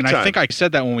Caesar. And big I think I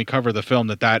said that when we covered the film,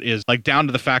 that is like down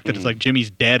to the fact that it's like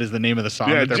Jimmy's Dead is the name of the song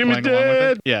that they're Jimmy's playing along with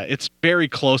Dead. it. Yeah, it's very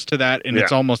close to that, and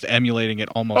it's almost emulating it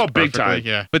almost big perfectly. time.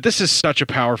 Yeah. But this is such a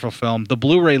powerful film. The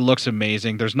Blu-ray looks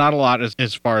amazing. There's not a lot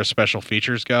as far as special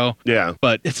features go. Yeah.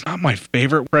 But it's not my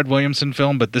favorite Fred Williamson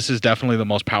film, but this is definitely the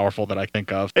most powerful that I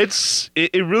think of.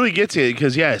 It really gets you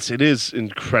because, yes, it is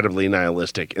incredibly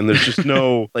nihilistic, and there's just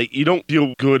no, like, you don't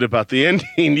feel good about the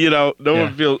ending, you know? No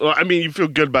one feels, well, I mean, you feel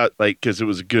good about, like, because it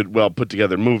was a good, well put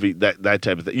together movie, that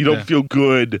type of thing. You don't feel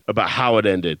good about how it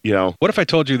ended, you know? What if I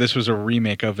told you this was a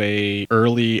remake of a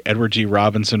early Edward G.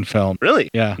 Robinson film? Really?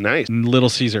 Yeah. Nice. Little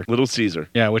Caesar. Little Caesar.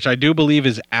 Yeah, which I do believe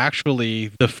is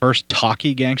actually the first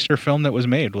talkie gangster film that was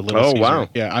made with Little Caesar. Oh, wow.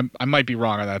 Yeah, I might be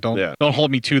wrong on that. Don't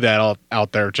hold me to that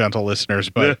out there, gentle listeners.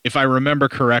 But if I remember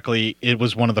correctly, it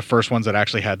was one of the first ones that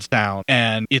actually had sound.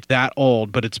 And it's that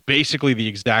old, but it's basically the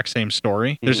exact same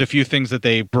story. There's a few things that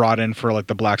they brought in for like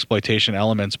the blaxploitation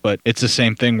elements, but it's the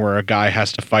same thing where a guy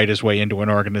has to fight his way into an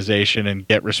organization and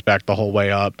get respect the whole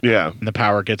way up. Yeah. And the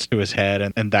power gets to his head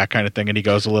and that kind of thing, and he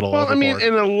goes a little Well, overboard. I mean,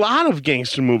 and a lot of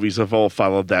gangster movies have all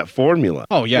followed that formula.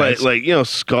 Oh, yeah. Like you know,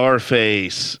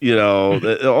 Scarface, you know,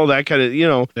 all that kind of, you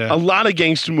know, a lot of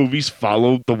gangster movies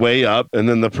follow the way up, and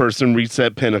then the person reaches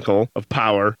that pinnacle of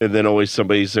power, and then always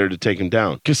somebody's there to take him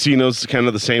down. Casino's kind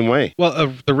of the same way.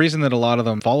 Well, the reason that a lot of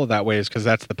them follow that way is because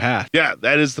that's the path. Yeah,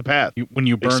 that is the path. When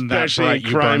you burn Especially that bright, in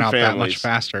you burn crime out that much families.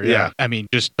 faster. Yeah. I mean,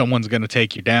 just someone's going to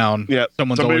take you down. Yeah.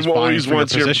 Someone's Somebody always vying for your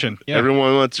wants position. Yeah.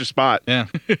 Everyone wants your spot. Yeah.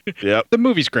 Yep. The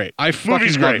movie's great. I fucking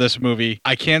Movie's love great. this movie.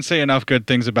 I can't say enough good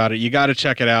things about it. You got to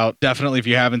check it out. Definitely, if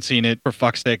you haven't seen it, for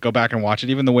fuck's sake, go back and watch it.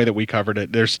 Even the way that we covered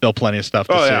it, there's still plenty of stuff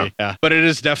to see. Yeah. But it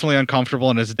is definitely uncomfortable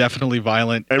and it's definitely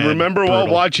violent. And remember while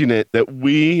watching it that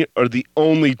we are the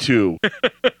only two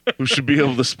who should be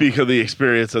able to speak of the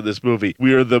experience of this movie.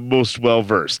 We are the most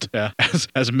well-versed. Yeah.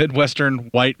 As Midwestern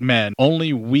white men,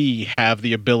 only we have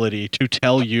the ability to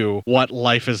tell you what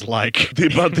life is like.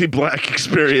 About the black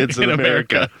experience in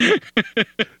America.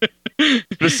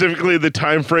 Specifically the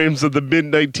time frames of the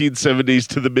mid-1970s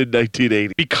to the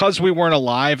mid-1980s. Because we weren't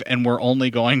alive and we're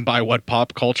only going by what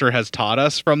pop culture has taught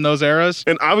us from those eras.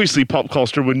 And obviously pop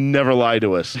culture would never lie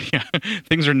to us. Yeah.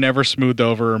 Things are never smoothed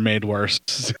over or made worse.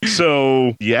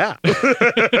 So, yeah. All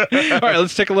right,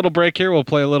 let's take a little break here. We'll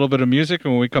play a little bit of music,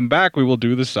 and when we come back, we will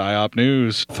do the PSYOP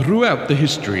news. Throughout the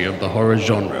history of the horror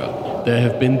genre, there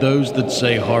have been those that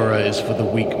say horror is for the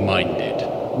weak-minded.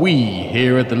 We,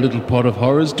 here at the Little Pot of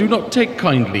Horrors, do not take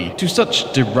kindly to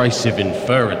such derisive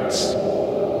inference.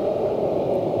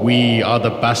 We are the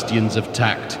bastions of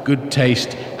tact, good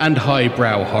taste, and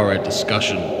highbrow horror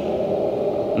discussion.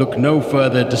 Look no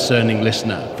further, discerning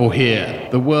listener, for here,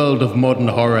 the world of modern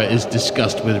horror is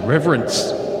discussed with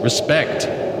reverence, respect,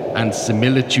 and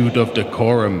similitude of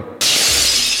decorum.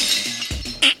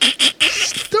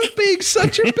 Stop being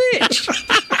such a bitch!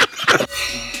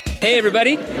 Hey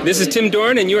everybody, this is Tim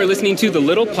Dorn and you are listening to The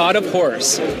Little Pod of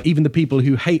Horrors. Even the people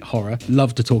who hate horror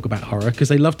love to talk about horror because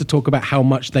they love to talk about how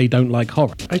much they don't like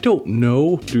horror. I don't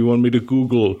know. Do you want me to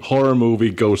Google horror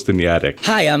movie Ghost in the Attic?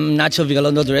 Hi, I'm Nacho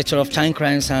Vigalondo, director of Time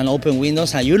Crimes and Open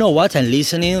Windows, and you know what? I'm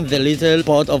listening The Little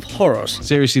Pod of Horrors.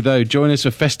 Seriously though, join us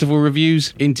for festival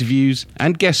reviews, interviews,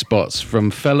 and guest spots from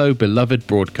fellow beloved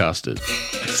broadcasters.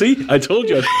 See? I told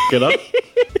you I'd f*** it up.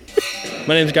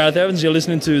 My name's Gareth Evans, you're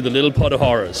listening to The Little Pod of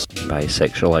Horrors. By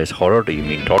sexualized horror, do you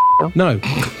mean torture? No.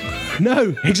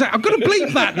 No, exactly. I've got to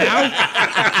bleep that now.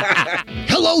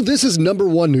 Hello, this is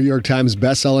 #1 New York Times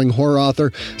bestselling horror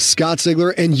author Scott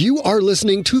Sigler, and you are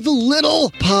listening to The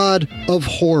Little Pod of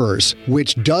Horrors,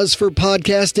 which does for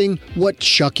podcasting what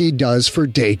Chucky does for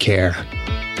daycare.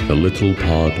 The Little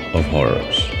Pod of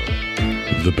Horrors.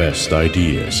 The best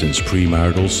idea since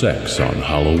premarital sex on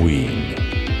Halloween.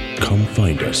 Come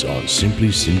find us on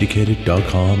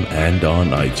simplysyndicated.com and on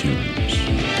iTunes.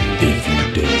 If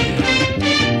you dare.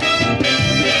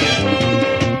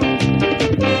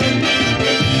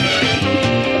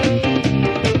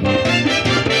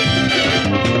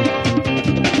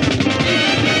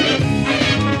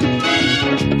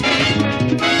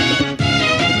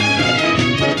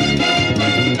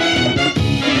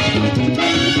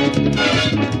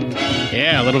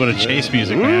 Yeah, a little bit of chase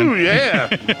music, man. Ooh, yeah.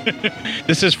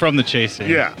 This is from The Chase scene.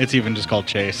 Yeah. It's even just called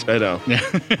Chase. I know. Yeah.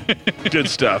 Good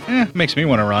stuff. Makes me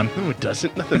want to run. No, it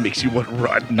doesn't. Nothing makes you want to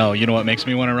run. No, you know what makes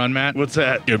me want to run, Matt? What's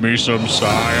that? Give me some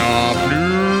PSYOP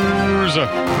news.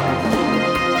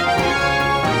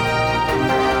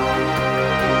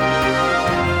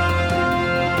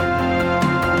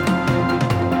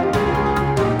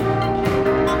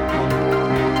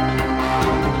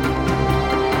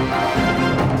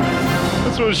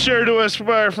 was shared to us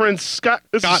by our friend Scott.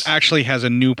 Scott actually has a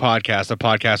new podcast, a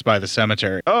podcast by the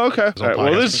cemetery. Oh, okay. All right,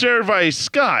 well, this is shared by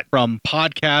Scott. From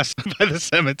Podcast by the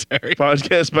Cemetery.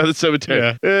 Podcast by the Cemetery.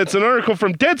 Yeah. It's an article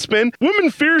from Deadspin.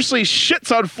 Woman fiercely shits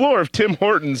on floor of Tim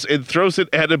Hortons and throws it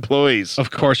at employees.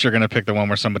 Of course you're going to pick the one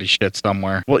where somebody shits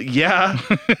somewhere. Well, yeah.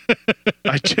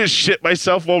 I just shit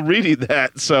myself while reading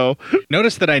that, so.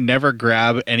 Notice that I never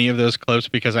grab any of those clips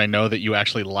because I know that you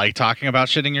actually like talking about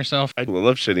shitting yourself. I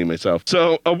love shitting myself.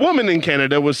 So, a woman in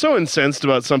Canada was so incensed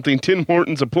about something Tim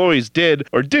Hortons employees did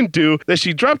or didn't do that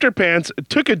she dropped her pants,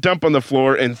 took a dump on the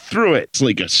floor, and threw it. It's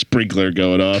like a sprinkler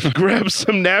going off. Grabbed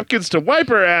some napkins to wipe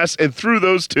her ass and threw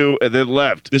those too, and then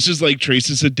left. This is like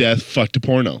Traces of Death fucked a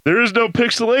porno. There is no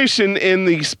pixelation in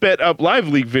the sped up live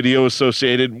leak video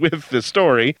associated with the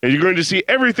story, and you're going to see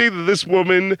everything that this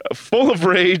woman, full of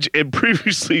rage and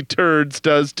previously turds,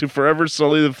 does to forever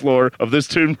sully the floor of this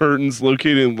Tim Hortons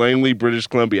located in Langley, British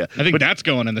Columbia. I think that's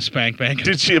going in the spank bank.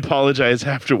 Did she apologize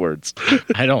afterwards?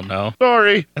 I don't know.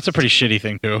 Sorry. That's a pretty shitty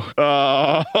thing, too.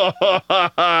 Oh,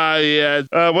 yes.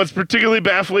 What's particularly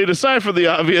baffling, aside from the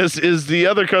obvious, is the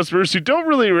other customers who don't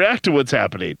really react to what's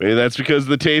happening. Maybe that's because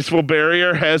the tasteful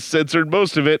barrier has censored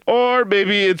most of it, or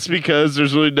maybe it's because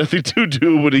there's really nothing to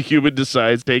do when a human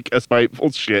decides to take a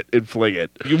spiteful shit and fling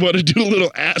it. You want to do a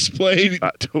little ass play?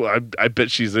 I bet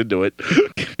she's into it.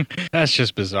 That's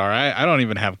just bizarre. I don't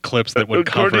even have clips that would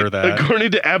cover that.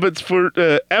 According to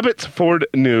Abbotsford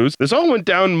News, this all went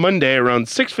down Monday around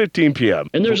 6:15 p.m.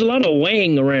 And there's a lot of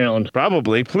weighing around.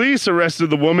 Probably. Police arrested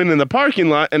the woman in the parking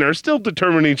lot and are still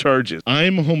determining charges.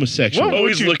 I'm homosexual.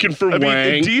 Always looking for wang.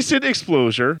 A decent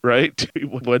exposure, right?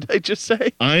 What did I just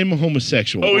say? I'm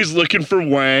homosexual. Always looking for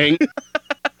wang.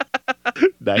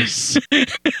 Nice.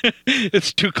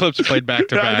 It's two clips played back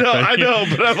to back. I know,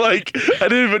 but I'm like, I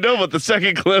didn't even know about the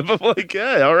second clip. I'm like,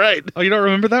 yeah, all right. Oh, you don't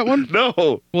remember that one?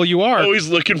 No. Well, you are. Always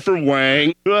looking for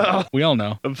wang. Well, we all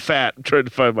know. I'm fat. I'm trying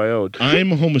to find my own.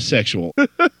 I'm homosexual.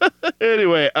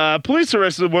 Anyway, police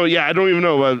arrested. Well, yeah, I don't even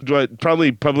know.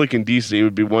 Probably public indecency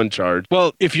would be one charge.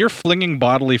 Well, if you're flinging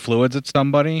bodily fluids at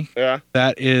somebody, yeah,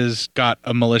 that is got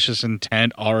a malicious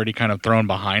intent already kind of thrown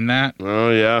behind that.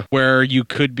 Oh, yeah. Where you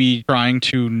could be trying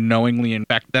to knowingly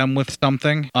infect them with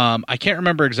something. I can't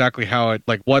remember exactly how it,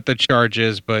 like what the charge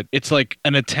is, but it's like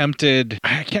an attempted,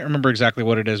 I can't remember exactly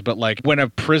what it is, but like when a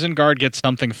prison guard gets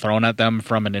something thrown at them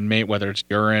from an inmate, whether it's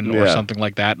urine or something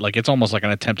like that, like it's almost like an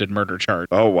attempted murder charge.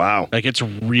 Oh, wow. Like it's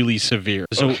really severe.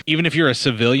 So even if you're a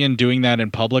civilian doing that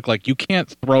in public, like you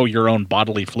can't throw your own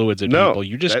bodily fluids at people.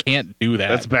 You just can't do that.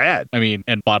 That's bad. I mean,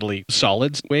 and bodily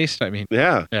solids waste. I mean,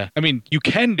 yeah. I mean, you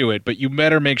can do it, but you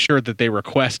better make sure that they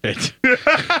request it.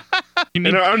 And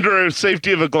under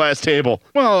safety of a glass table.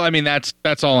 Well, I mean, that's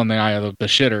all in the eye of the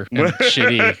shitter. And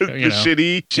shitty.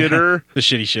 Shitty shitter. The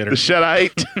shitty shitter. The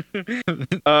Shuttite.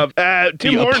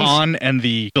 Tim the Hortons, upon and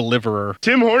the deliverer.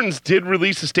 Tim Hortons did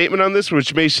release a statement on this,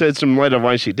 which may shed some light on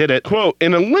why she did it. Quote,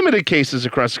 in limited cases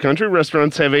across the country,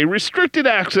 restaurants have a restricted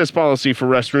access policy for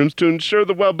restrooms to ensure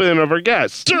the well-being of our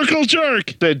guests. Circle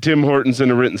jerk, said Tim Hortons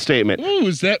in a written statement. Oh,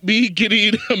 is that me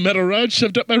getting a metal rod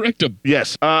shoved up my rectum?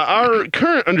 Yes. Our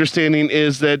current understanding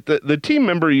is that the team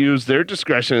member used their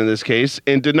discretion in this case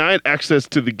and denied access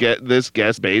to this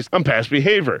guest based on past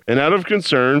behavior and out of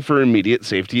concern for immediate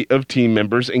safety of team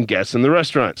members and guests in the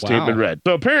restaurant. Statement read.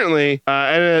 So apparently,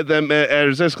 that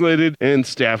has escalated and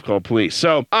staff called police.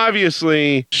 So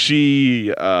obviously,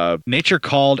 she nature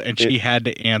called and she had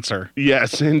to answer.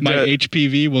 Yes, and my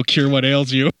HPV will cure what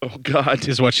ails you. Oh God,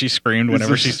 is what she screamed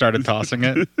whenever she started tossing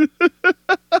it.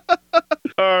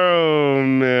 Oh,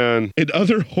 man. And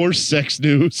other horse sex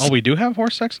news. Oh, we do have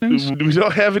horse sex news? We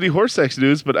don't have any horse sex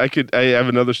news, but I have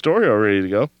another story all ready to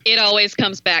go. It always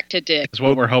comes back to dick. That's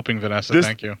what we're hoping, Vanessa.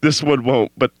 Thank you. This one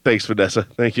won't, but thanks, Vanessa.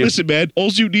 Thank you. Listen, man, all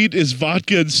you need is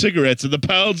vodka and cigarettes, and the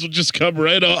pounds will just come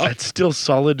right off. That's still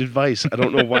solid advice. I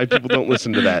don't know why people don't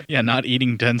listen to that. Yeah, not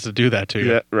eating tends to do that to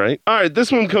you. Yeah, right. All right,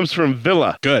 this one comes from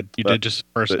Villa. Good. You did just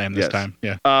first name this time.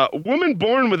 Yeah. Woman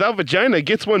born without vagina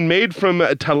gets one made from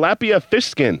tilapia fish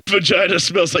skin. Vagina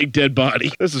smells like dead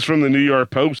body. This is from the New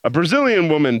York Post. A Brazilian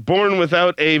woman born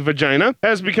without a vagina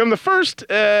has become the first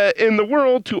in the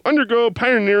world to undergo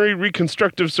pioneering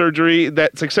reconstructive surgery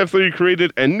that successfully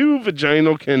created a new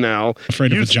vaginal canal.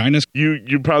 Afraid of vaginas?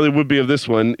 You probably would be of this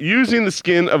one. Using the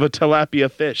skin of a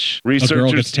tilapia fish. A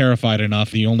girl gets terrified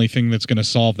enough, the only thing that's going to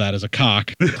solve that is a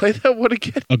cock. Play that one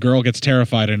again. A girl gets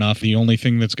terrified enough, the only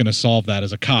thing that's going to solve that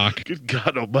is a cock. Good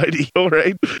God almighty. All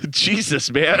right. Jesus,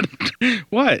 man.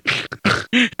 What?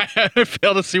 I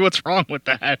fail to see what's wrong with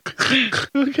that.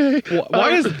 Okay.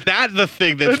 Why is that the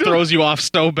thing that throws you off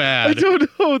so bad? I don't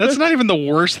know. That's not even the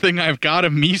worst thing I've got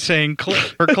of me saying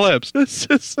clips. This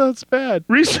just sounds bad.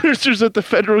 Researchers at the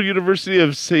Federal University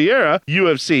of Ceará,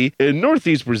 UFC, in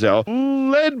northeast Brazil,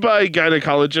 led by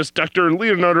gynecologist Dr.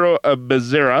 Leonardo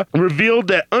Bezerra, revealed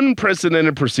that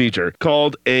unprecedented procedure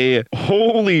called a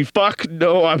holy fuck.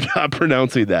 No, I'm not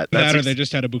pronouncing that. That or they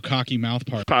just had a bukkake mouth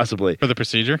part. Possibly. For the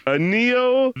procedure? A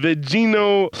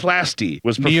neovaginoplasty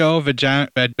was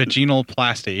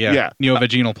neovaginoplasty. Yeah.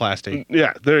 Neovaginoplasty.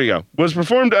 Yeah, there you go. Was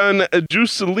performed on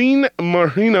Juscelino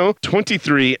Marino,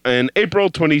 23, in April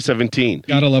 2017.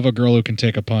 Gotta love a girl who can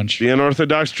take a punch. The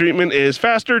unorthodox treatment is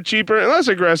faster, cheaper, and less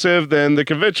aggressive than the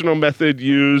conventional method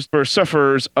used for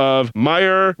sufferers of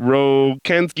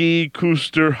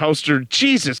Mayer-Rokitansky-Kuster-Hauser.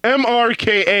 Jesus,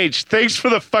 MRKH. Thanks for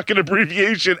the fucking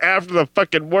abbreviation after the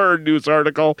fucking word, news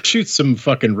article. Shoot some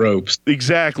fucking ropes.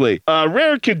 Exactly. A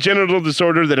rare congenital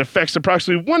disorder that affects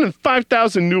approximately 1 in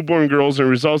 5,000 newborn girls and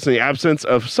results in the absence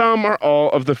of some or all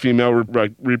of the female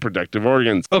reproductive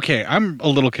organs. Okay, I'm a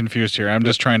little confused here. I'm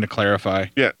just trying to clarify.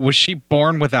 Yeah. Was she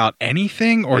born without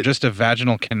anything or just a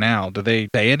vaginal canal? Do they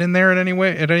say it in there at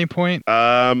any point?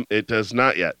 It does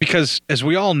not yet. Because as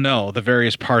we all know, the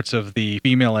various parts of the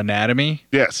female anatomy,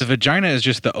 yes, the vagina is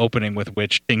just the opening with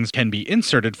which things can be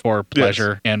inserted for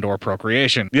pleasure and or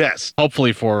procreation. Yes.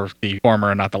 Hopefully for the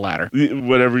former and not the latter.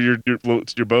 Whatever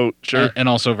floats your boat, sure. And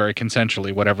also very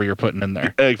consensually, whatever you're putting in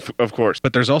there. Of course.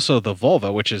 But there's also the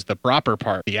vulva, which is the proper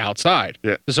part, the outside.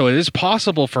 Yeah. So it is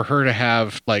possible for her to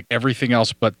have like everything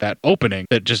else but that opening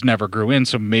that just never grew in.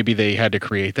 So maybe they had to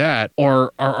create that.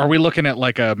 Or are we looking at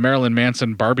like a Marilyn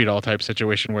Manson Barbie doll type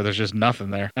situation where there's just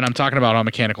nothing there? And I'm talking about all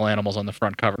mechanical animals on the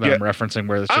front cover that I'm referencing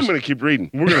where I'm going to keep reading.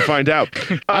 We're going to find out.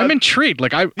 I'm intrigued.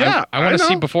 Like I want to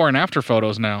see before and after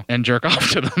photos now and jerk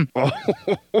off to them.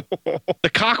 The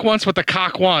cock wants what the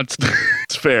cock wants.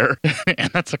 It's fair. And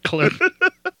that's a clip.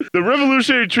 The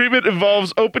revolutionary treatment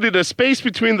involves opening a space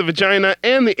between the vagina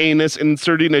and the anus and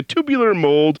inserting a tubular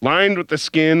mold lined with the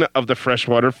skin of the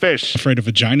freshwater fish. Afraid of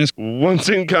vaginas? Once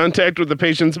in contact with the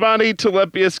patient's body,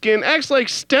 tilapia skin acts like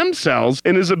stem cells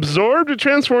and is absorbed and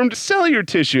transformed to cellular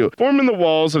tissue, forming the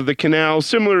walls of the canal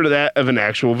similar to that of an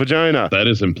actual vagina. That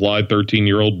is implied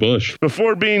 13-year-old Bush.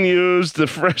 Before being used, the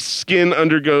fresh skin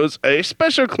undergoes a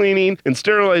special cleaning and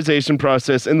sterilization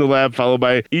process in the lab, followed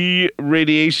by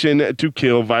irradiation to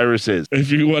kill viruses.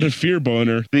 If you want a fear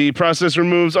boner. The process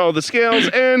removes all the scales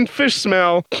and fish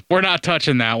smell. We're not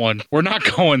touching that one. We're not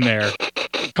going there.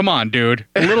 Come on, dude.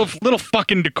 A little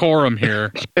fucking decorum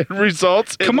here. It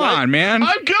results in Come on, man.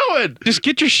 I'm going. Just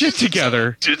get your shit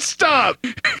together. Just stop.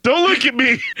 Don't look at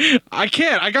me. I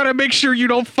can't. I gotta make sure you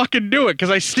don't fucking do it because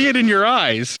I see it in your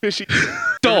eyes. Fishy.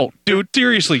 Don't, dude.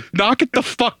 Seriously, knock it the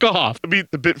fuck off. I mean,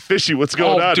 a bit fishy. What's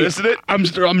going on, dude, isn't it?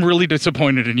 I'm really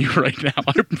disappointed in you right now.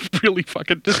 I'm really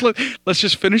fucking. Let's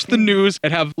just finish the news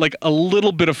and have like a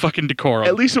little bit of fucking decorum.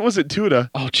 At least it wasn't tuna.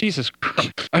 Oh, Jesus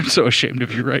Christ. I'm so ashamed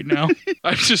of you right now.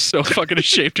 I'm just so fucking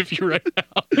ashamed of you right now.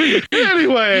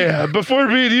 Anyway, before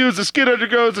being used, the skin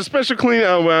undergoes a special clean.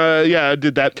 I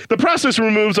did that. The process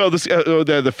removes all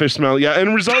the fish smell. Yeah,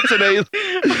 and results in a.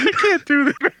 I can't do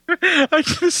this.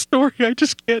 This story, I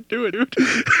just can't do it, dude.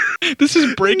 This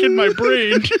is breaking my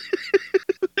brain.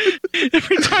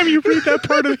 Every time you read that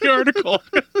part of the article.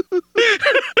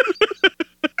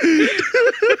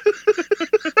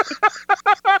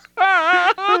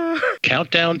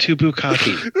 Countdown to bukkake.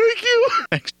 Thank you.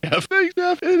 Thanks, Jeff. And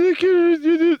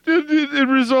it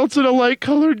results in a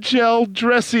light-colored gel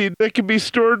dressing that can be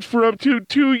stored for up to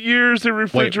 2 years in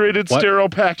refrigerated sterile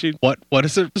packaging. What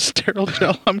is it? Sterile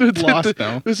gel? I'm lost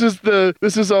now. This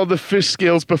is all the fish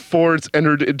scales before it's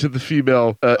entered into the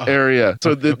female area.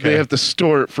 So they have to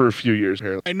store it for a few years.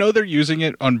 Apparently. I know they're using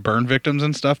it on burn victims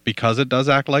and stuff because it does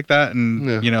act like that,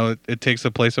 and you know it takes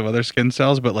the place of other skin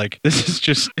cells. But like this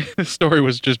story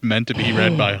was just meant to be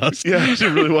read by us. Yeah, it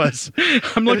really was.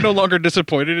 I'm like no longer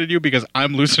disappointed in you because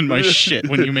I'm losing my shit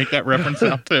when you make that reference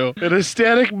out too. An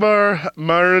ecstatic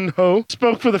Marinho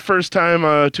spoke for the first time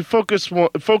to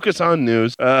focus on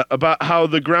news about how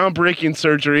the groundbreaking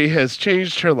surgery has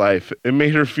changed her life and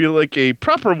made her feel like a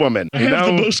proper woman. I have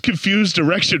the most confused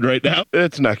erection right now.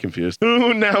 It's not confused.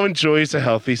 Who now enjoys a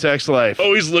healthy sex life.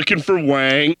 Always looking for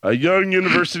Wang. A young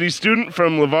university student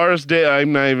from Lavares de,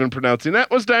 I'm not even pronouncing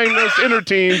that, was diagnosed in her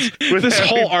teens with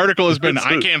whole article has been,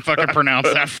 I can't fucking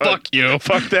pronounce that. Fuck you.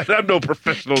 Fuck that. I'm no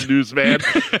professional newsman.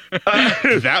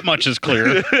 That much is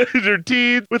clear. Her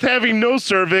teeth, with having no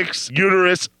cervix,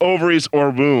 uterus, ovaries, or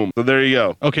womb. So there you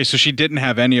go. Okay, so she didn't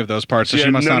have any of those parts, so Yeah,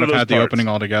 she must none not of have those had the parts. opening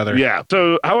altogether. Yeah.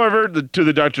 So, however, to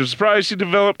the doctor's surprise, she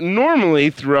developed normally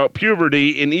throughout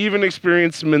puberty and even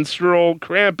experienced menstrual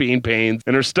cramping pains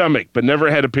in her stomach, but never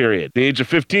had a period. At the age of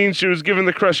 15, she was given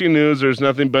the crushing news there's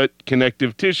nothing but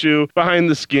connective tissue behind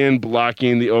the skin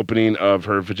blocking the opening of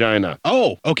her vagina.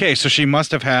 Oh, okay, so she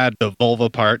must have had the vulva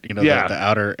part, you know, Yeah. the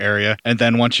outer area, and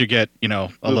then once you get, you know,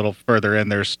 a little further in,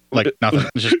 there's like nothing.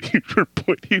 It's just- You're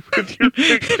pointing with your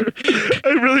finger. I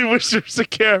really wish there was a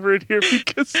camera in here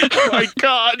because, oh my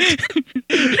God. I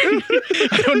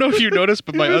don't know if you noticed,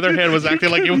 but my other hand was acting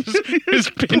like it was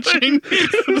pinching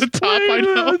the top. I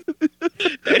know.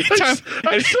 Anytime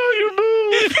I saw you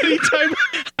move. Anytime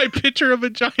I picture a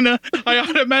vagina, I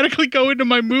automatically go into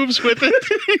my moves with it.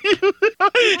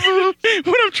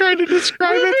 When I'm trying to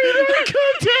describe it,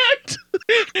 contact.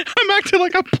 I'm acting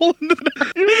like I'm pulling the.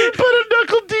 You didn't put a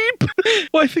knuckle deep.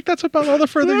 Well, I think that's about all the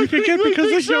further you could get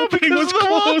because the opening was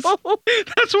closed.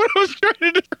 That's what I was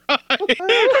trying to describe.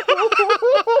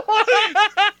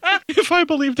 If I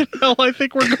believed in hell, I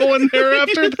think we're going there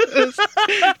after this.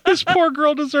 This poor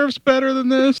girl deserves better than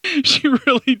this. She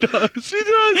really does. She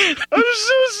does. I'm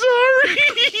so sorry.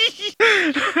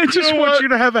 I just want you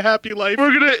to have a happy life.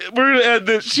 We're gonna end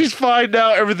this. She's fine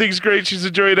now. Everything's great. She's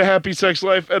enjoying a happy sex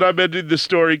life, and I'm ending the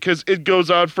story because it goes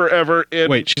on forever. And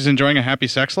Wait, she's enjoying a happy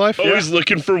sex life? always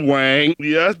looking for Wang.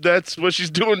 Yeah, that's what she's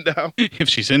doing now. If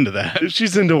she's into that. If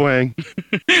she's into Wang.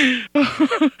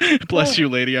 Bless you,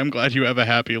 lady. I'm glad you have a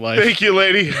happy life. Thank you,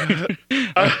 lady.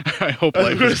 I hope I'm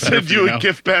life going to is better send for you now. a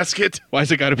gift basket.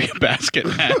 Why's it got to be a basket,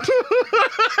 Matt?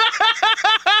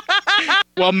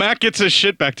 While Matt gets his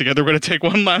shit back together, we're going to take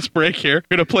one last break here.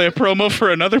 We're going to play a promo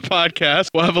for another podcast.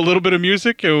 We'll have a little bit of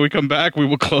music, and when we come back, we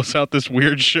will close out this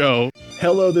weird show.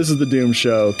 Hello, this is The Doom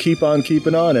Show. Keep on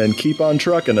keeping on and keep on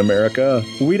trucking, America.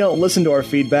 We don't listen to our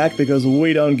feedback because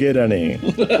we don't get any.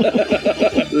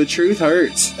 The truth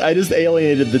hurts. I just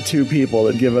alienated the two people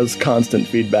that give us constant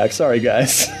feedback. Sorry,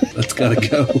 guys. That's gotta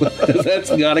go.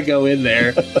 That's gotta go in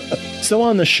there. So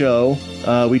on the show,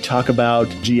 we talk about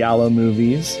giallo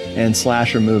movies and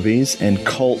slasher movies and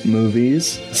cult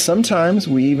movies. Sometimes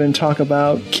we even talk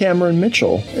about Cameron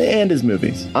Mitchell and his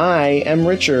movies. I am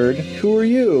Richard. Who are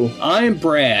you? I'm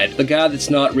Brad, the guy that's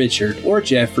not Richard, or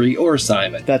Jeffrey, or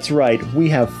Simon. That's right. We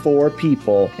have 4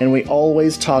 people, and we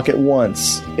always talk at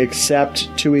once, except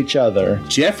to each other.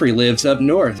 Jeffrey lives up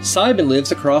north. Simon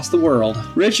lives across the world.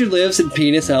 Richard lives in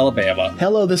Penis, Alabama.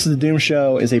 Hello, This is The Doom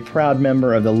Show is a proud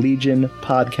member of the Legion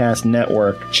Podcast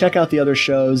Network. Check out the other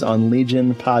shows on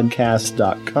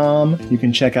legionpodcast.com. You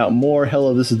can check out more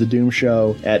Hello, This is The Doom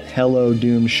Show at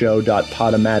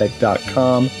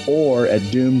hellodoomshow.podomatic.com or at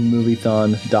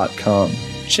doommoviethon.com.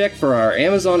 Check for our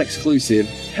Amazon exclusive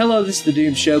Hello, This is the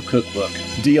Doom Show cookbook.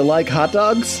 Do you like hot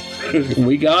dogs?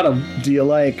 We got them. Do you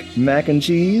like mac and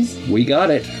cheese? We got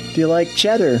it. Do you like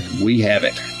cheddar? We have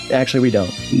it. Actually, we don't.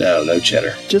 No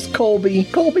cheddar. Just Colby.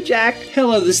 Colby Jack.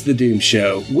 Hello, this is the Doom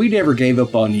Show. We never gave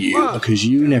up on you because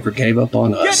you never gave up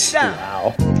on us. Get down.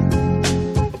 Wow.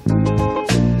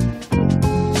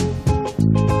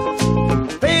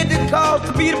 Paid the cost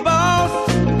to be the boss.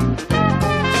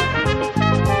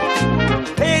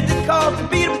 Paid the cost to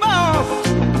be the boss.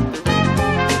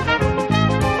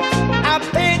 I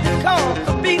paid the cost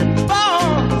to be the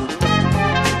boss.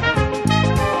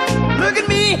 Look at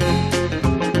me.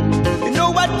 You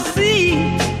know what you see?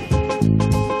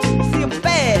 See a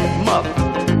bad mother.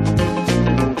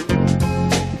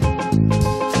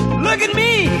 Look at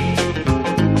me.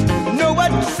 You know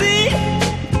what you see?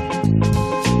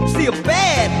 See a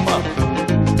bad mother.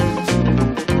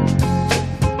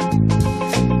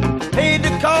 Paid the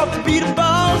cost to be the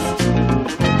boss.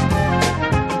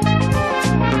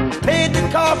 Paid the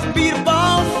cost to be the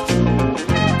boss.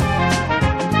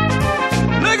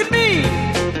 Look at me.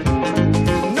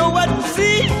 You know what you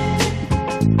see?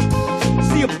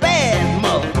 See a bad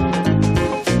mother.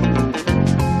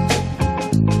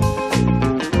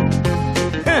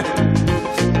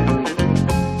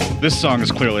 This song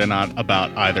is clearly not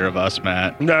about either of us,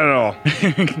 Matt. Not at all.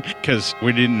 Because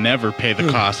we didn't never pay the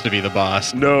cost to be the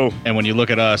boss. No. And when you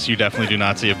look at us, you definitely do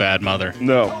not see a bad mother.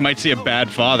 No. You might see a bad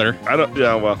father. I don't,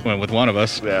 yeah, well. With one of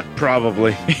us. Yeah,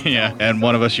 probably. Yeah, and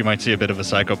one of us you might see a bit of a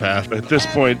psychopath. At this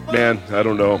point, man, I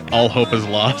don't know. All hope is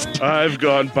lost. I've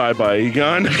gone bye-bye,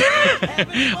 Egon.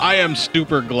 I am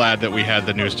super glad that we had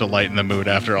the news to lighten the mood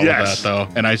after all of that, though.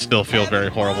 And I still feel very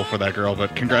horrible for that girl,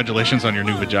 but congratulations on your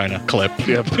new vagina clip.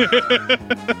 Yep.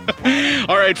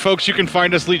 All right, folks, you can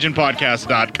find us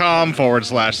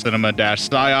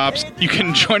legionpodcast.com/cinema-psyops. You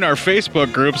can join our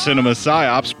Facebook group, Cinema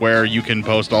Psyops, where you can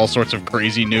post all sorts of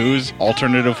crazy news,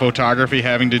 alternative photography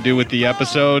having to do with the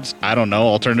episodes. I don't know,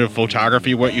 alternative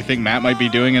photography, what you think Matt might be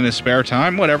doing in his spare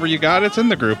time, whatever you got, it's in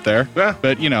the group there. Yeah.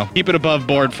 But, keep it above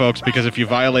board, folks, because if you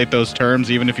violate those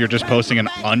terms, even if you're just posting an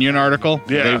Onion article,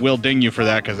 they will ding you for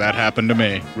that, because that happened to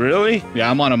me. Really?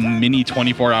 Yeah, I'm on a mini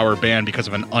 24-hour ban because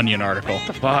of an Onion article. What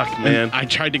the fuck, man? I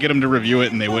tried to get them to review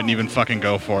it, and they wouldn't even fucking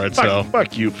go for it,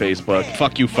 Fuck you, Facebook.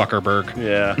 Fuck you, Fuckerberg.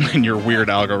 Yeah. And your weird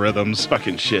algorithms.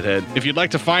 Fucking shithead. If you'd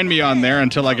like to find me on there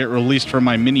until I get released from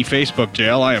my mini Facebook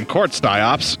jail, I am Court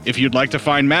Psyops. If you'd like to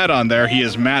find Matt on there, he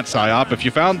is Matt Psyop. If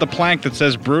you found the plank that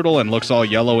says brutal and looks all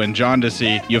yellow and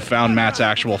jaundicey, you've found Matt's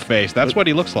actual face. That's what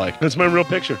he looks like. That's my real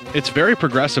picture. It's very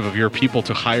progressive of your people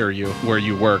to hire you where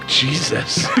you work.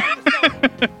 Jesus.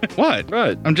 What?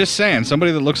 I'm just saying,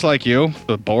 somebody that looks like you,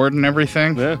 the board and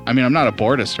everything. Yeah. I mean, I'm not a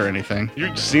boardist or anything.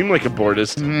 You seem like a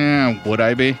boardist. Yeah, would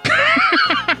I be?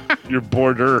 You're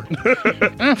border.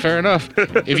 Fair enough.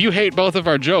 If you hate both of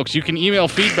our jokes, you can email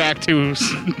feedback to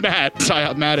Matt,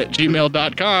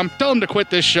 psyopmatt@gmail.com. Tell him to quit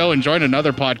this show and join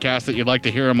another podcast that you'd like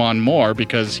to hear him on more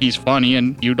because he's funny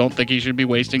and you don't think he should be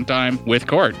wasting time with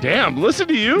Court. Damn, listen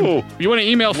to you. If you want to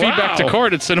email feedback to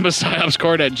Court at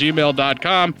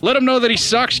cinemapsyopscourt@gmail.com. Let him know that he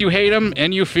sucks, you hate him,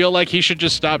 and you feel like he should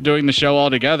just stop doing the show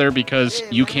altogether because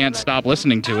you can't stop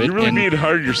listening to it. You're really being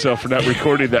hard on yourself for not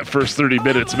recording that first 30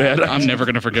 minutes, man. I'm never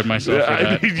going to forgive myself for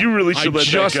that. I mean, you really should let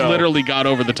that go. I just literally got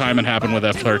over the time it happened with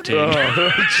F-13.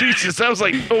 Oh, Jesus, that was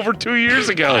like over 2 years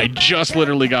ago. I just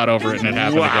literally got over it and it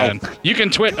happened again. You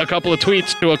can twit a couple of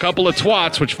tweets to a couple of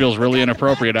twats, which feels really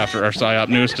inappropriate after our PSYOP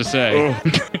news to say. Oh.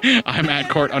 I'm at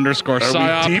Court_PSYOP.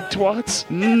 Are we deep twats?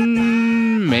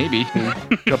 Maybe.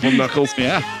 Couple knuckles.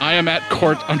 Yeah. I am at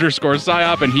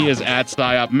Court_PSYOP and he is at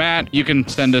PSYOP Matt. You can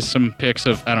send us some pics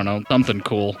of, I don't know, something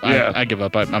cool. Yeah. I give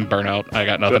up. I'm burnt out. I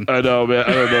got nothing. I know, man.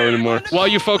 I don't know anymore. While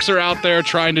you folks are out there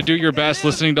trying to do your best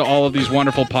listening to all of these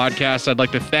wonderful podcasts, I'd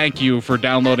like to thank you for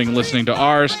downloading and listening to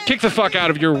ours. Kick the fuck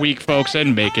out of your week, folks,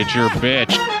 and make it your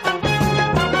bitch.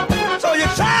 So you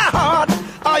try hard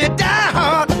or you die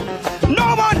hard.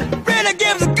 No one really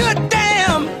gives a good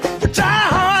damn. You try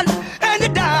hard and you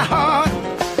die hard.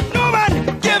 No one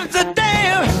gives a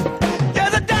damn.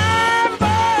 There's a dime,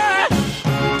 boy.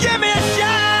 Give me a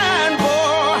shine,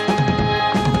 boy.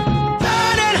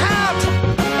 Burning hot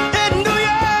in New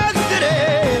York City.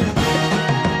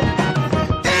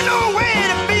 Ain't no way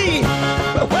to be.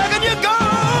 But where can you go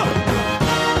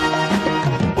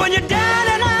when you're down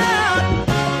and out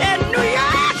in New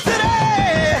York City?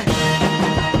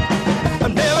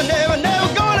 I'm never, never,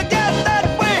 never gonna get that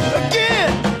way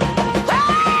again.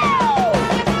 Oh!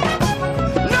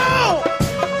 No,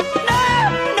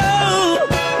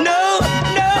 no,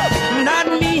 not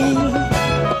me.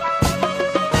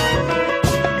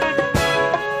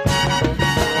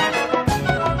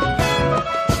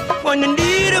 When you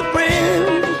need a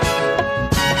friend,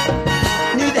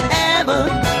 need to have a.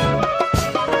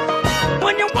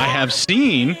 When you I have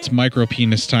seen. It's micro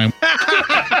penis time.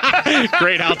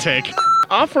 Great outtake.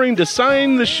 Offering to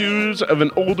sign the shoes of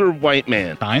an older white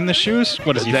man. Sign the shoes?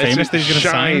 What is he That's famous that he's going to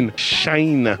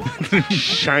sign?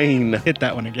 Shine. Hit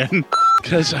that one again.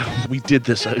 Because we did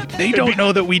this. They don't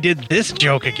know that we did this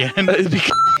joke again. I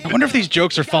wonder if these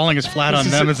jokes are falling as flat on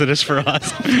them as it is for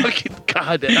us. Fucking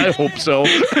God, I hope so.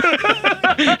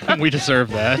 We deserve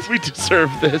that. We deserve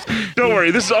this. Don't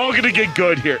worry, this is all going to get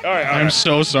good here. All right. I'm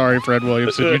so sorry, Fred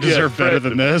Williamson. You deserve better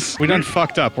than this. We done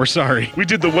fucked up. We're sorry. We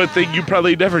did the one thing you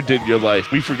probably never did in your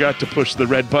life. We forgot to push the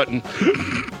red button.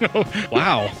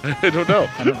 Wow. I don't know.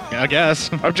 I guess.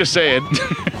 I'm just saying.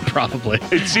 Probably.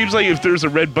 It seems like if there's a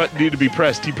red button needed to be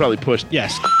pressed, he probably pushed.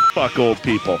 Yes. Fuck old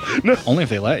people. No. Only if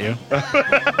they let you.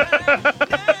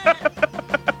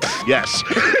 Yes.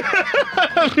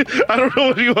 I don't know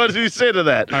what you wanted to say to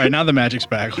that. All right, now the magic's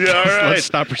back. Yeah, all right. Let's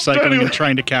stop recycling and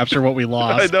trying to capture what we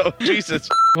lost. I know, Jesus.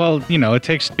 Well, it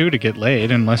takes two to get laid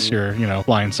unless you're,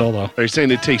 flying solo. Are you saying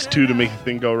it takes two to make the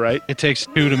thing go right? It takes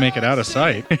two to make it out of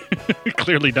sight. It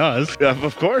clearly does. Yeah,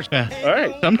 of course. Yeah. All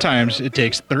right. Sometimes it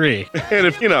takes three. And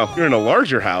if, you're in a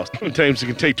larger house, sometimes it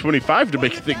can take 25 to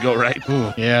make the thing go right.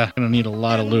 Ooh, yeah. Gonna need a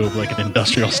lot of lube, like an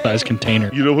industrial-sized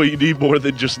container. You know what you need more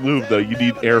than just lube, though? You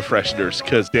need air fresheners,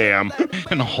 because damn.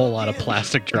 And a whole lot of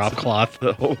plastic drop cloth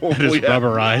that is yeah.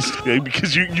 rubberized. Yeah,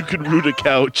 because you could root a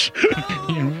couch.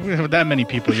 With that many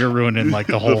people, you're ruining like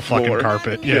the whole fucking floor.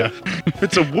 carpet. Yeah.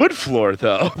 It's a wood floor,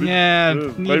 though. Yeah.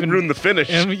 Might ruin the finish.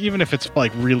 And even if it's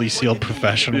like really sealed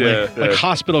professionally, Yeah, like yeah.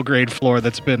 hospital grade floor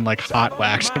that's been like hot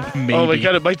waxed. Maybe. Oh my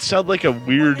god, it might sound like a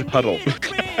weird puddle.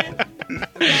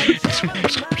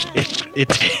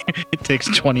 It takes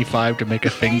 25 to make a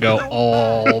thing go,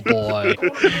 oh boy.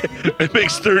 It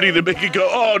makes 30 to make it go,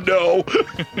 oh no.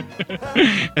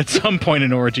 At some point,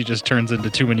 an orgy just turns into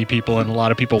too many people and a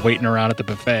lot of people waiting around at the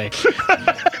buffet.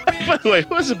 By the way,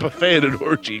 what's a buffet at an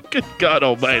orgy? Good God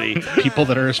almighty. People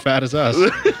that are as fat as us.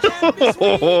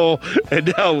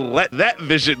 And now let that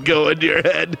vision go into your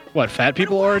head. What, fat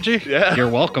people orgy? Yeah. You're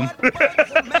welcome.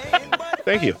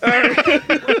 Thank you.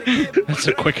 That's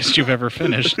the quickest you've ever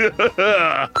finished.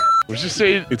 Let's just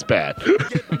say it's bad.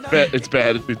 It's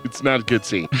bad. It's not a good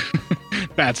scene.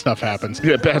 Bad stuff happens.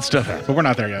 Yeah, bad stuff happens. But we're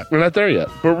not there yet. We're not there yet.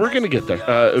 But we're going to get there.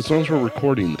 As long as we're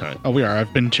recording the time. Oh, we are.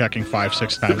 I've been checking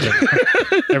 5-6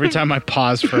 times. Every time I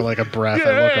pause for like a breath,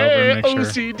 I look over and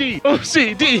make sure. OCD.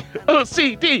 OCD.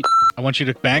 OCD. I want you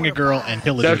to bang a girl and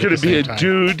kill a That's dude. going to be a time.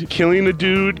 dude killing a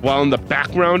dude while in the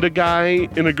background a guy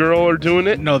and a girl are doing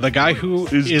it. No, the guy who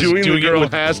is doing the girl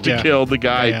with, has to kill the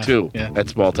guy too. Yeah.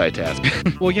 That's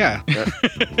multitasking. Well, yeah.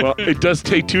 Well, it does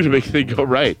take two to make the thing go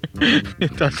right.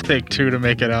 It does take two to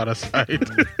make it out of sight.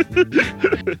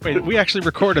 Wait, we actually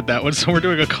recorded that one, so we're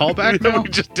doing a callback now? We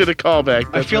just did a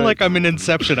callback. I feel like I'm in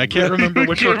Inception. I can't remember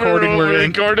which recording we're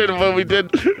in. Recorded and what we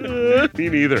did. Me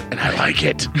neither. And I like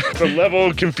it. The level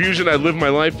of confusion I live my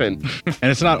life in.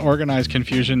 And it's not organized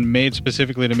confusion made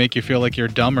specifically to make you feel like you're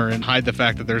dumber and hide the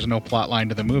fact that there's no plot line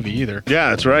to the movie either.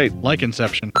 Yeah, that's right. Like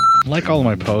Inception. Like all of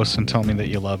my posts and tell me that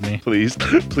you love me. Please.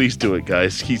 Please do it,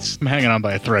 guys. I'm hanging on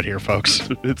by a thread here, folks.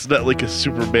 It's not like a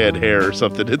Superman hair or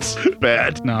something. It's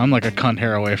bad. No, I'm like a cunt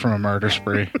hair away from a murder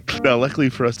spree. Now, luckily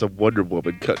for us, a Wonder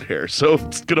Woman cut hair, so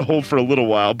it's going to hold for a little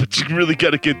while, but you really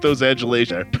got to get those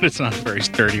adulations. But it's not a very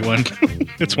sturdy one.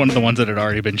 It's one of the ones that had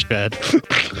already been shed.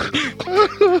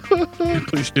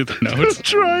 Please do the notes. I'm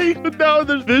trying, but now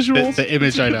the visuals. The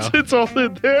image, I know. It's all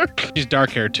in there. She's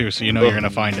dark hair too, so you know you're going to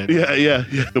find it. Yeah.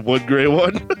 The one gray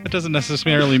one. That doesn't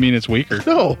necessarily mean it's weaker.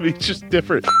 No, it's just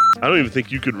different. I don't even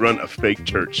think you could run a fake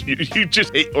church. You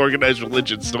just hate organized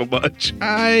religion so much.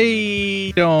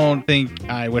 I don't think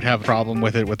I would have a problem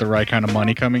with it with the right kind of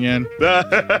money coming in.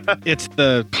 It's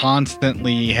the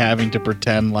constantly having to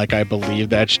pretend like I believe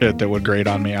that shit that would grate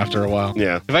on me after a while.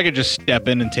 Yeah. If I could just step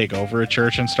in and take over a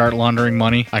church and start laundering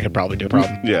money, I could probably do a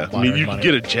problem. Yeah. I mean, you could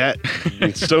get a jet. I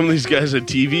mean, some of these guys on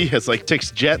TV has like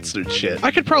 6 jets and shit. I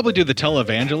could probably do the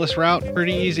televangelist route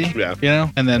pretty easy. Yeah. You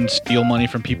know? And then steal money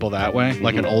from people that way,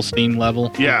 like an Olstein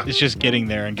level. Yeah. It's just getting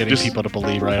there and getting people to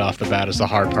believe right off the bat is the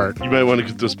hard part. You might want to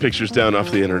get those pictures down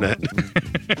off the internet.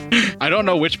 I don't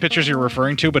know which pictures you're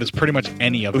referring to, but it's pretty much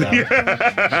any of them.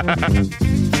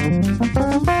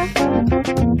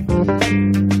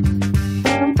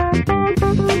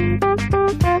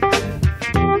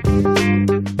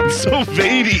 So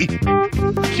veiny.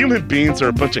 Human beings are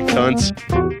a bunch of cunts.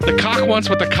 The cock wants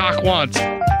what the cock wants.